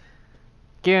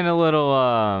 Getting a little,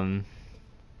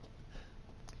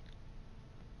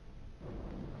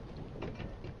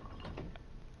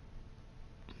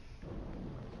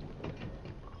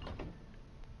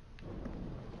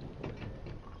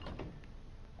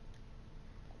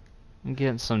 I'm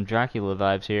getting some Dracula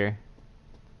vibes here.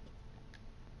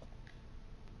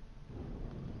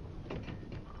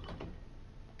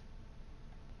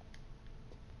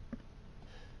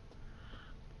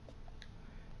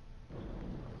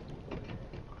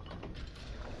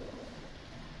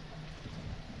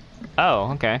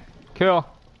 Oh, okay. Cool.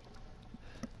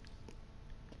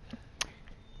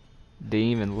 Didn't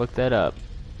even look that up.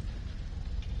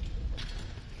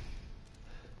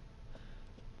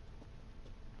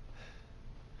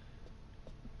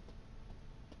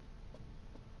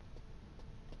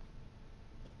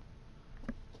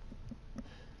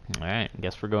 Alright,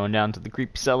 guess we're going down to the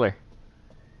creepy cellar.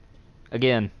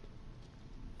 Again.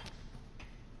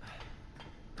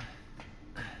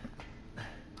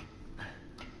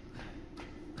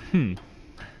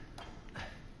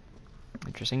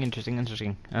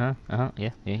 Interesting. Yeah. Uh-oh.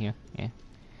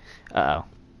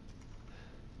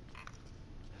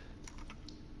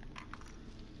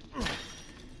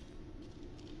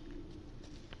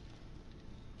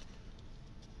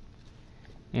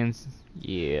 And,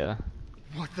 yeah.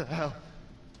 What the hell?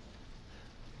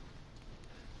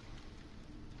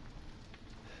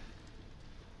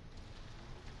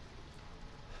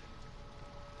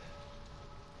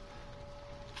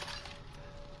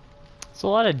 It's a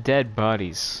lot of dead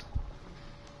bodies.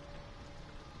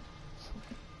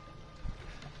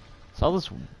 So all this,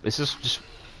 is this just...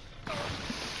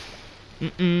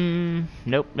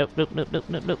 Nope.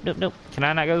 Can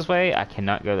I not go this way? I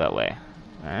cannot go that way.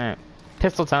 Alright.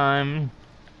 Pistol time.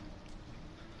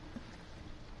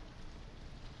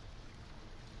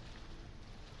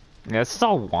 Yeah, this is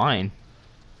all wine.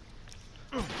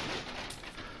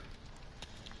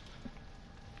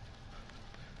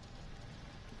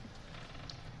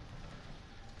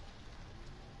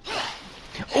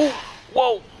 Oh!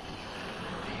 Whoa!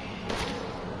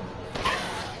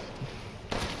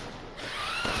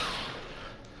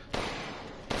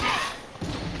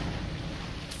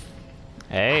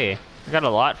 I got a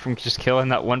lot from just killing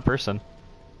that one person.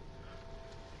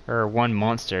 Or one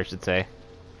monster, I should say.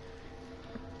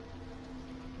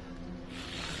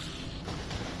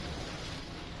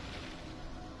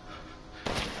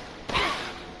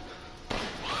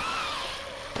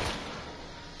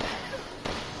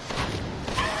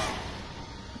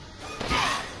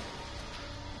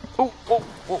 Oh, oh,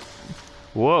 oh.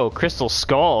 Whoa, crystal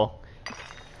skull.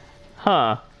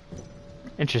 Huh.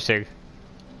 Interesting.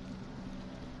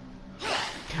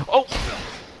 Oh!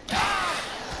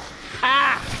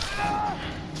 Ah!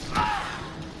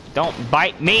 Don't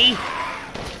bite me! No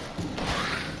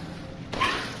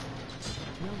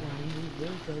worry, we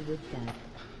will go with that.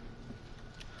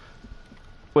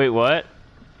 Wait, what?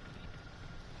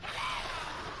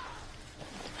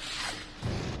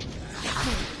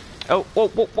 Oh, whoa,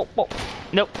 whoa, whoa, whoa.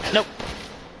 Nope, nope.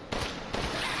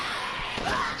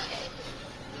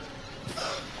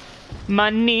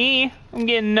 Money! I'm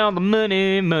getting all the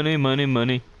money, money, money,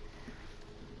 money.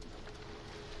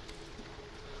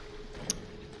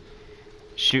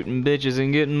 Shooting bitches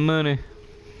and getting money.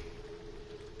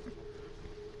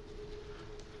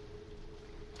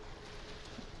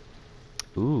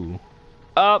 Ooh.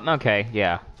 Oh, okay,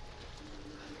 yeah.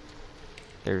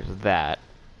 There's that.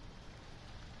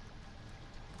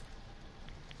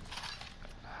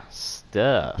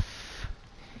 Stuff.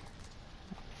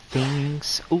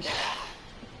 Things. Ooh.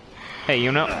 Hey,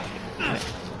 you know. I'm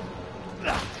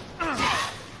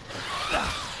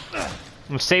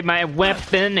gonna save my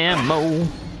weapon ammo.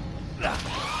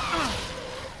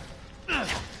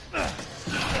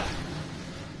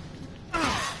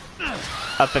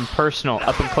 Up and personal,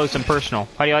 up and close and personal.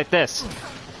 How do you like this?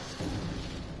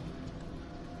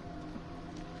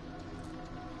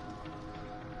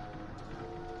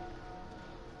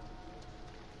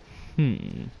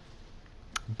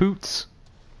 Boots.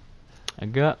 I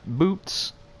got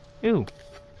boots. Ew.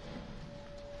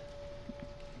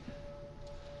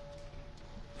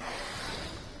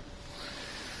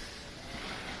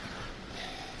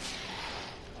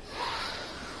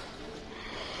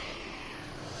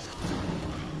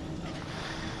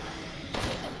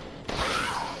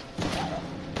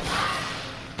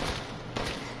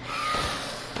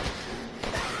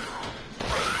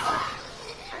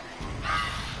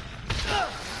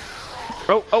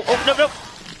 Oh, oh, oh, no, no!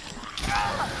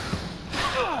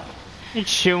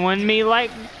 It's chewing me like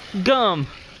gum.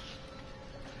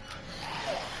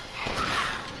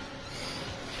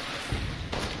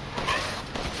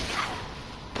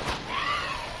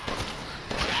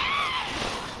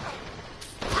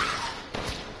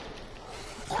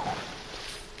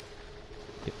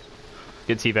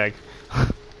 Good teabag.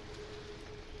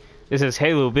 This is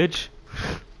Halo, bitch.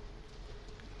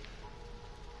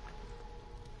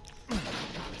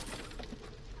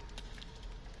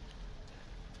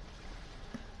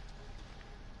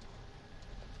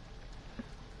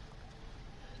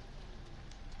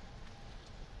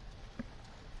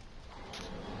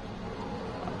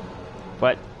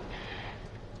 What?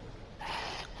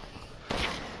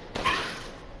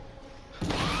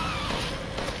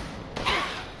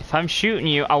 If I'm shooting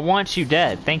you, I want you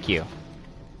dead. Thank you.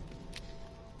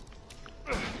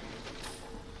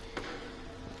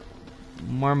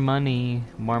 More money.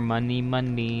 More money,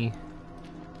 money.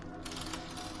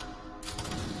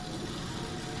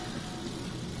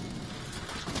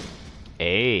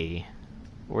 Hey.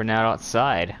 We're now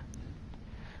outside.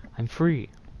 I'm free.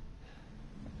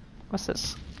 What's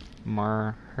this?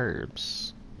 More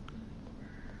herbs.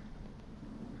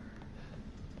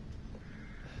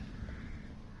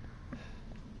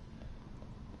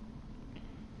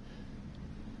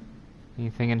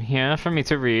 Anything in here for me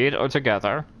to read or to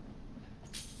gather?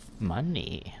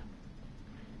 Money.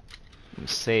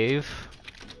 Save.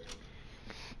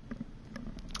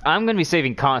 I'm gonna be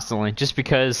saving constantly, just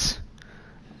because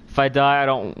if I die, I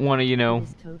don't want to, you know. It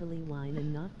is totally wine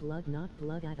and not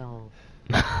blood at all.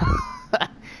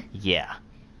 Yeah.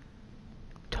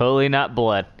 Totally not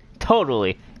blood.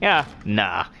 Totally. Yeah.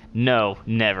 Nah. No.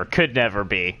 Never. Could never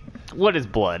be. What is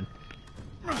blood?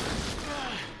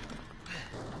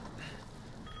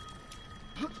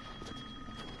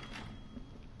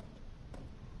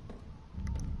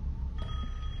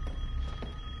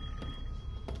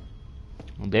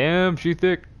 Damn, she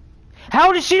thick.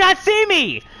 How did she not see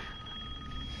me?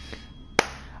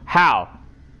 How?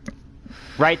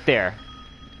 Right there.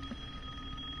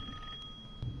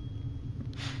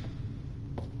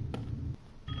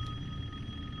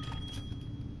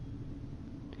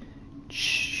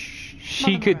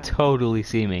 She could totally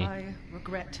see me. I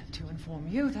regret to inform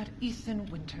you that Ethan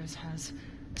Winters has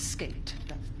escaped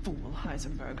that fool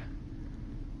Heisenberg.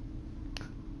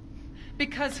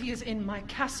 Because he is in my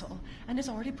castle and has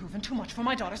already proven too much for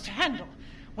my daughters to handle.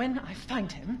 When I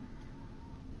find him...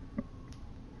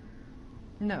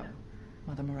 No,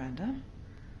 Mother Miranda.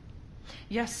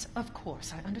 Yes, of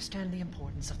course, I understand the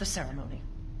importance of the ceremony.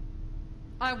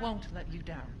 I won't let you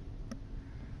down.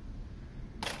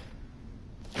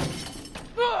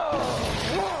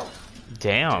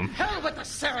 Damn. Hell with the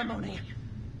ceremony!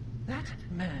 That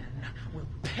man will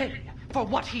pay for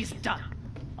what he's done.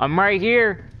 I'm right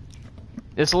here.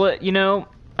 Just let you know,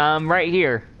 I'm right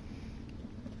here.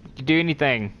 You can do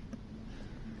anything.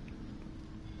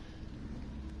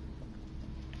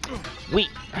 Wait.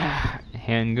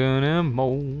 Handgun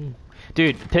ammo.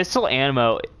 Dude, pistol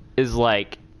ammo is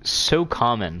like so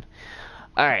common.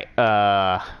 Alright,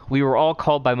 we were all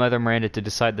called by Mother Miranda to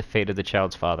decide the fate of the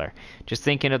child's father. Just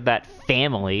thinking of that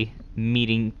family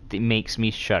meeting makes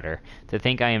me shudder. To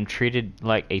think I am treated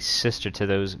like a sister to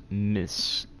those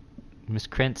miscreants.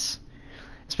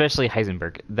 Especially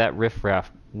Heisenberg. That riffraff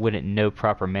wouldn't know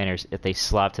proper manners if they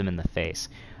slapped him in the face.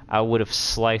 I would have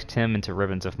sliced him into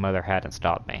ribbons if Mother hadn't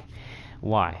stopped me.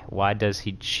 Why? Why does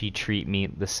she treat me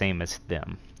the same as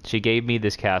them? She gave me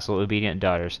this castle, obedient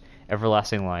daughters,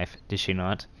 everlasting life, did she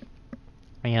not?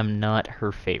 I am not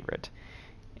her favorite.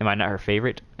 Am I not her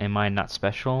favorite? Am I not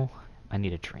special? I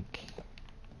need a drink.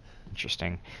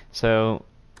 Interesting. So...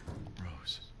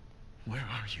 Rose, where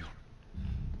are you?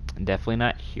 Definitely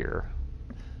not here.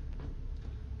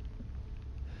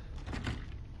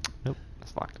 Nope,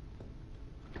 it's locked.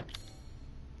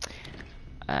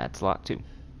 It's locked too.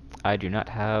 I do not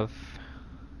have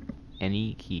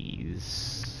any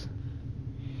keys.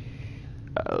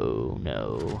 Oh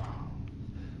no.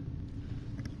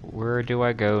 Where do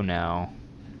I go now?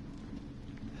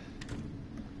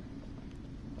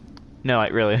 No,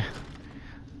 like really.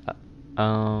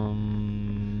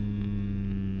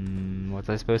 Was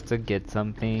I supposed to get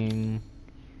something?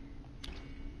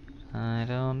 I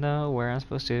don't know where I'm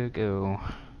supposed to go.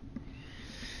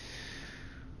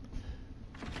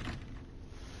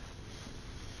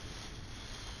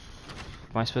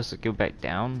 Am I supposed to go back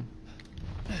down?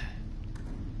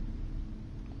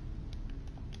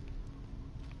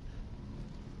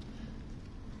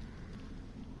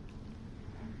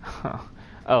 Huh.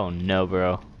 Oh no,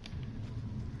 bro.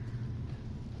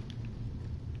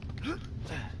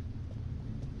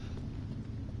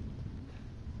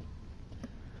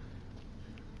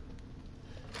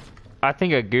 I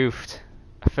think I goofed.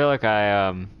 I feel like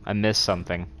I missed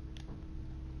something.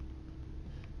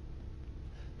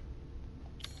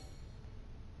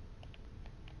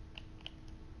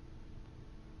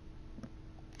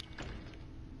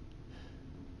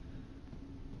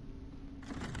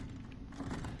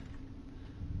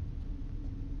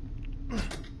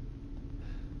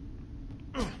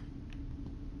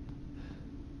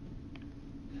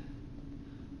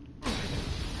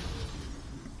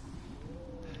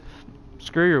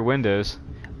 Screw your windows.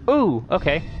 Ooh,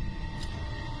 okay.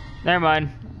 Never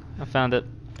mind. I found it.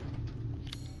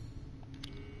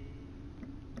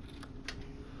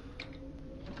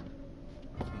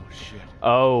 Oh shit.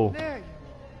 Oh. There you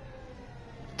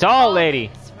Tall lady.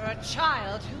 It's for a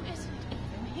child who isn't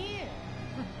even here.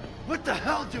 What the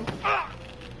hell do...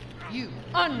 You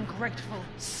ungrateful,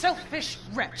 selfish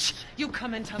wretch! You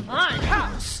come into my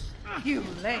house! You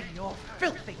lay your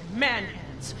filthy man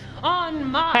hands on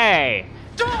my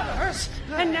daughters!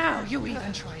 And now you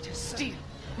even try to steal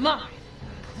my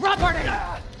property!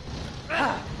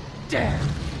 How dare you!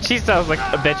 She sounds like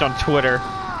a bitch on Twitter.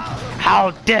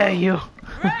 How dare you!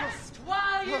 Rest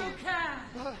while you can!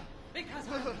 Because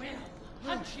I will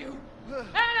hunt you! And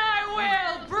I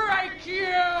will break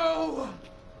you!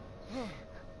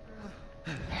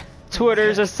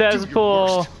 Twitter's a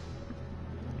cesspool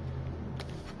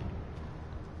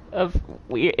of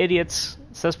weird idiots.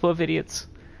 Cesspool of idiots.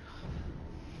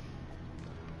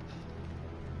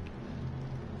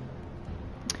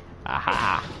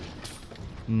 Aha.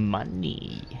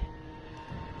 Money.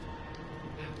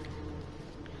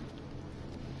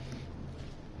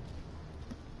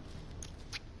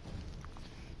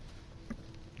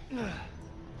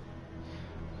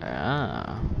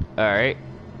 Alright.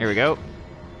 Here we go.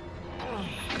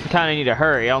 Kinda need to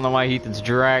hurry. I don't know why Ethan's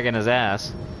dragging his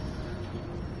ass.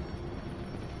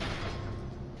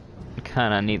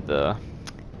 Kinda need to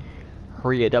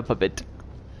hurry it up a bit.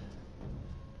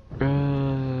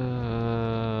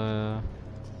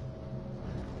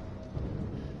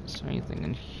 Is there anything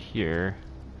in here?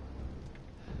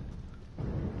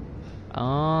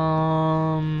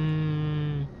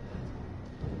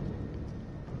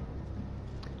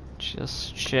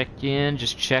 Just checking,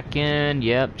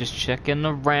 Yep, just checking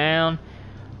around.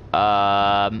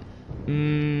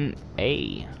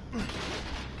 A.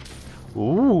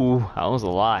 Ooh, that was a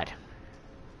lot.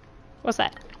 What's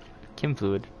that? Chem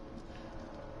fluid.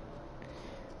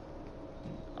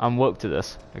 I'm woke to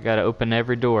this. I gotta open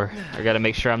every door. I gotta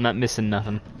make sure I'm not missing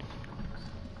nothing.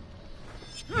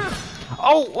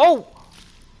 Oh! Oh!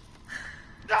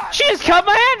 She just cut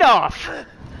my hand off!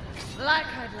 Like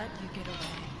I'd let you get away.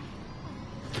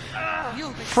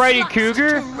 You'll be Freddy sliced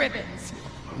Krueger? to ribbons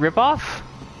Rip off?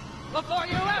 before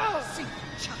you ever see the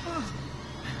child.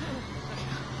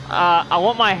 I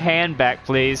want my hand back,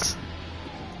 please.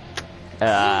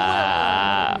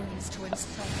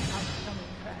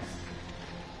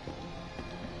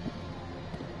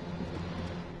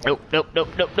 Nope, nope, nope,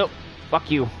 nope, nope.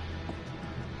 Fuck you.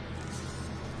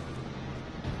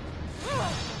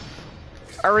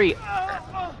 Hurry!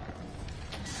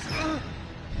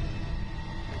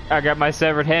 I got my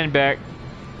severed hand back.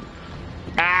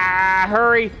 Ah!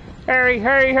 Hurry! Hurry!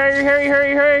 Hurry! Hurry! Hurry!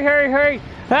 Hurry! Hurry! Hurry! Hurry!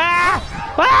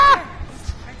 Ah! Ah!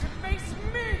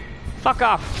 Fuck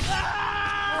off!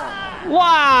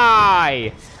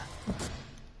 Why?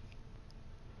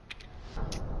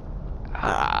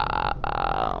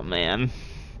 Oh man.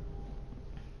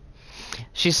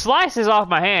 She slices off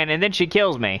my hand and then she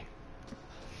kills me.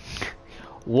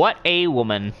 What a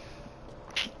woman.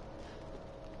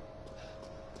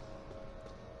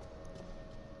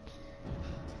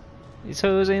 These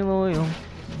hoes ain't loyal.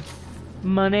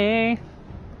 Money.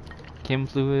 Chem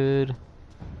fluid.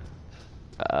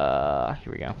 Here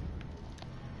we go.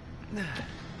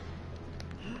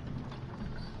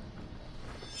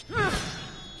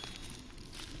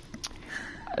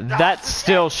 That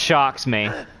still shocks me.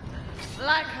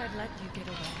 Like I'd let you get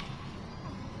away.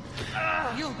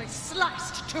 You'll be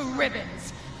sliced to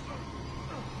ribbons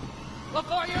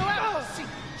before you ever see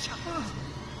the child.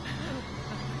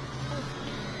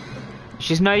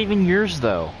 She's not even yours,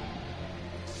 though.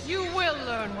 You will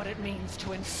learn what it means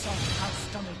to insult House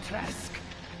Dimitrescu.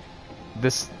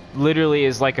 This literally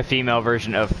is like a female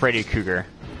version of Freddy Krueger.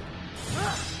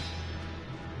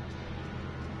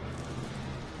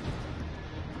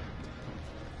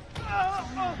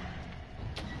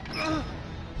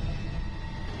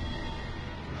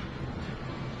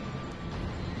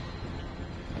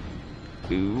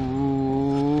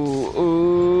 Ooh,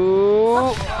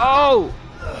 ooh, oh!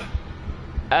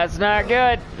 That's not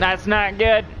good. That's not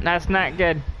good. That's not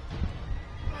good.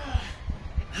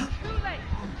 Too late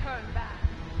to turn back.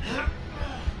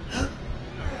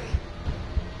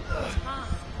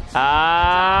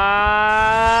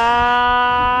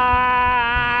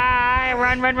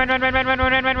 Run, run, run, run, run, run, run,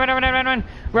 run, run, run, run, run, run, run,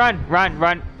 run, run,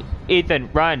 run, Ethan,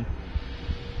 run.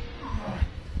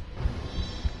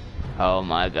 Oh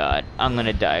my god, I'm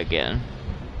gonna die again.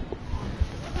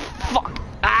 Fuck!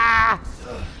 Ah!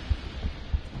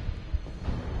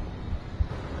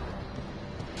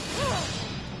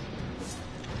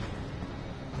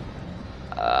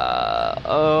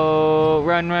 Oh,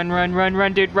 run, run, run, run,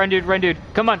 run, dude, run, dude, run, dude.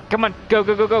 Come on, come on, go,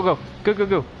 go, go, go, go, go, go,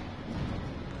 go.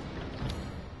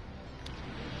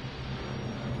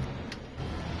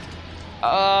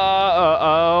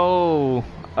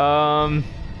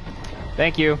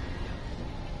 Thank you.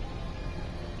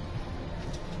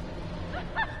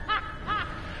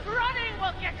 Running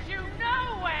will get you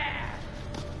nowhere.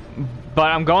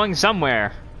 But I'm going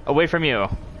somewhere, away from you.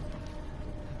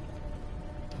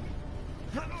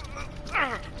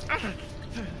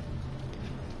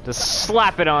 Just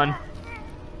slap it on.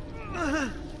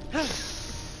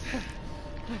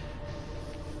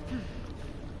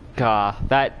 God,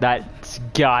 that's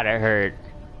gotta hurt.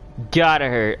 Gotta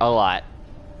hurt a lot.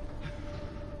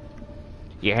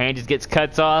 Your hand just gets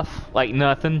cuts off like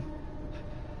nothing.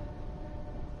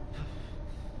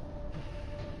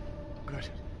 Good.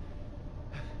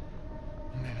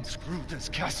 Man, screw this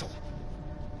castle.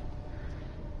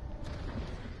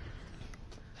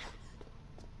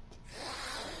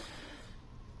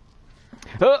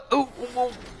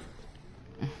 Oh.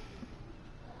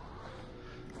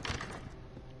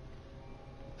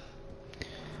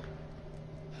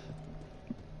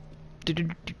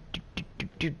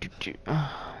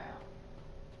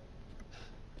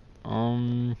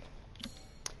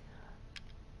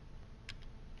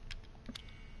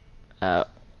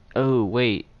 Oh,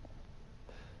 wait.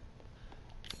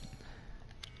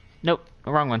 Nope,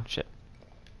 wrong one. Shit.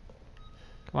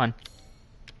 Come on.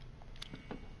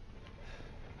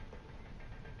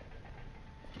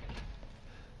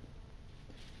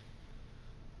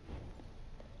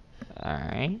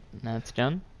 Alright, that's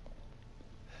done.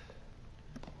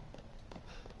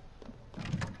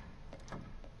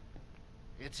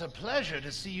 It's a pleasure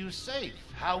to see you safe.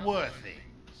 How were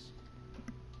things?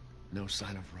 No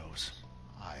sign of Rose.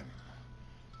 I'm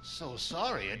so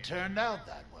sorry it turned out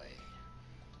that way.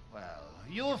 Well,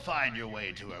 you'll find your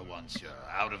way to her once you're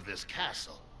out of this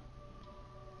castle.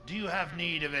 Do you have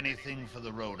need of anything for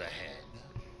the road ahead?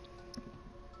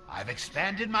 I've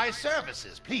expanded my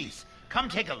services. Please, come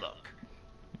take a look.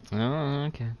 Oh,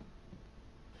 okay.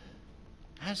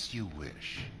 As you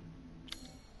wish.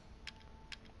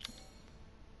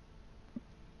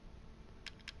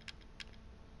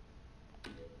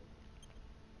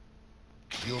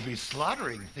 You'll be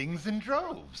slaughtering things in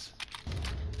droves.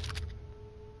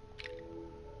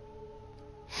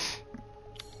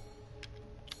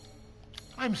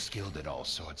 I'm skilled at all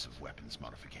sorts of weapons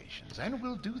modifications, and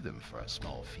will do them for a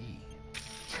small fee.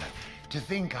 To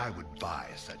think I would buy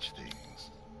such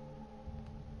things.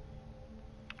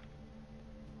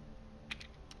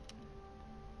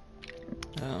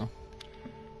 Oh.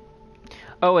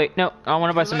 Oh wait, no, I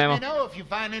want to buy some ammo. Let me know if you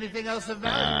find anything else of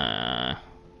value.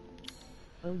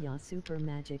 Oh yeah, super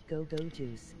magic go-go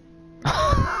juice.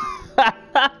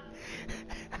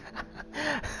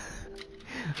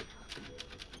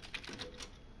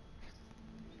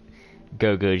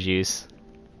 Go-go juice.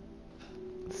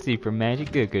 Super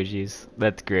magic go-go juice.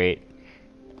 That's great.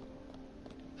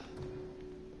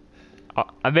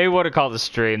 I may want to call the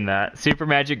stream that. Super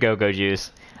magic go-go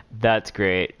juice. That's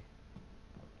great.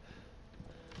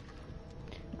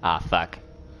 Ah, fuck.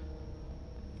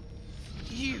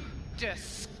 You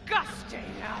disgusting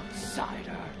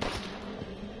outsider!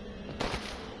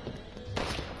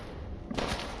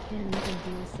 Can't even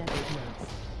do severed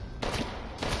nuts.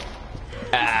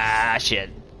 Ah, shit.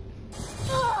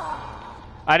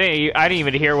 I didn't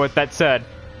even hear what that said.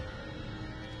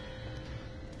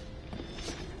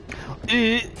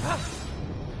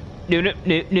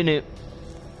 No.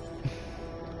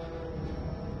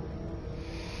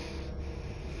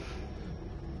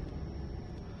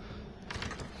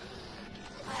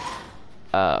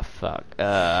 Fuck.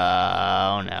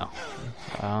 Oh no.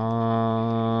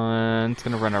 It's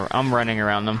gonna run. I'm running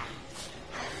around them.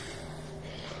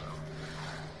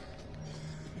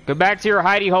 Go back to your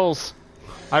hidey holes.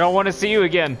 I don't want to see you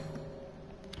again.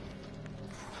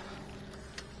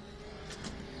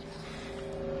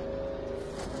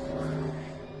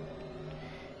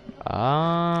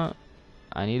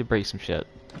 I need to break some shit.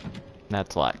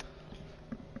 That's locked.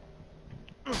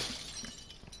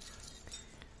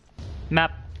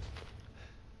 Map.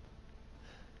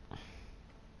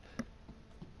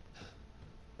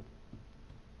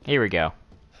 Here we go.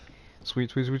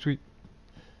 Sweet.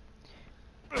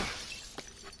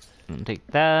 Take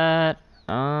that.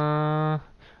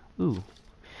 Ooh.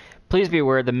 Please be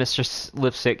aware the Mistress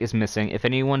lipstick is missing. If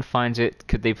anyone finds it,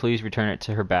 could they please return it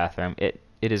to her bathroom? It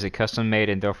is a custom made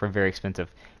and therefore very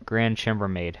expensive. Grand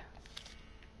chambermaid.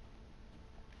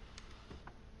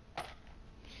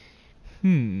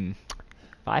 If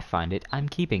I find it, I'm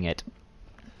keeping it.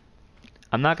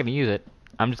 I'm not gonna use it.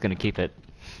 I'm just gonna keep it.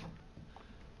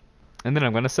 And then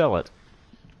I'm gonna sell it.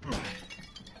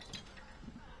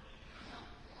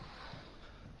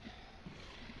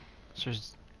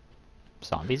 There's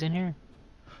zombies in here?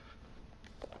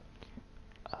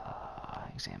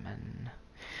 Examine.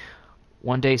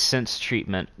 One day since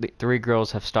treatment, the 3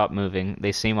 girls have stopped moving.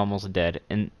 They seem almost dead.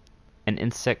 An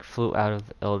insect flew out of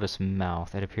the eldest's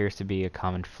mouth. It appears to be a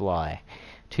common fly.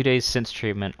 2 days since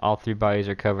treatment, all 3 bodies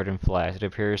are covered in flies. It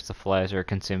appears the flies are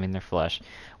consuming their flesh.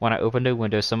 When I opened a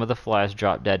window, some of the flies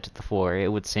dropped dead to the floor.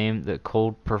 It would seem the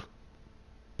cold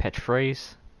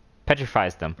petrifies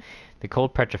them. The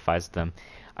cold petrifies them.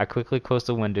 I quickly closed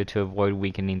the window to avoid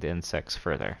weakening the insects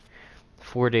further.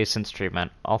 4 days since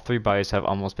treatment, all 3 bodies have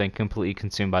almost been completely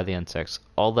consumed by the insects.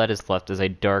 All that is left is a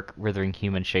dark, withering,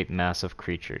 human-shaped mass of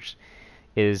creatures.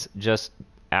 It is just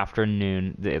after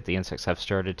noon that the insects have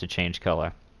started to change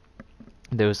color.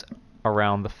 Those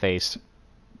around the face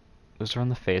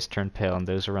turn pale, and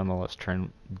those around the lips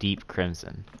turn deep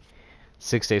crimson.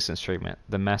 6 days since treatment,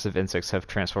 the massive insects have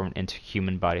transformed into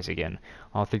human bodies again.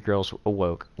 All 3 girls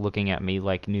awoke, looking at me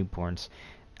like newborns.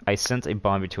 I sense a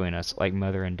bond between us, like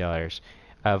mother and daughters.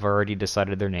 I have already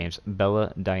decided their names: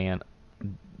 Bella, Daniela,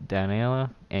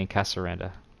 and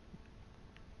Casaranda.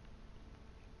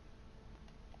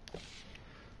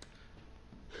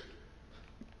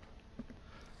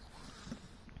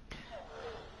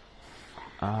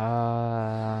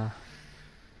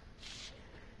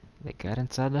 They got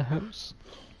inside the house.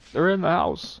 They're in the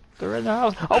house. They're in the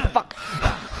house. Oh, fuck!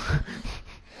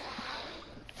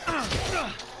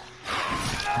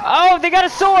 Oh, they got a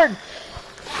sword!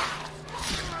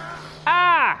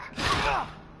 Ah!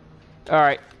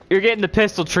 Alright, you're getting the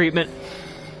pistol treatment.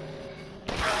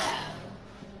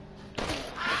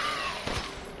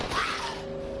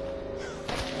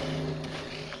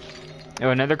 Oh,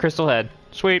 another crystal head.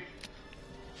 Sweet.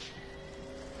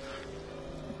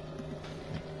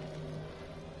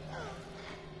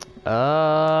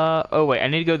 Oh wait, I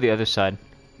need to go to the other side.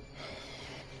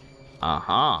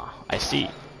 Uh-huh, I see.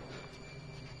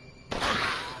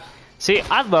 See,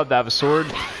 I'd love to have a sword.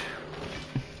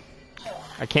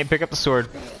 I can't pick up the sword.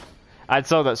 I'd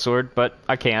sell that sword, but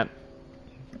I can't.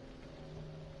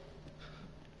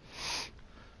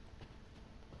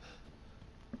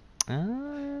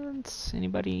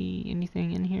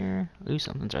 Anything in here? Ooh,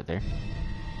 something's right there.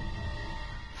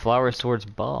 Flower swords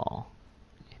ball.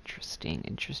 Interesting,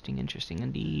 interesting, interesting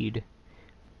indeed.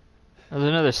 There's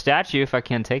another statue. If I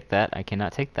can take that, I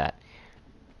cannot take that.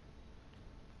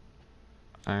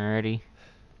 Alrighty.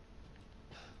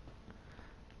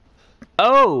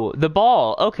 Oh, the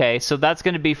ball. Okay, so that's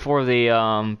gonna be for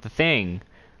the thing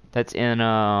that's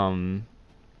in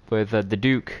with the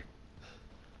Duke.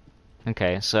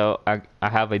 Okay, so I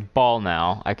have a ball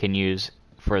now I can use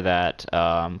for that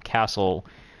castle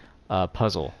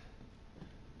puzzle.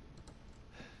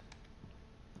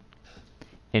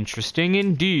 Interesting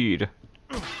indeed.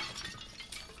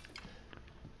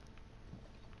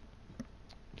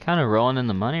 Kind of rolling in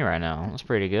the money right now. That's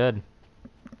pretty good.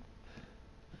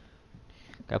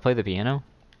 Gotta play the piano.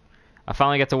 I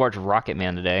finally got to watch Rocket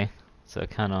Man today, so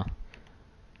kind of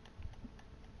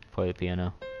play the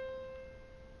piano.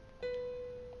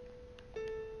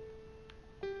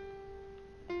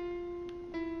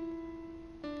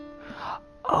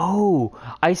 Oh,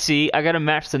 I see. I gotta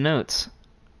match the notes.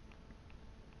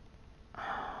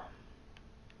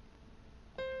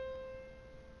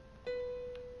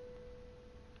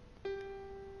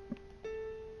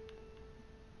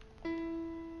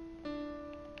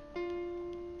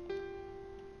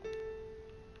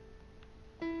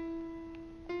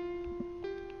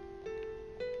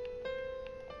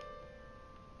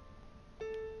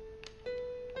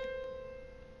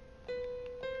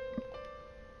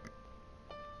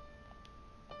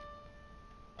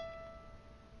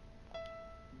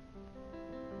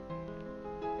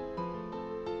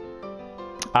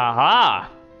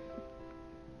 Aha!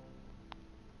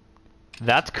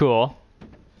 That's cool.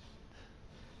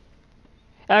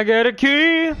 I got a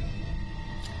key!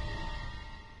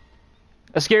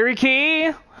 A scary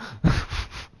key!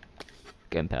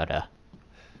 Gunpowder.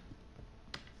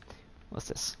 What's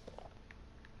this?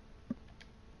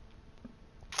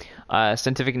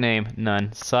 Scientific name,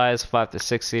 none. Size, 5 to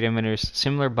 6 centimeters.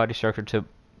 Similar body structure to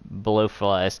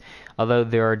blowflies, although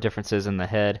there are differences in the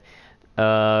head.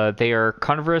 They are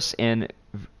carnivorous and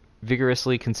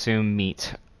vigorously consume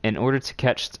meat. In order to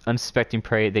catch unsuspecting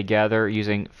prey, they gather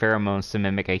using pheromones to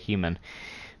mimic a human.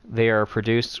 They are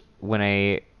produced when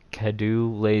a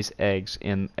kadu lays eggs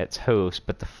in its host,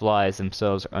 but the flies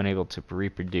themselves are unable to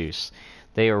reproduce.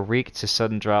 They are weak to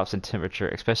sudden drops in temperature,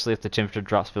 especially if the temperature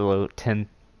drops below 10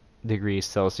 degrees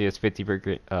Celsius,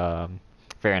 50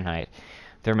 Fahrenheit.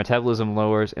 Their metabolism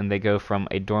lowers and they go from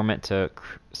a dormant to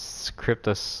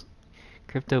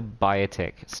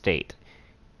cryptobiotic state.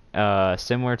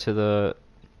 Similar to the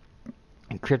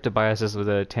cryptobiosis with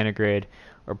a tardigrade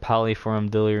or Polyform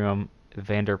delirium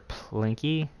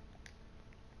vanderplinky.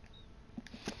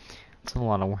 That's a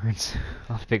lot of words.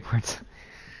 A lot of big words.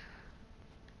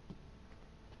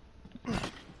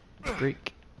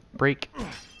 Break. Break.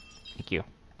 Thank you.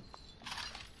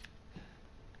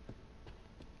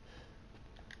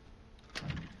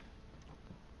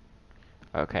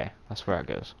 Okay, that's where it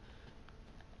goes.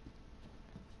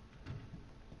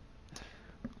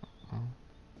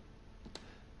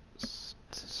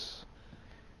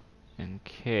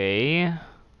 Okay.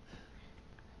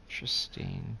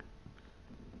 Interesting.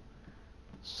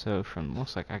 So from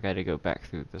looks like I gotta go back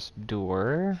through this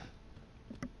door.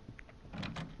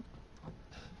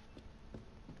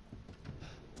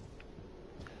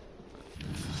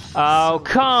 Oh,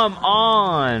 come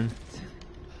on!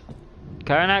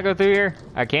 Can I not go through here?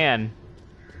 I can.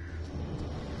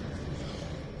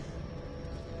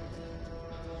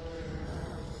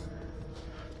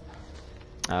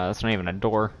 That's not even a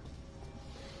door.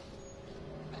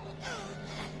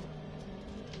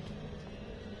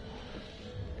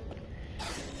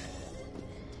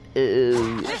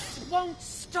 Ew. This won't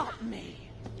stop me.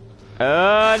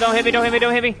 Don't hit me, don't hit me,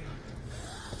 don't hit me.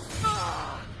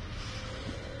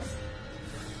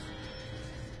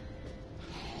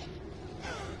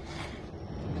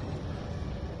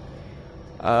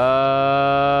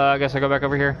 I guess I go back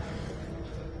over here.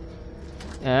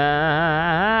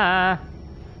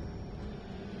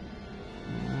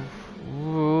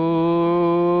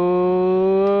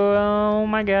 Oh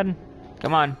my god.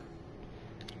 Come on.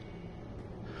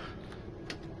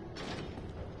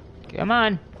 Come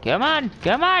on. Come on,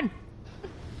 come on.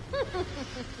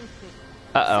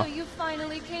 Uh-oh. So you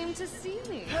finally came to see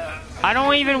me. I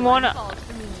don't even want to... Fault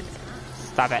for me this time.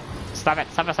 Stop it. Stop it.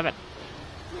 Stop it. Stop it.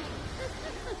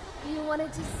 You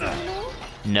wanted to see me?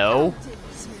 No. How did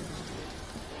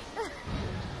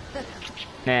you?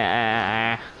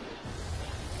 Nah.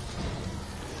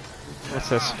 What's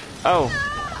this? Oh.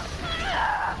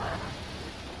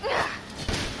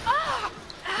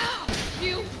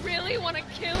 You really want to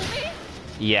kill me?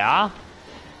 Yeah?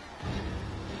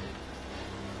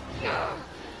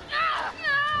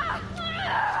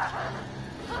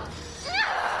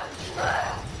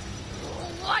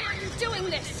 Why are you doing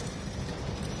this?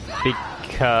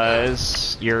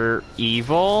 Because you're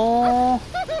evil?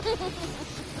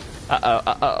 Uh-oh,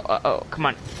 uh-oh, uh-oh, come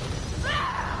on.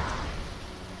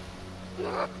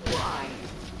 Why?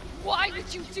 Why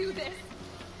did you do this?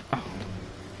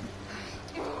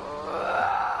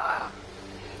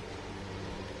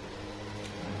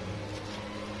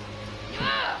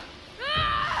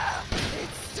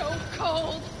 It's so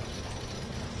cold.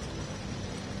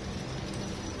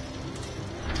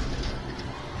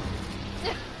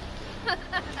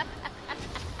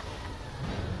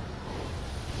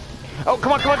 Oh,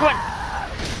 come on, come on, come on!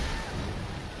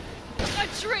 A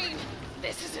dream.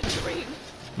 This is a dream.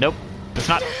 Nope, it's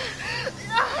not.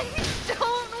 I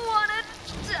don't want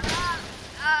to die.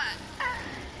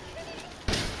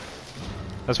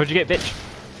 That's what you get, bitch.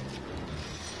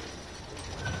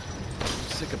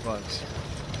 Sick of bugs.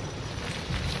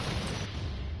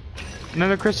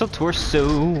 Another crystal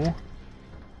torso.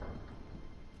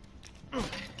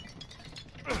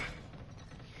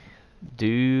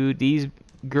 Dude, these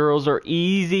girls are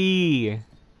easy.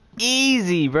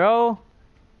 Easy, bro.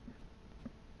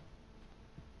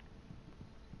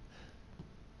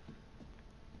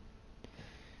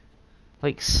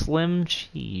 Like slim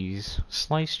cheese.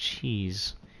 Sliced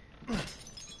cheese.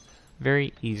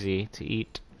 Very easy to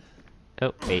eat.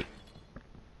 Oh, wait.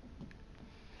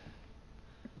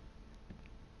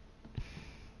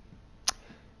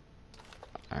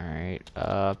 Alright,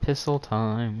 pistol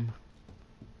time.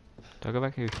 Do I go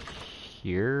back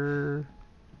here?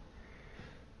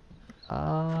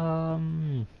 I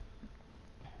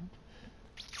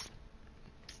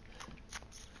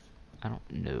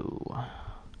don't know.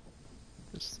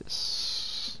 What's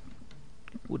this?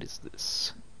 What is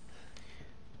this?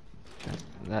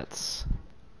 That's...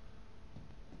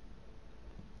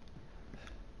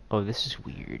 Oh, this is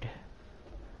weird.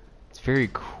 It's very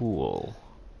cool.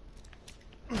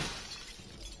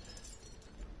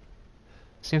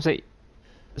 Seems like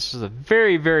this is a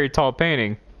very, very tall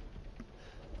painting.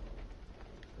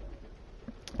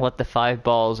 Let the 5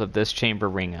 balls of this chamber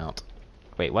ring out.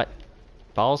 Wait, what?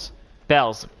 Balls?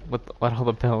 Bells. What all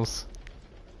the bells?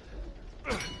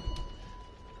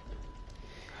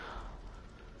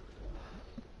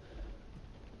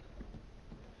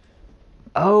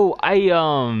 Oh,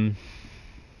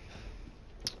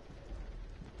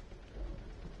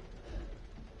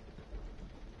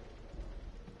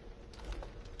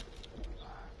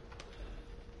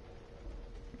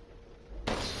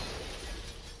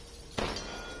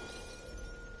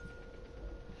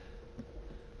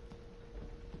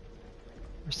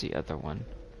 where's the other one?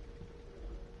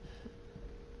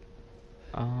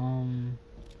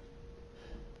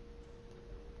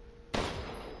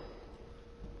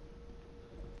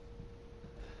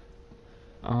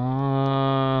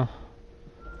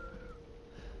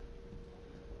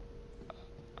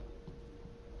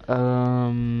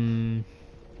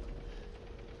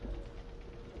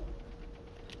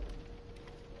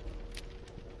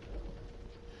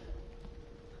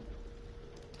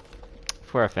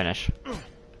 Before I finish,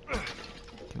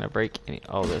 can I break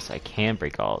all this? I can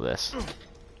break all of this.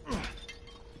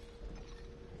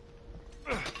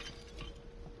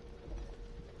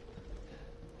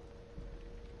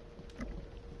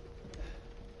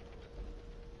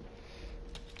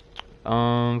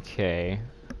 Okay.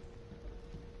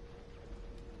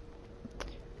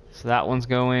 So that one's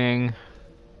going.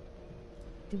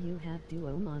 Do you have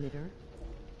Duo monitor?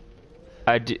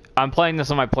 I do. I'm playing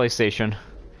this on my PlayStation.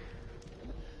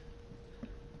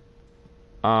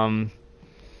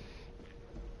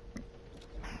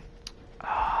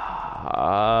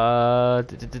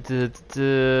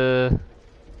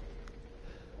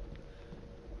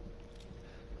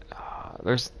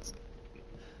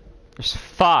 There's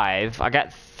 5. I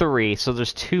got 3, so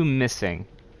there's 2 missing.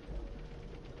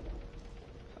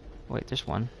 Wait, there's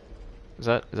 1. Is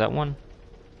that 1?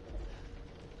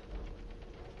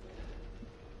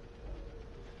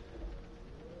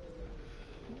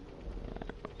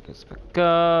 Let's back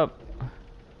up.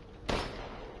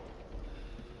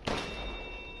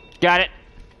 Got it.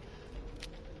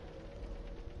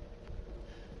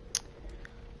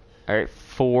 Alright,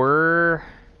 4...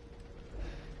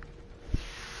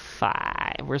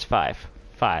 5. Where's 5?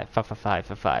 5. 5, 5, 5,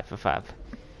 5, 5, 5, 5.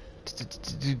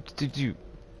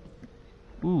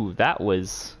 Ooh, that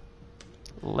was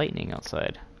lightning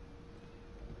outside.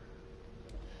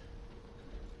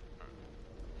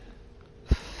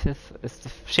 Fifth, is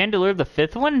the chandelier the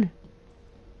 5th one?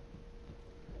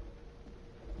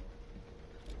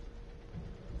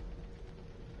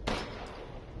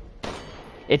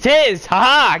 It is!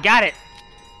 Haha! I got it!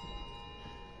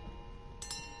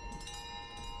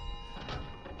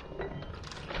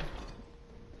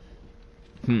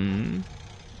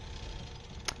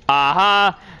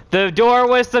 Aha! The door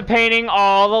was the painting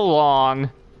all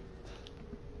along.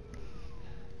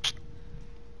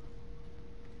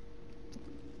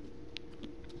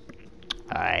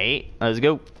 Alright, let's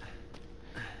go.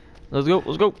 Let's go,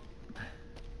 let's go.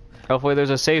 Hopefully there's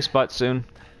a safe spot soon.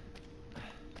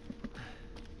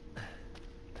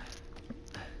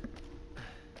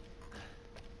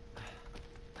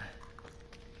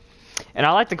 And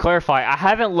I like to clarify, I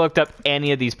haven't looked up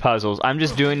any of these puzzles. I'm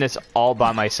just doing this all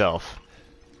by myself.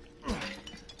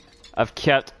 I've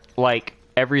kept, like,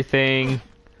 everything,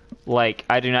 like,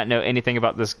 I do not know anything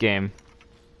about this game.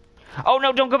 Oh,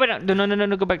 no, don't go back down.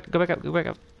 No, go back up, go back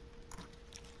up.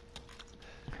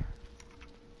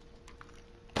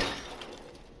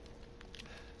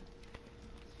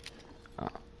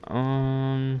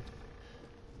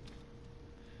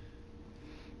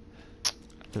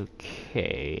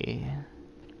 Okay.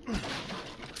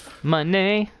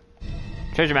 Money.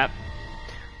 Treasure map.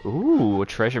 Ooh, a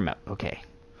treasure map. Okay.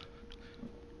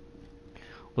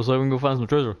 Looks like we can go find some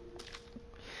treasure.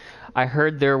 I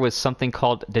heard there was something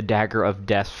called the Dagger of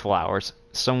Death Flowers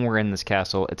somewhere in this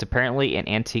castle. It's apparently an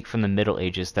antique from the Middle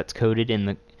Ages that's coated in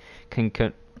the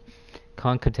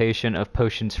concatenation of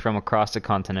potions from across the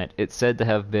continent. It's said to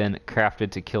have been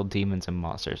crafted to kill demons and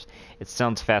monsters. It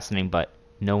sounds fascinating, but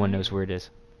no one knows where it is.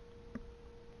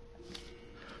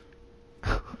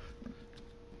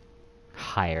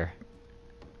 Higher.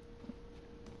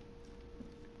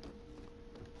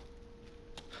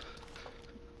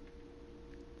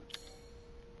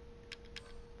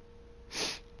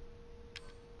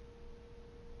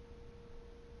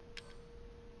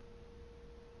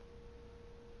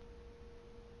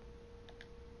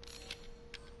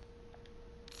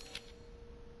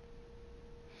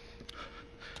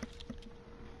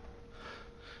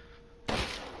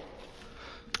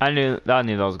 I knew that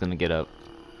was gonna get up.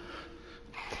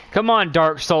 Come on,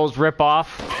 Dark Souls ripoff.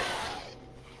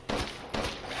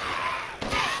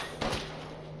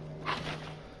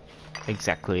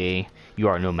 Exactly. You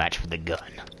are no match for the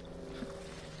gun.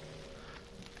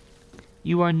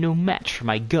 You are no match for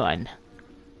my gun.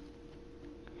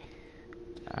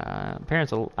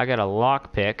 Apparently, I got a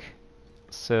lockpick.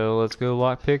 So let's go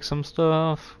lockpick some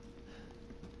stuff.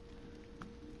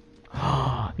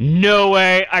 No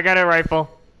way! I got a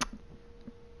rifle.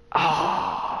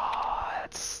 Oh,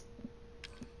 that's...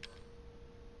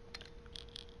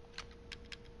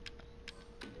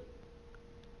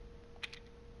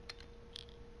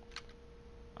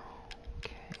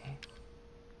 Okay.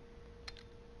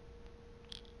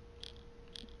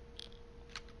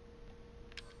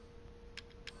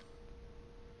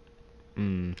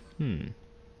 Mm-hmm.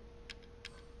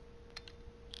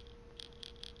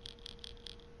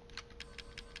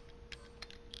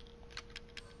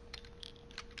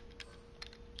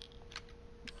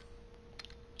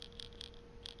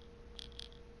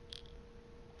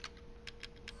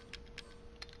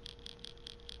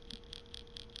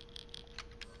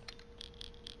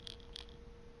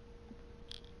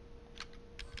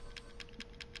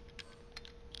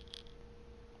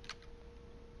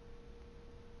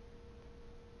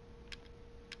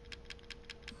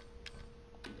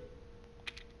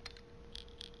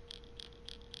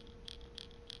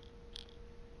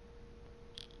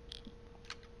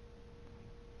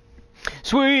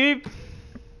 Sweep!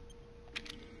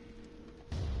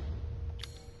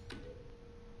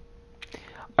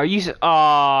 Are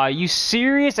you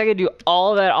serious? I could do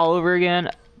all that all over again?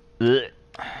 Ugh.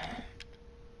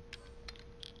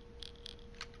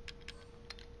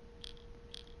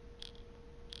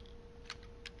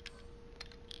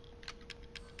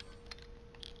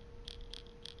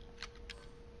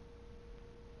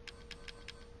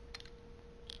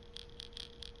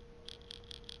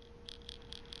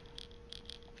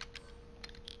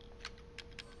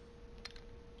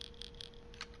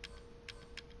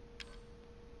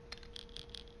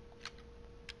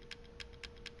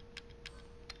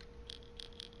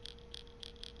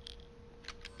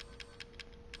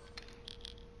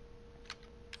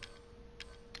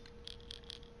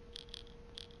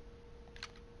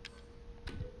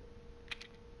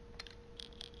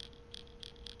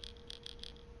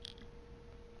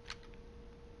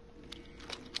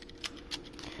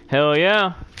 Hell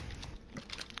yeah.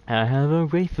 I have a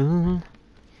rifle.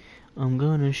 I'm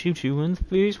gonna shoot you in the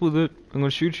face with it. I'm gonna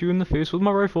shoot you in the face with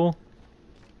my rifle.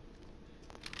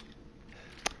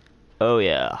 Oh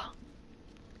yeah.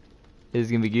 This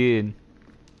is gonna be good.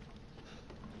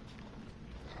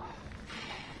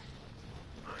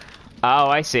 Oh,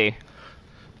 I see.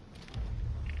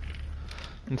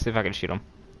 Let's see if I can shoot him.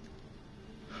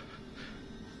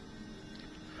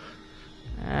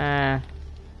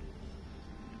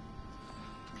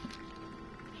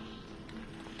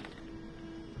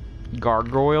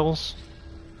 Gargoyles.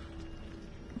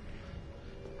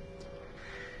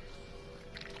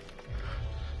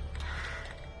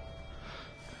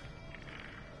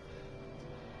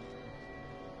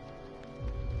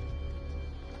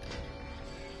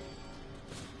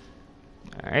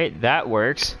 Alright, that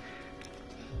works.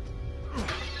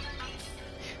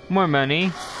 More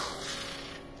money.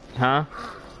 Huh?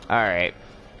 Alright.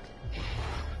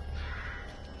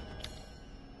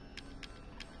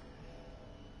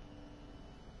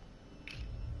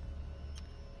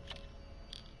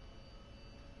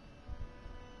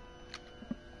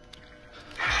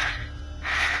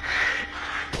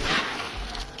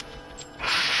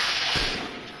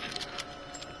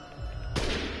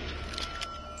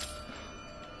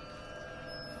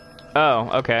 Oh,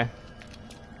 okay.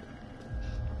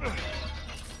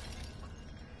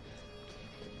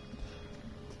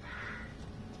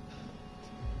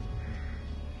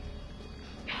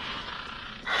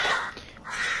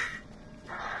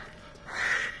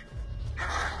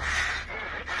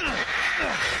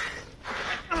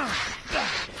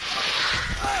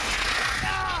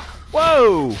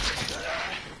 Whoa!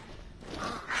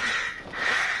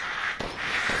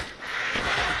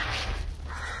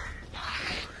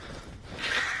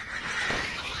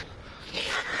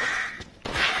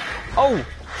 Oh!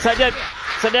 Side dead!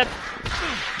 Side dead!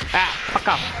 Ah, fuck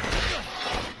off.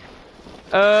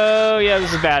 Oh, yeah,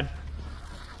 this is bad.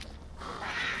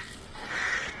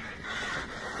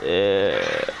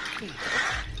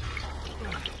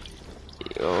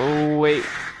 Oh, wait.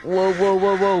 Whoa, whoa,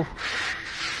 whoa, whoa.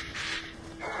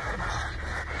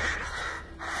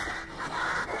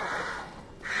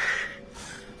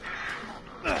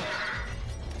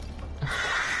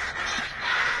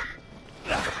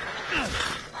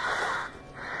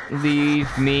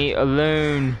 Leave me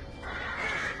alone.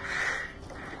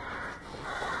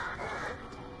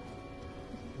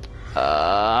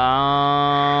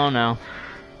 Oh no.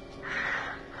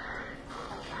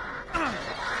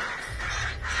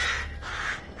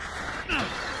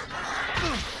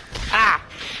 Ah!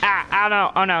 Ah! Oh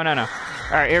no! Oh no! No! No! All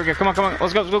right, here we go. Come on! Come on!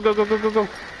 Let's go! Go! Go! Go! Go! Go! Go!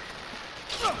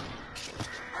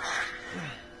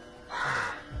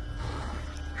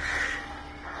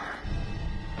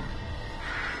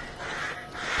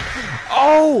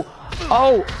 Oh!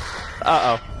 Oh!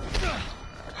 Uh-oh.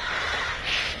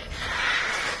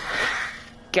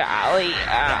 Golly.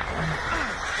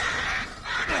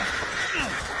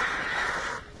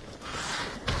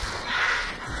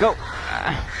 Go.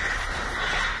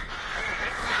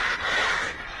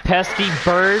 Pesky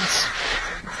birds.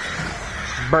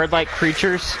 Bird-like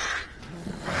creatures.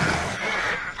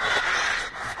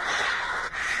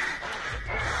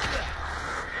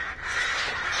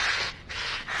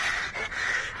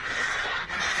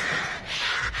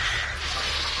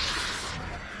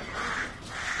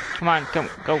 Come on, come,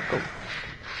 go, go.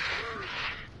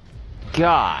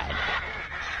 God.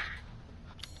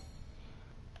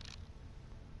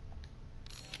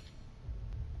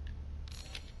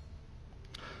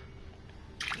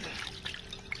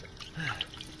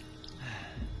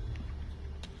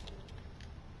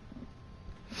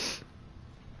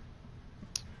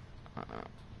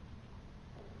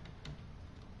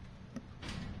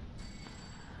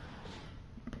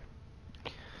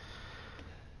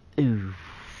 Ooh.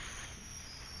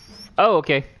 Oh,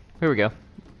 okay. Here we go.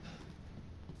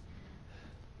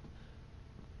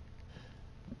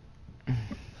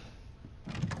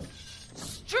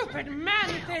 Stupid man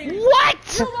thing!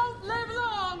 What? You won't live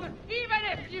long, even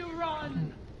if you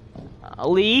run!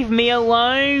 Leave me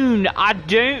alone. I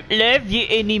don't love you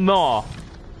anymore.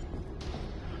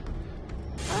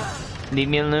 Leave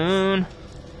me alone.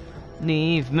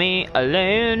 Leave me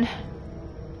alone.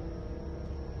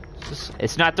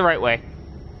 It's not the right way.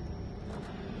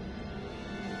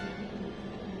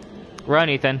 Run,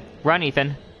 Ethan. Run,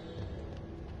 Ethan.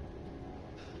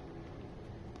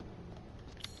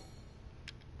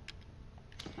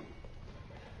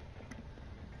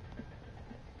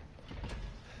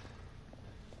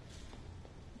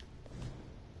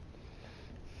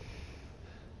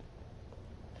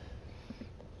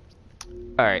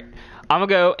 Alright. I'm gonna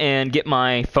go and get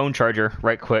my phone charger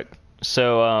right quick,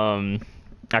 so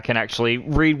I can actually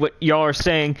read what y'all are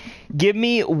saying. Give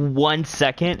me 1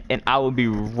 second, and I will be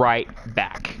right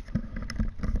back.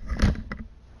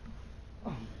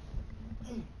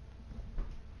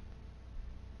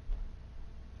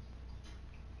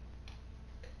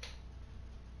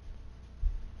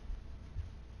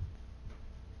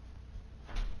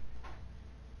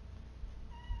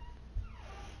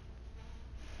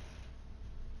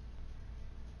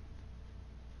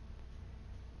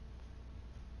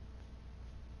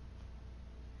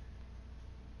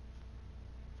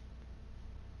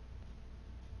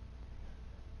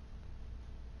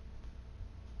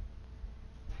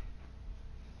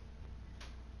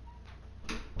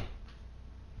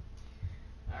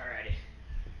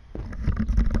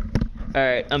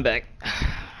 Alright, I'm back.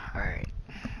 Alright.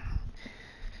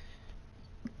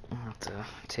 I'll have to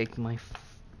take my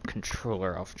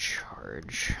controller off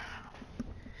charge.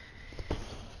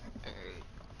 Alright,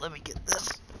 let me get this.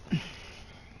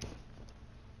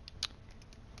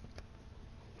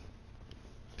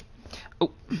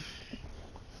 Oh.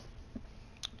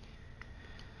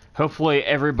 Hopefully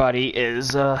everybody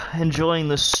is enjoying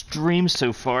the stream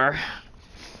so far.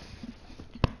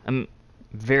 I'm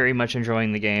very much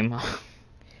enjoying the game.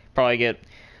 Probably get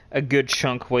a good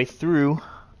chunk way through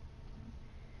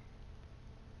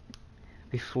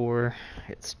before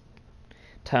it's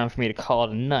time for me to call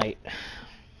it a night.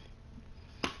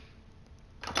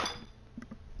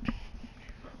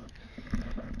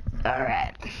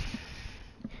 Alright.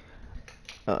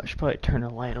 Oh, I should probably turn the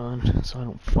light on so I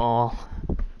don't fall.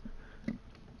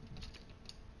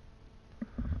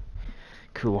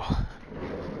 Cool.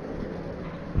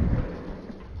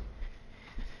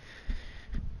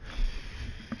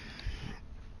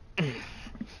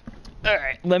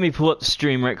 Alright, let me pull up the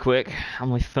stream right quick on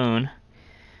my phone.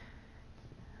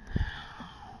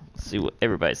 Let's see what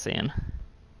everybody's saying.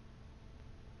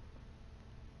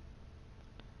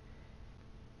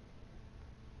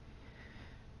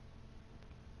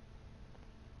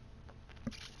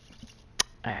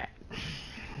 Alright.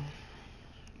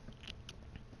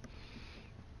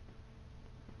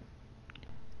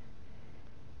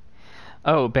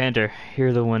 Oh, Bander,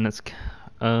 you're the one that's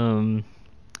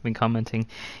been commenting.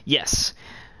 Yes.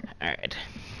 Alright.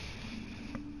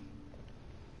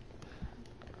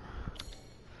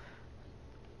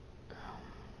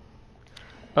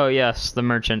 Oh yes, the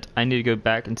merchant. I need to go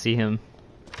back and see him.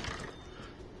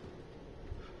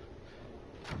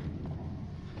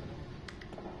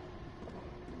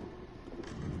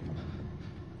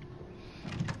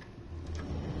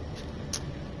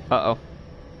 Uh-oh.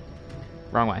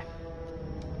 Wrong way.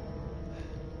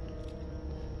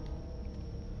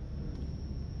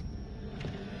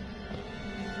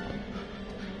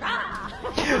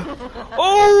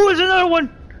 Oh, there's another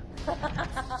one! Look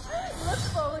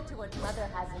forward to what Mother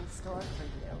has in store for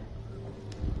you.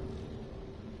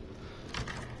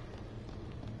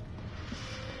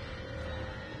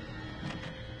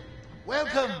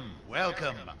 Welcome,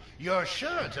 welcome. You're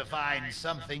sure to find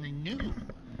something new.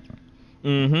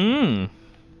 Mm-hmm.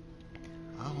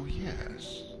 Oh,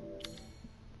 yes.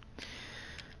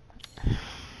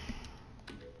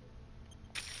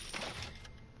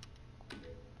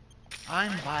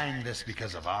 I'm buying this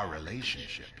because of our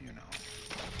relationship, you know.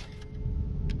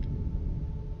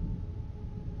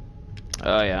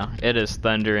 Oh yeah, it is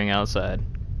thundering outside.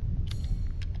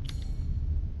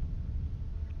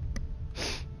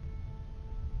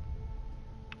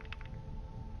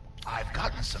 I've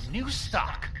gotten some new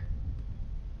stock.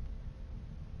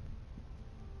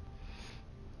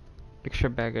 Extra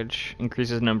baggage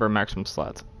increases number of maximum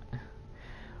slots.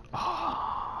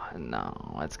 Oh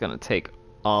no, it's gonna take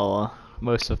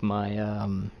most of my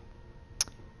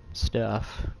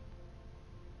stuff.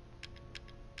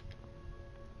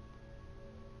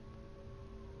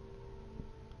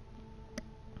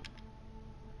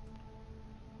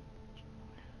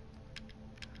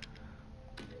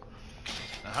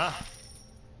 Uh-huh.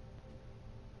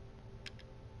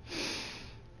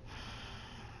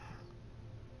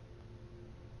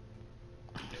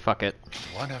 Fuck it.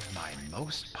 One of my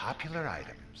most popular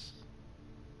items.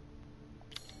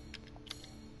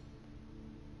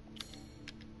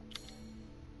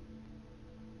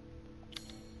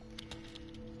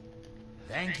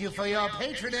 Thank you for your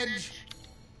patronage.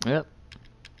 Yep.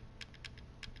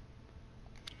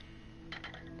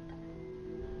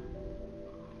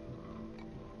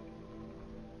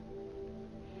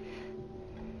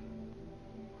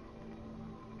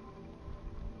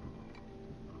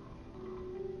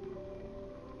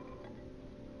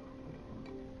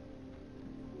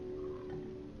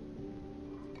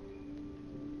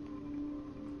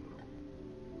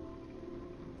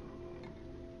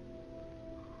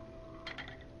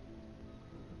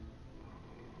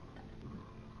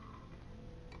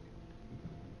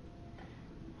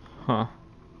 Huh.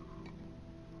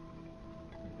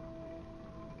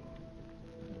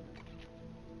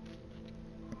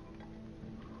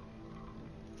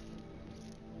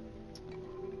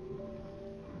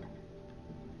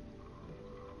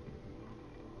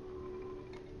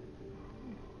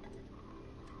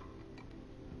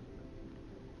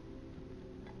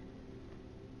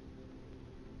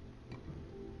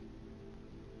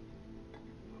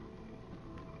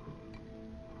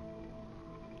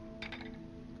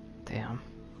 Damn.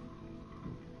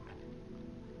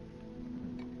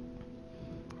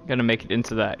 Gotta make it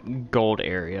into that gold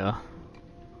area.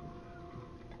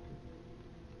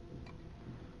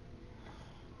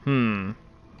 Hmm.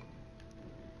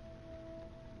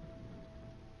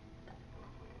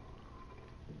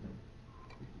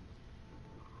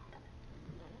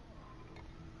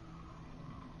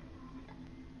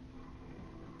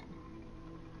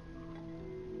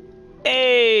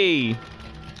 Hey!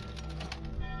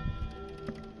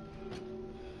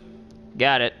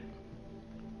 Got it.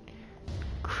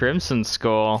 Crimson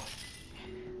Skull.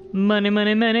 Money,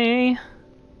 money, money.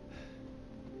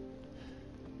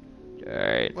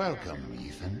 Alright. Welcome,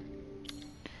 Ethan.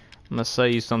 I'm gonna sell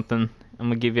you something. I'm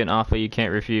gonna give you an offer you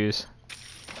can't refuse.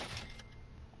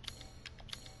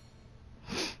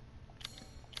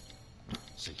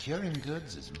 Securing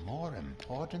goods is more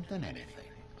important than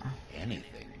anything.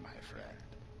 Anything, my friend.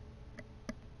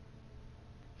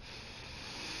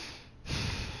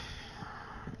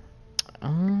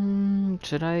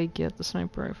 Should I get the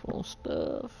sniper rifle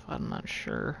stuff? I'm not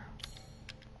sure.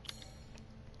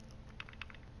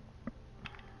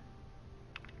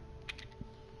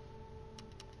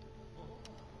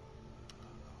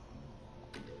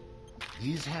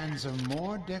 These hands are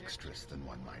more dexterous than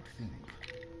one might think.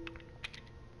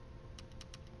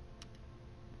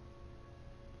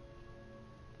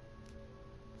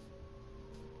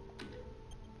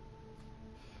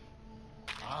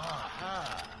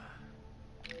 Aha!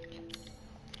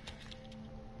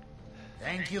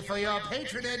 Thank you for your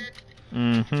patronage.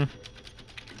 Mm-hmm.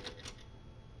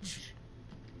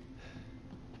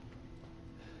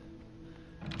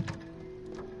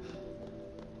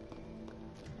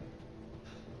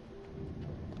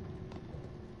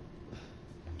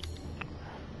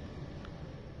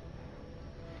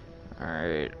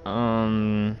 Alright,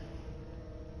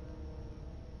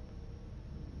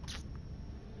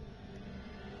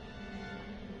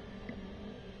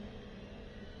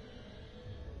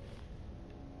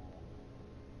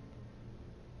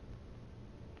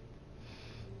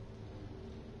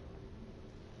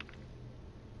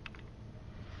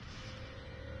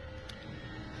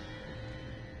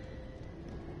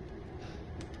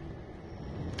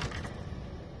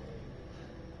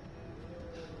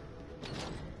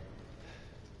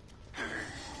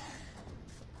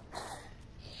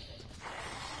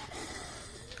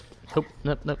 Nope,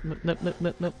 nope, nope, nope, nope, nope,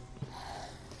 nope, nope.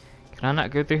 Can I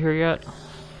not go through here yet?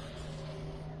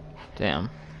 Damn.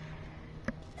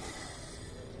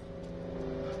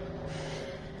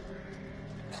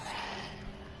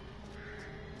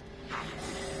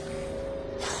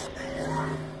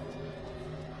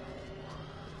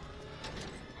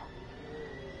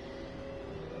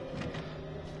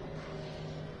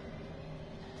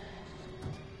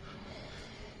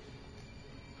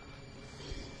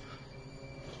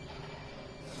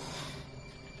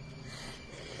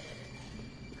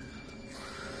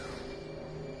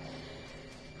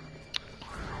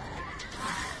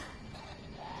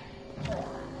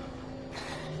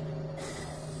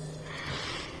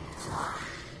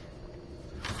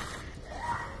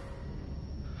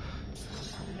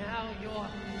 Now you're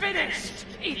finished,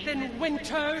 Ethan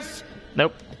Winters!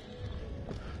 Nope.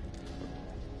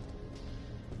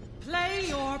 Play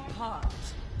your part.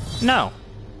 No.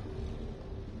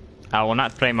 I will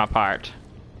not play my part.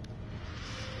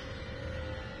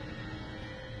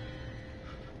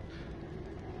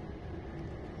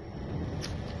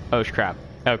 Oh crap.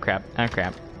 Oh crap. Oh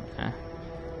crap.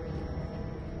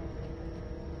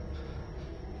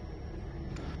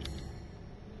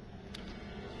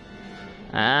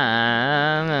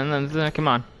 Come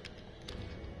on.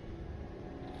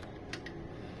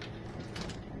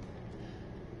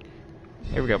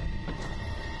 Here we go.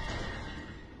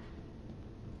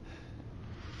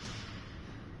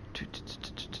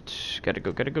 Gotta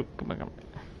go, gotta go. Come on, come on.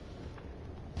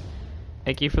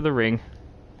 Thank you for the ring.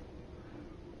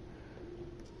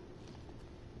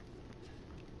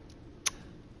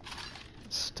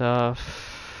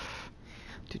 Stuff.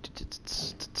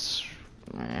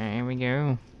 Here we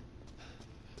go.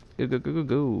 Go, go, go, go,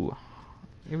 go.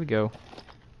 Here we go.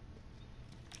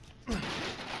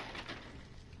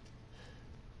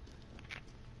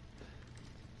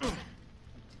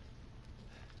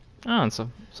 Oh, and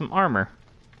some armor.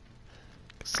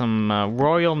 Some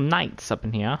royal knights up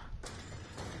in here.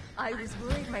 I was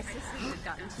worried my sister had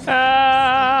gotten too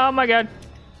Oh my god.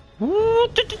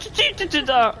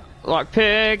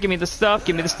 Lockpick, give me the stuff,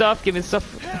 give me the stuff, give me the stuff.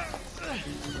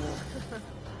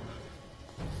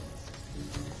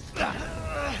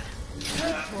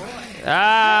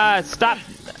 Ah, stop.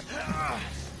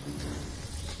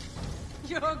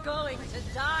 You're going to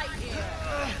die here.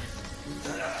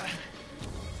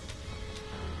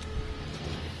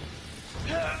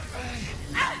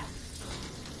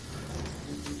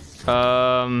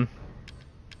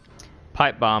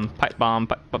 Pipe bomb, pipe bomb,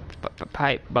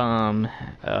 pipe bomb.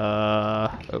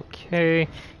 Okay.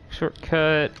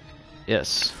 Shortcut.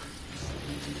 Yes.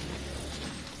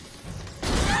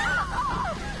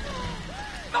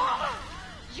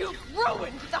 You've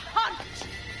ruined the hunt.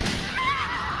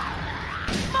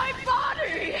 My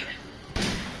body.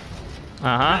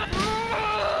 Uh-huh.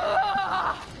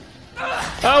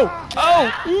 Oh! Oh!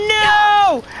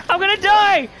 No! I'm gonna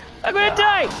die! I'm gonna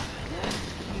die!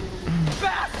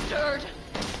 Bastard!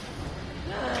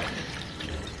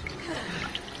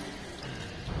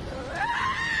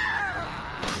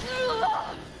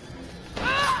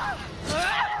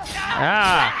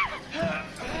 Ah!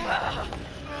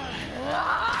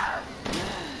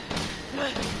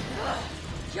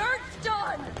 You're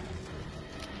done!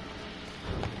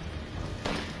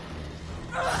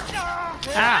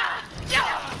 Ah!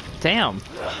 Damn. You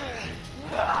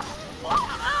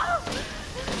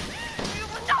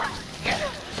will not get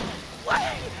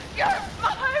away! You're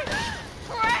my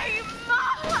prey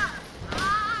mama!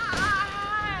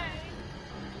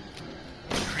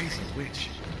 Crazy witch.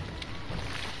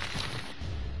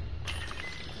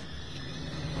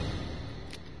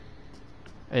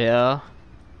 Yeah.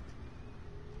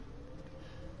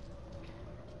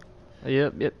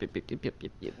 Yep.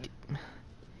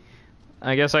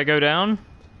 I guess I go down?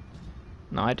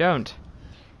 No, I don't.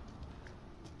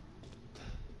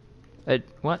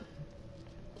 What?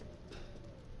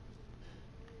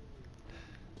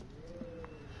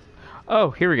 Oh,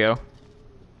 here we go.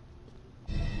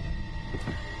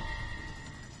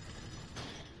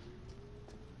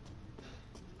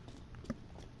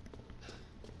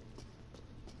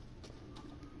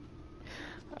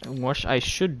 What I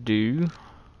should do...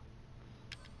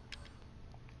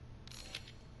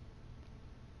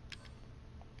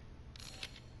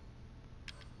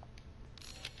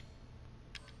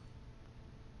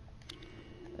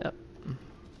 Yep.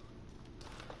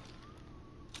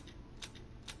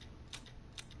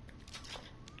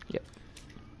 Yep.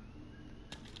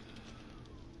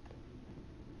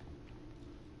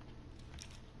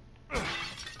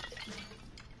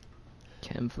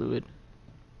 Chem fluid.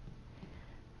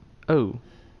 Oh.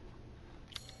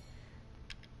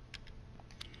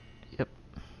 Yep.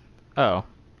 Oh.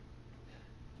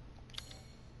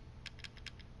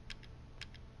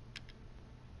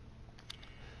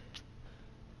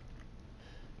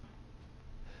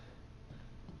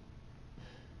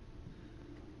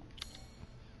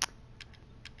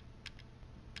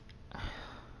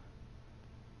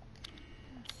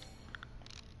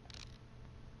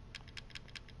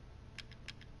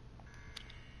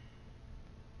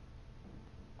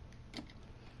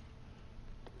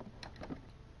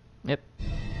 Yep.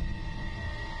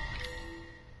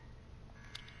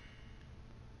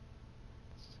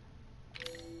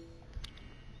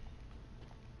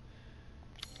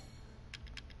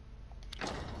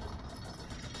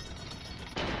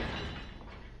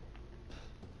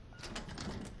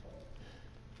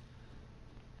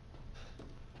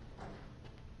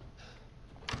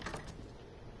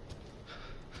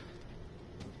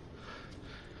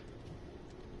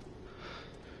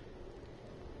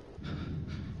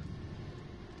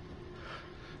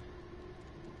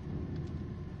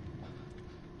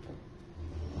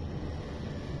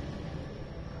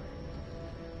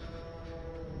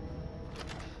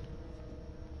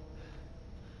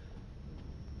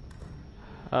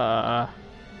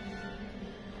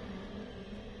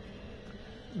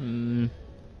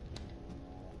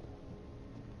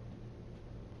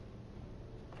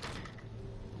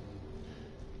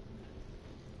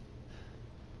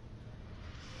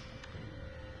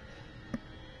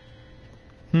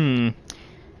 Hmm.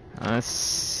 Let's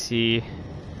see.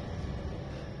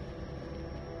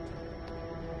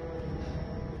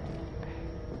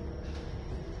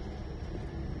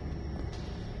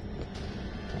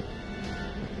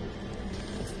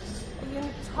 The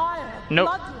entire Nope.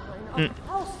 bloodline of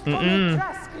House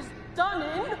Dimitrescu is done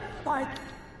in by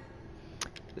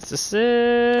This is the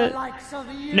it. likes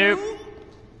of you. Nope.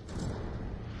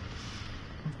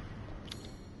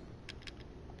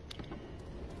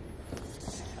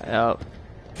 Oh.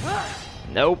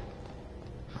 Nope.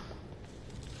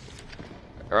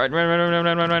 Run, run, run, run,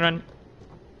 run, run, run, run.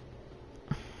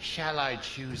 Shall I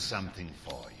choose something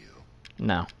for you?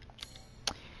 No.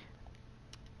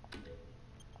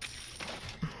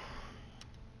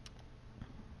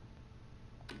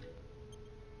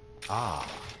 Ah.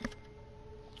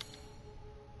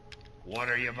 What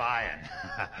are you buying?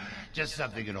 Just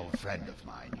something an old friend of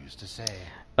mine used to say.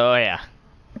 Oh yeah.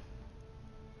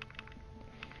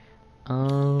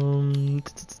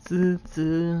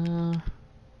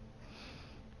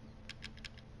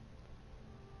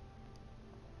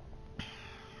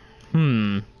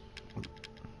 Hmm.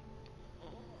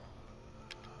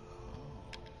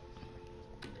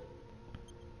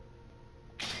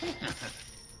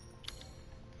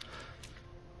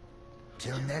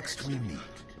 Till next we meet.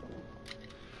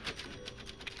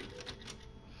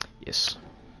 Yes.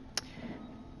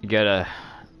 You gotta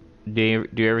do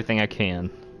everything I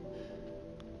can.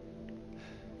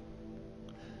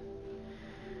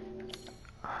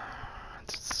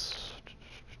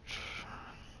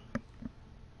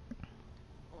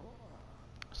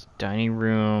 Dining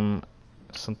room,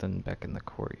 something back in the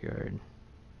courtyard.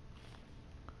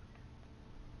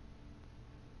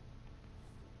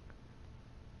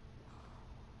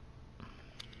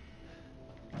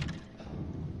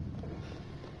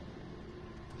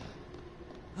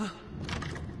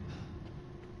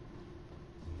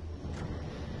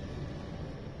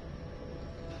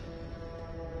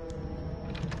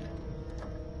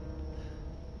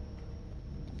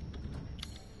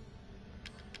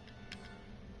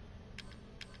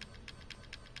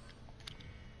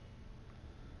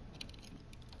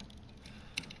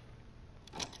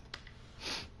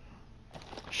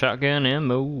 Shotgun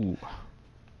ammo.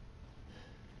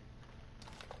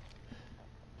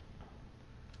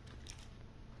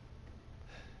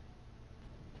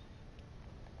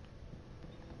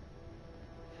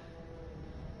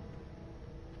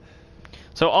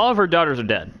 So all of her daughters are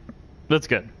dead. That's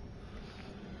good.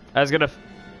 I was gonna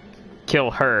kill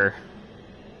her.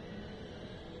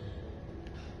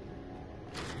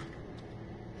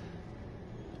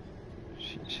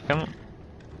 She come.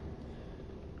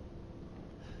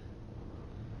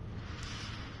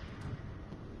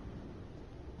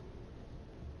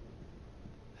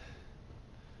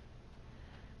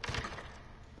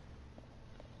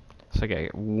 So I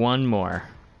get one more.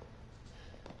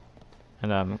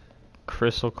 And I'm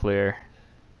crystal clear.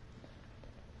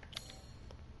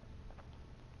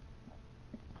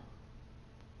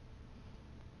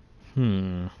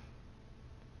 Hmm.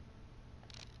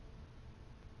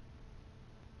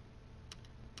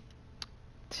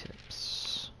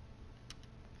 Tips.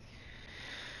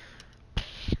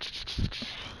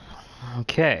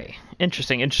 Okay.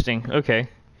 Interesting, interesting. Okay.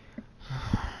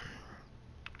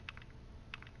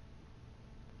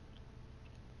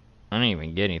 I didn't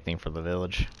even get anything for the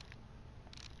village.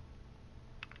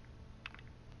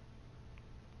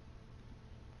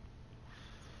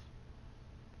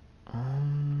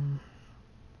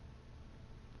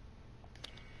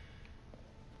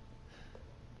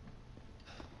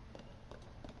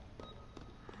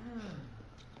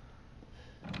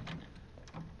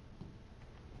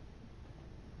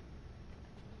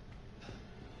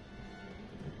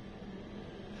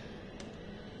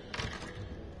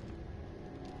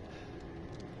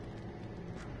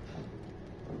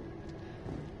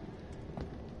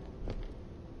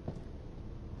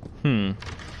 Hmm.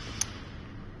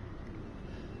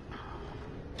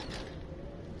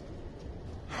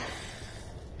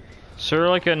 Sort of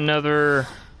like another...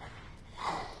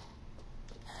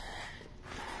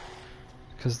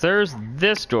 Because there's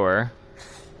this door.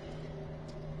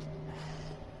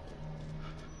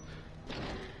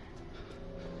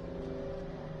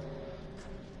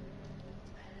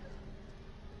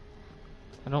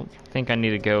 I don't think I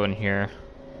need to go in here.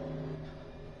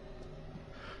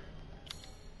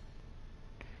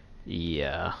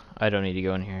 Yeah, I don't need to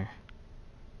go in here.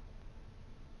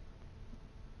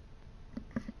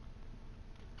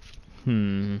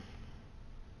 Hmm.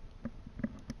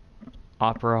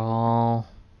 Opera Hall.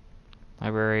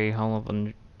 Library,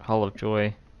 Hall of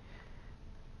Joy.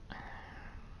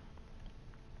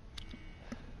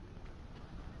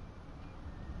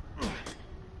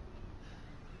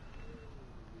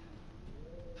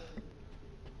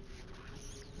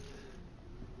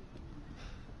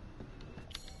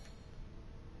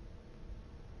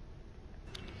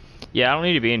 Yeah, I don't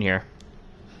need to be in here.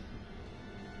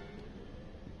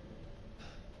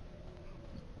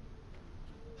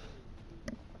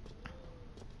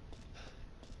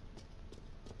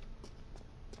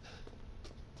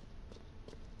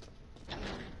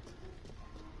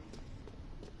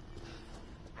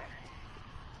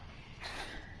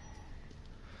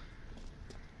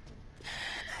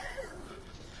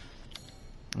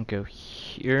 Go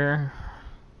here.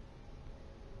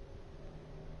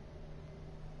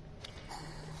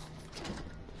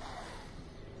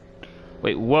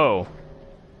 Wait, whoa.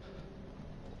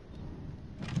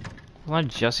 Am I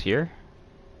just here?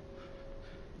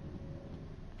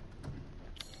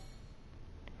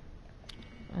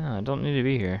 Oh, I don't need to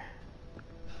be here.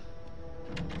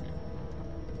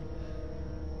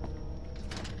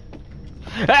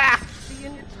 Ah! The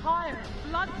entire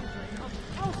bloodline of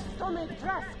House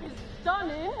Domintress is done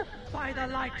in by the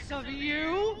likes of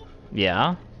you?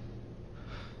 Yeah.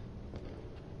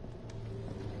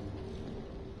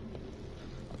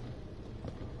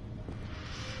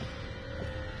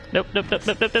 Nope, nope, nope,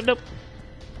 nope, nope, nope, nope.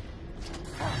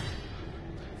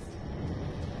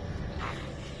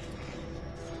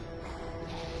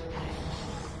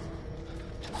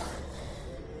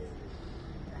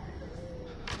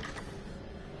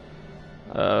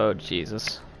 Oh,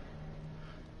 Jesus.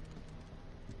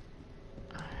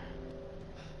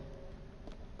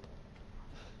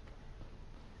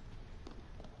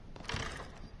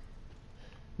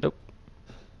 Nope.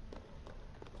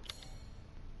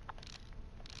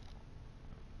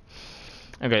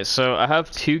 Okay, so I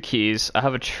have 2 keys. I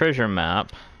have a treasure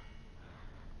map.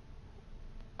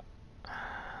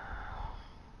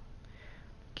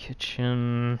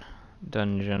 Kitchen,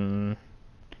 dungeon,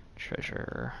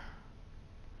 treasure.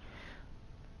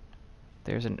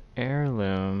 There's an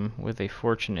heirloom with a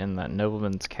fortune in that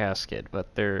nobleman's casket,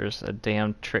 but there's a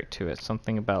damn trick to it.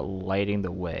 Something about lighting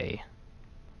the way.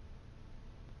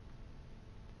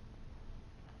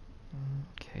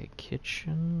 Okay,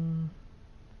 kitchen.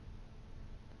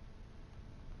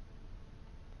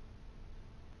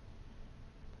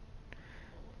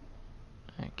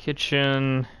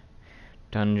 Kitchen,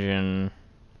 dungeon.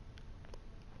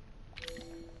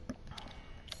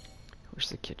 Where's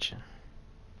the kitchen?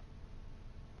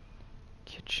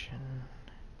 Kitchen.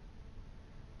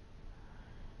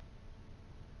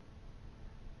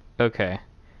 Okay,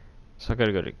 so I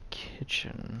gotta go to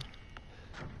kitchen.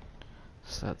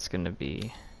 So that's gonna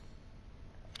be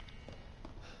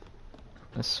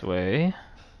this way.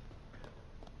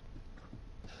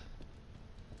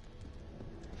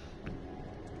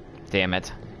 Damn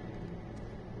it.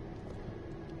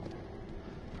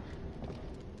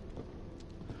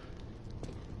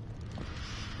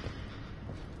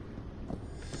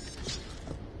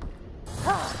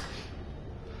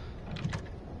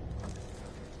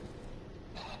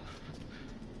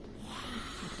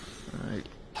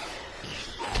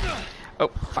 Oh,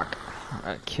 fuck.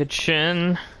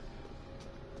 Kitchen.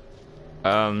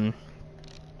 Alright.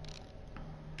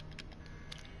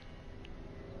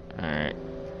 Alright,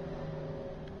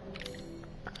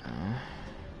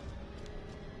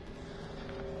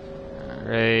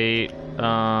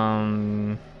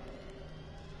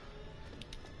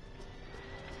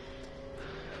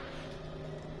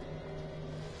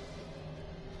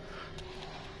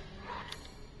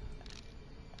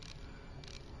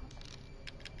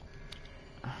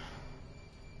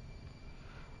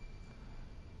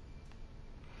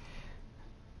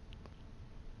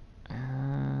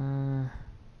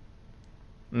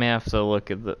 may have to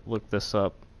look this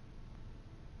up.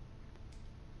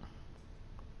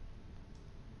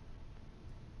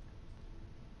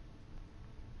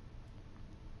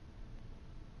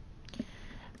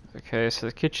 Okay, so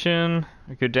the kitchen,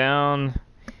 we go down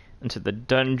into the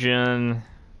dungeon.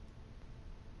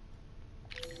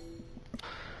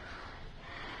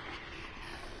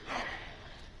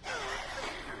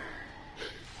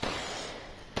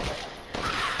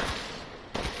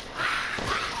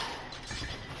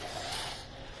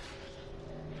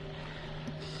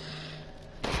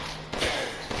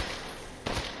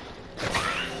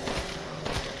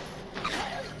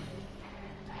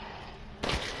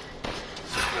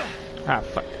 Ah,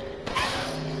 fuck.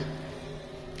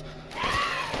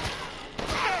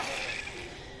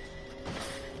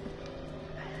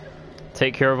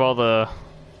 Take care of all the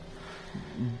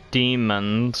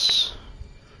demons.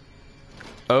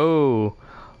 Oh.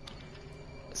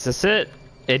 Is this it?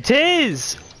 It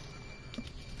is!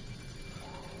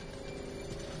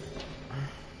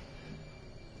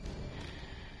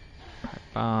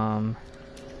 Bomb.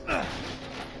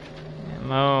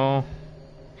 Ammo.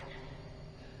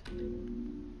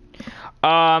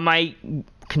 My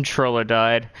controller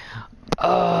died.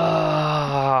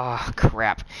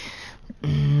 Crap.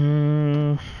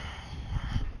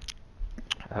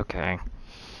 Okay.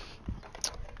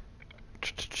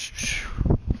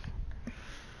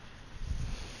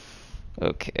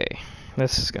 Okay.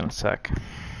 This is gonna suck.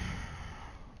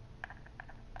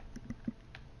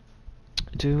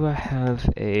 Do I have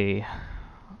a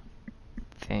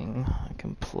anything I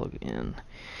can plug in.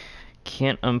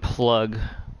 Can't unplug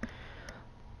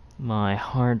my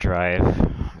hard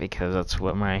drive because that's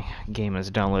what my game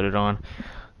is downloaded on.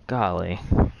 Golly.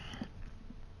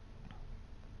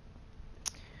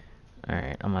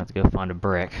 Alright, I'm gonna have to go find a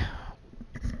brick.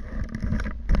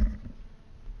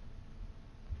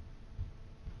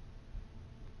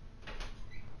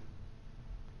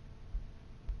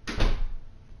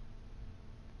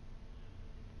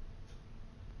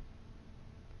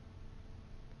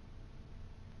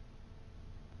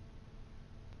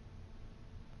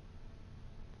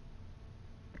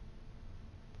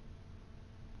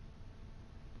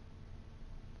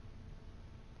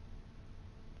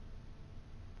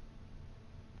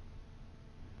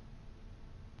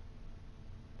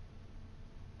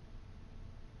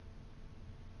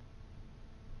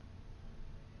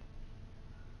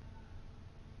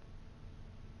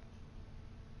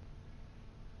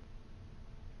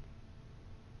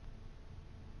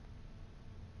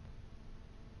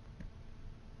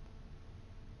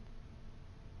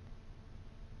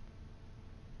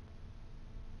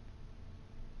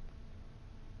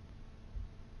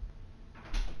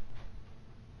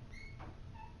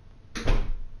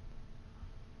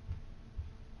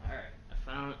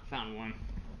 Found one.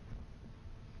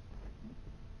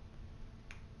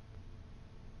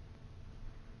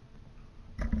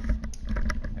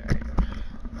 Alright.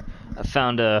 I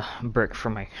found a brick for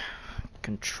my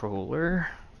controller.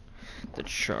 The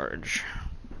charge.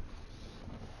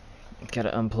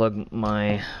 Gotta unplug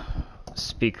my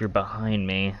speaker behind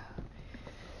me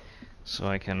so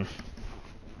I can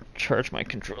charge my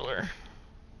controller.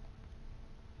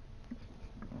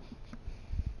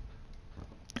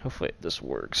 Hopefully this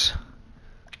works.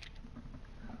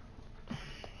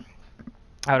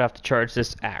 I would have to charge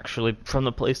this actually from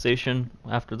the PlayStation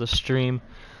after the stream.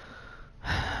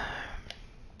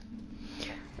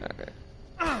 Okay.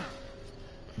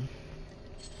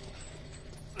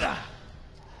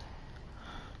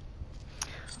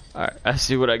 Alright, I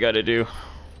see what I gotta do.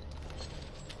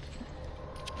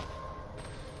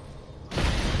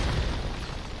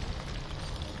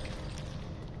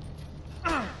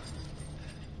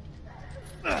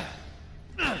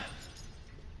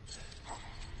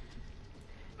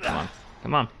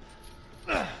 Come on.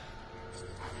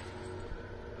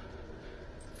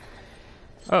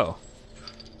 Oh.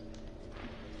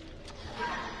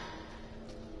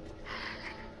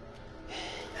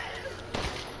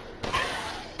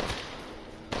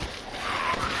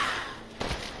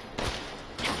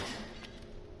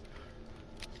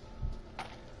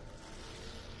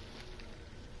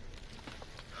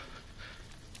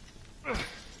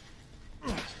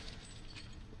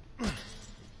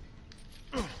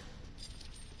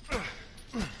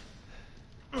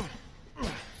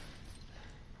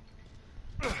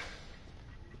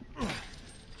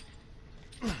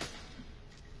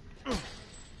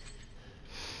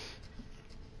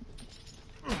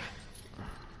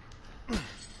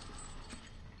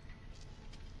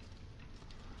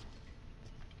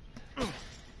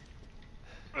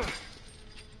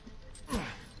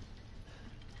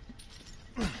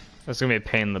 That's gonna be a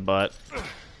pain in the butt.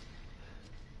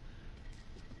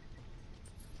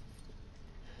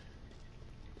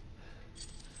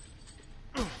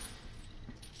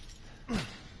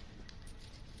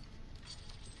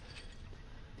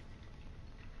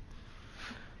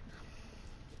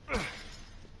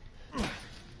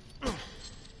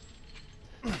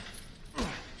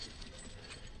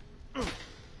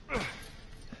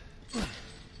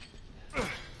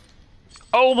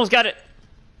 Oh, almost got it.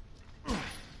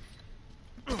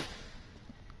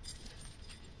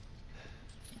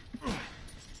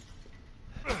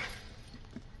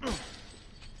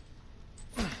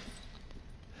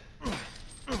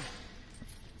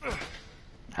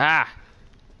 Ah!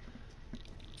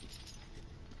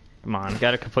 Come on,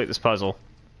 gotta complete this puzzle.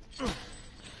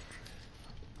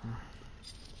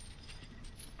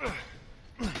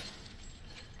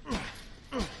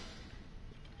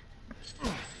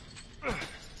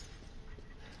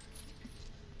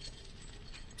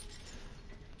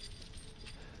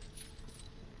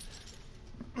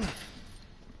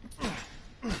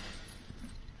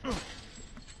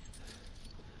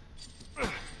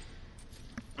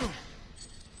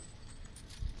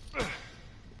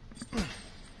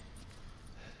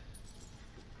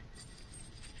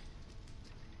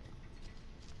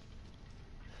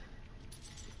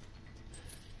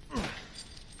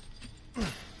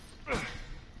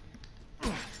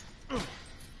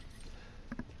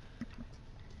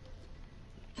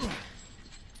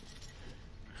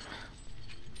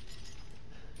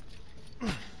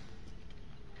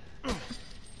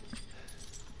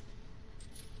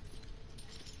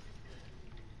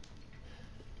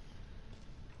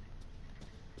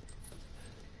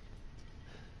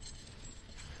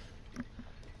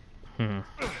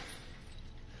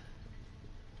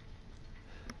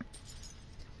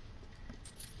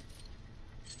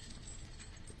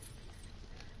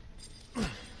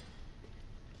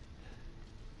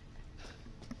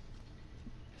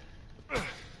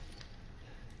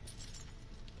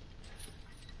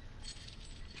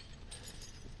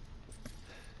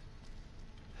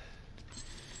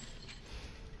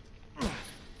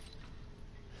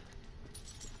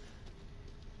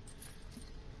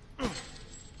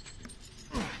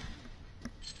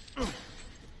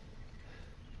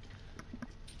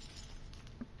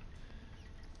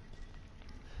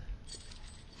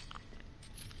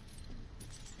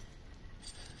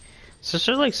 Is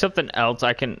there like something else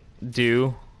I can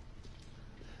do?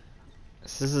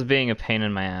 This is being a pain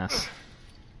in my ass.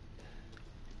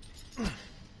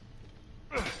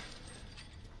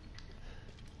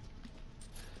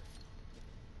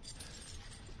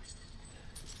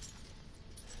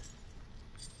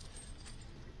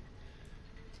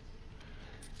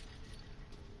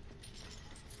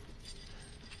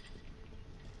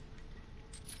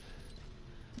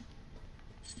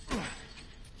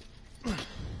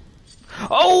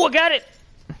 Oh, I got it!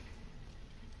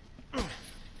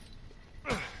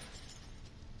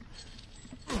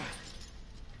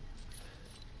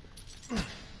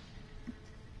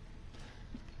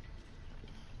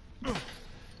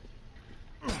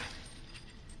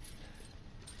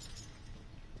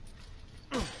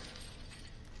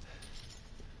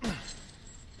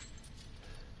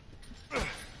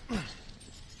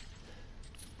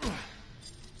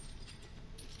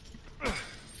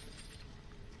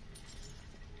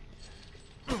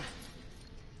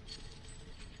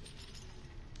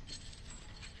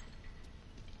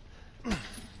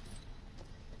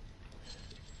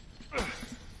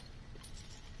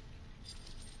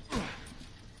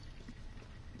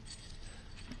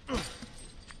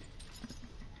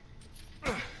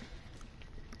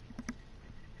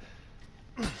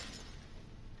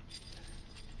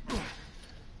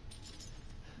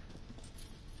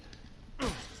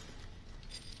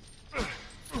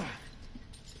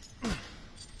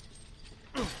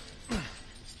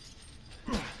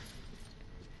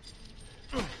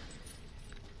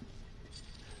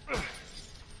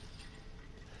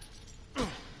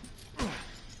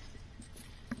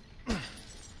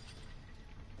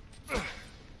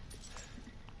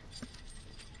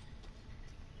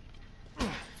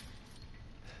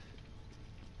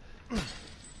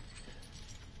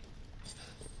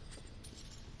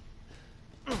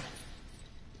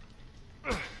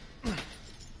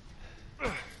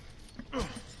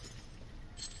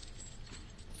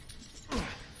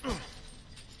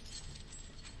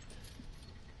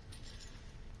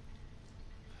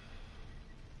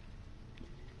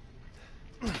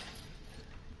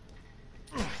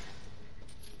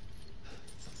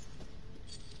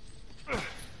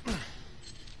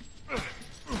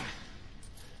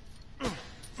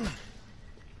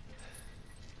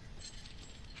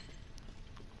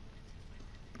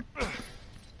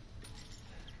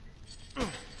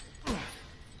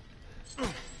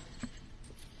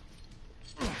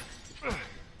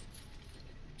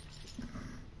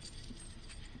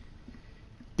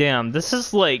 Damn, this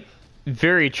is like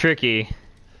very tricky.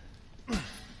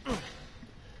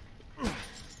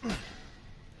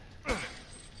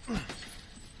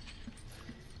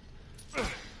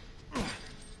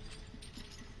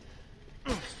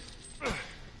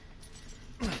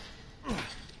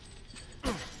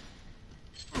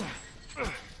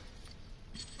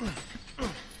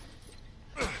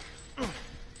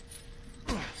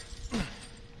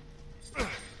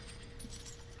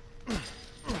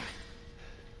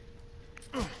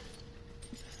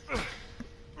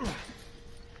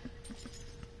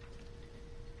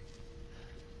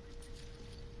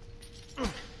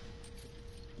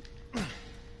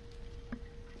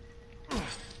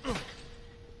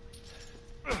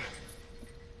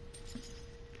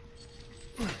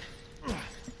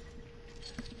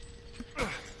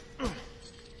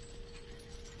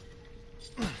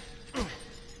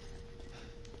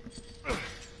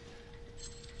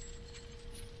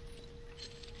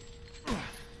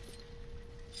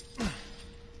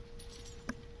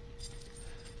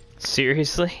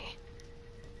 Seriously?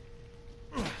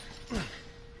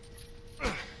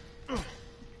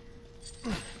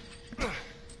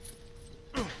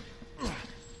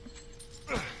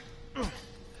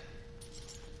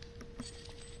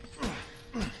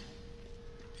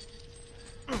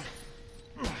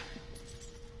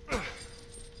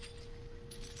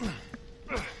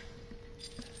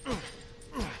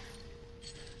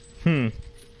 Hmm.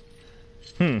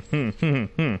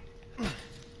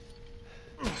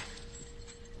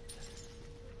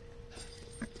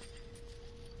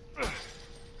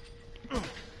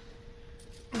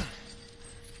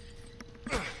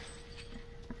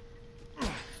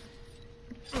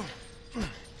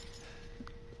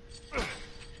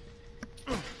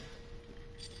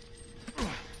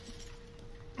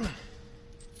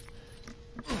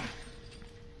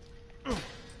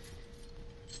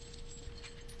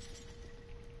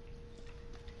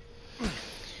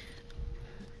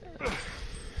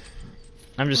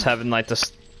 I'm just having like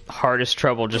the hardest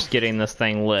trouble just getting this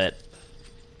thing lit.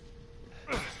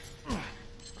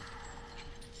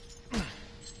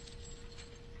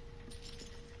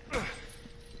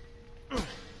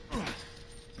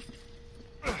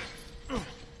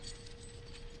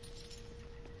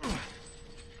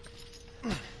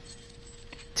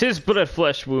 'Tis but a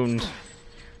flesh wound.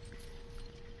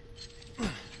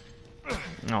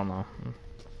 Oh no.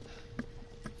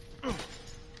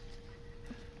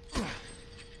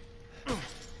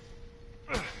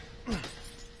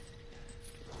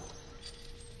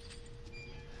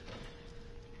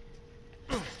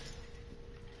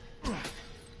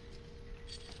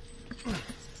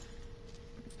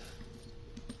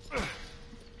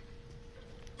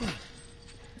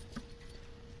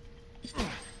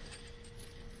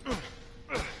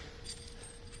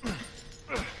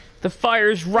 The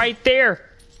fire's right there.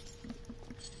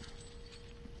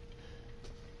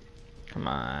 Come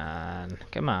on,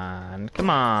 come on,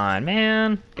 come on,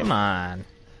 man. Come on.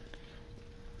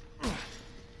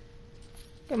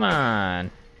 Come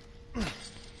on. This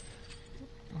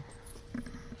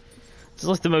is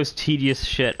like the most tedious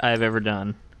shit I've ever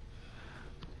done.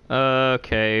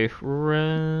 Okay,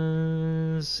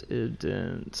 Resident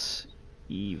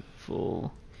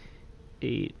Evil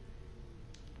 8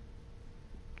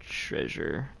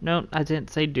 treasure. No, I didn't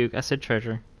say Duke, I said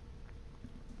treasure.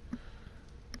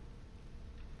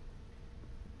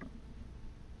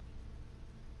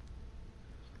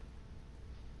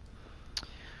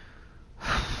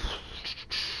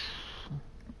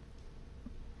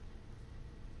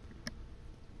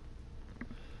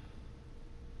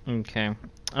 Okay,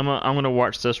 I'm gonna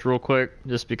watch this real quick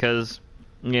just because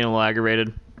I'm getting a little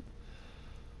aggravated.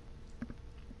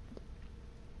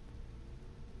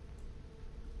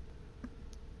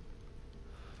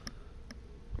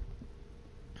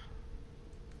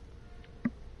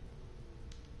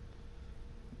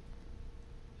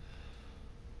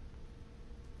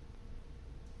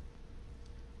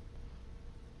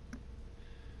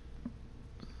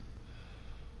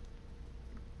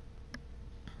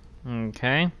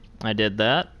 Okay, I did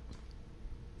that.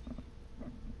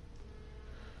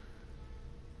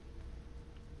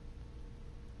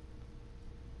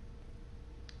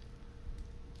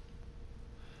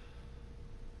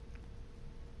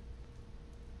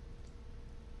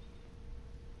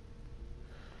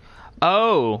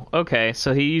 Oh, okay,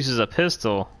 so he uses a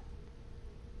pistol.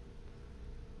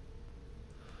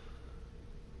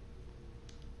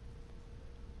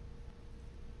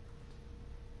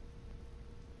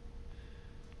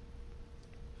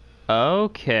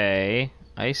 Okay,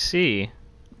 I see.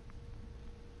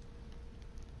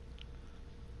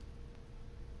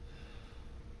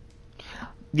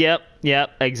 Yep,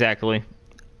 exactly.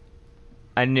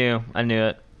 I knew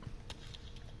it.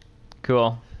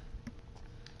 Cool.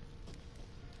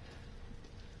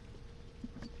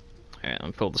 Alright, let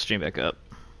me pull the stream back up.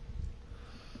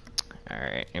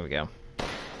 Alright, here we go.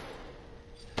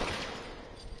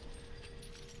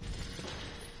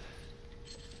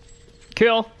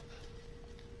 Kill!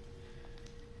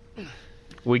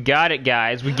 We got it,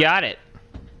 guys. We got it.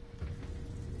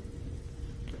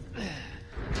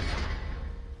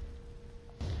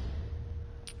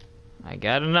 I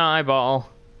got an eyeball.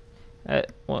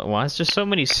 Why is there so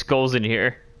many skulls in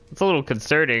here? It's a little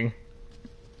concerning.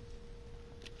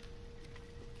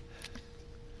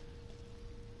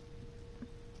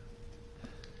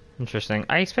 Interesting.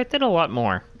 I expected a lot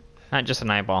more. Not just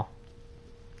an eyeball.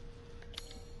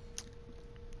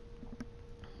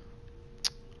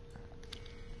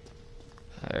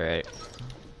 Alright.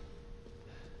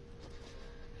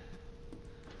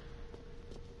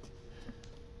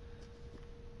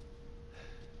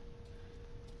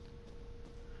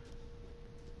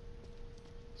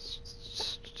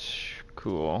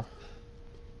 Cool.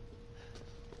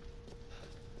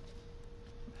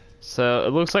 So, it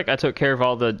looks like I took care of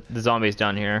all the zombies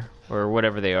down here. Or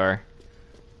whatever they are.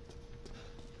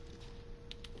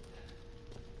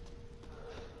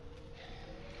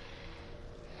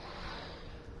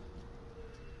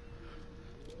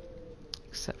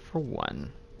 Except for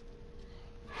one.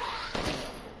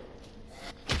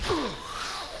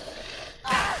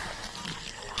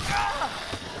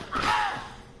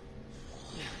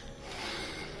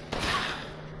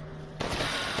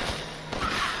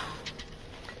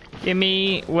 Give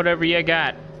me whatever you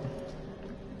got.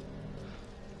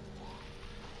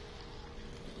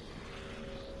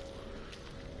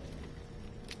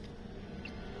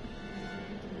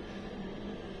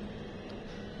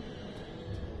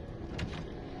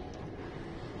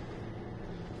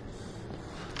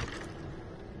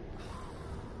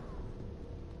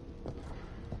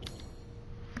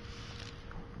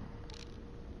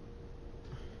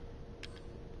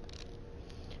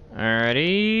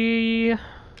 Alrighty.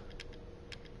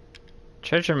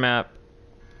 Treasure map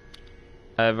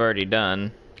I've already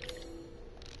done.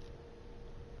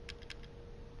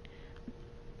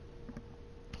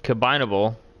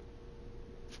 Combinable.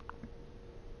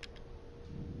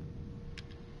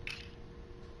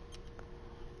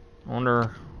 I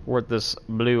wonder what this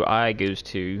blue eye goes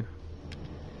to.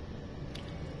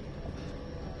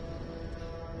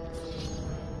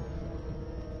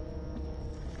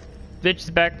 Bitch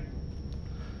is back.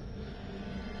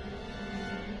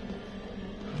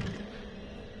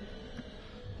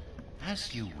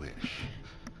 As you wish.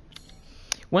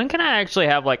 When can I actually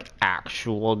have, like,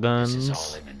 actual guns? This is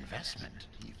all an investment,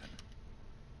 even.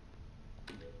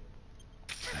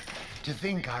 To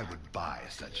think I would buy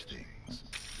such things.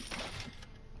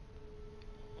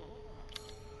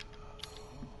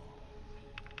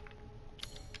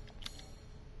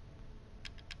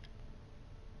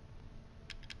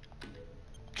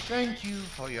 Thank you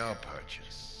for your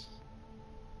purchase.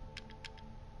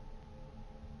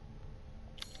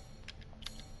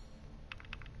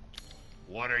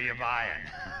 What are you buying?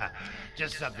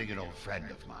 Just something an old friend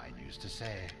of mine used to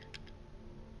say.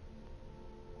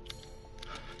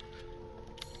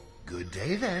 Good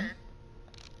day, then.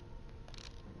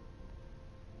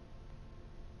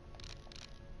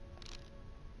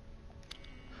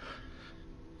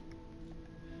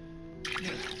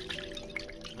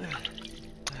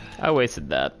 I wasted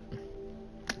that.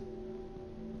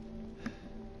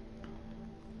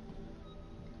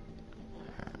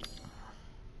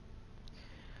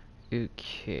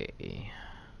 Okay.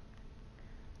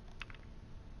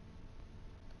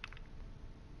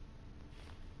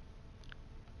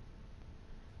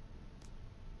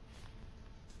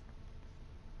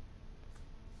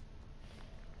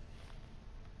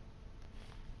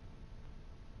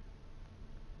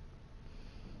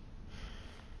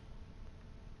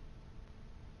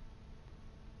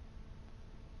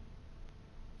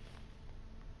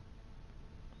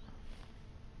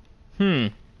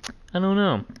 I don't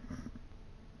know.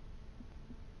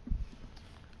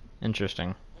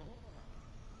 Interesting.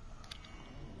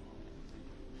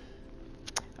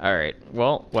 Alright,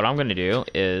 well, what I'm gonna do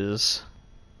is...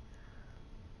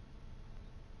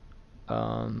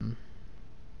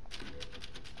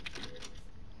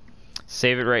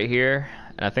 save it right here,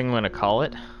 and I think I'm gonna call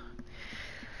it.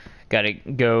 Gotta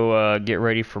go get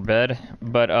ready for bed,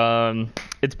 but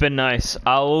it's been nice.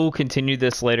 I'll continue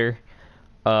this later,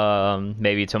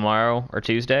 maybe tomorrow or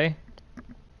Tuesday.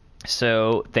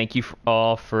 So thank you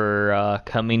all for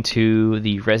coming to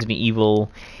the Resident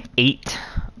Evil 8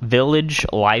 Village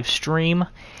live stream.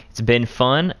 It's been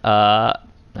fun. Alright,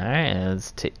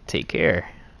 let's take care.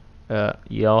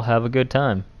 Y'all have a good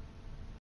time.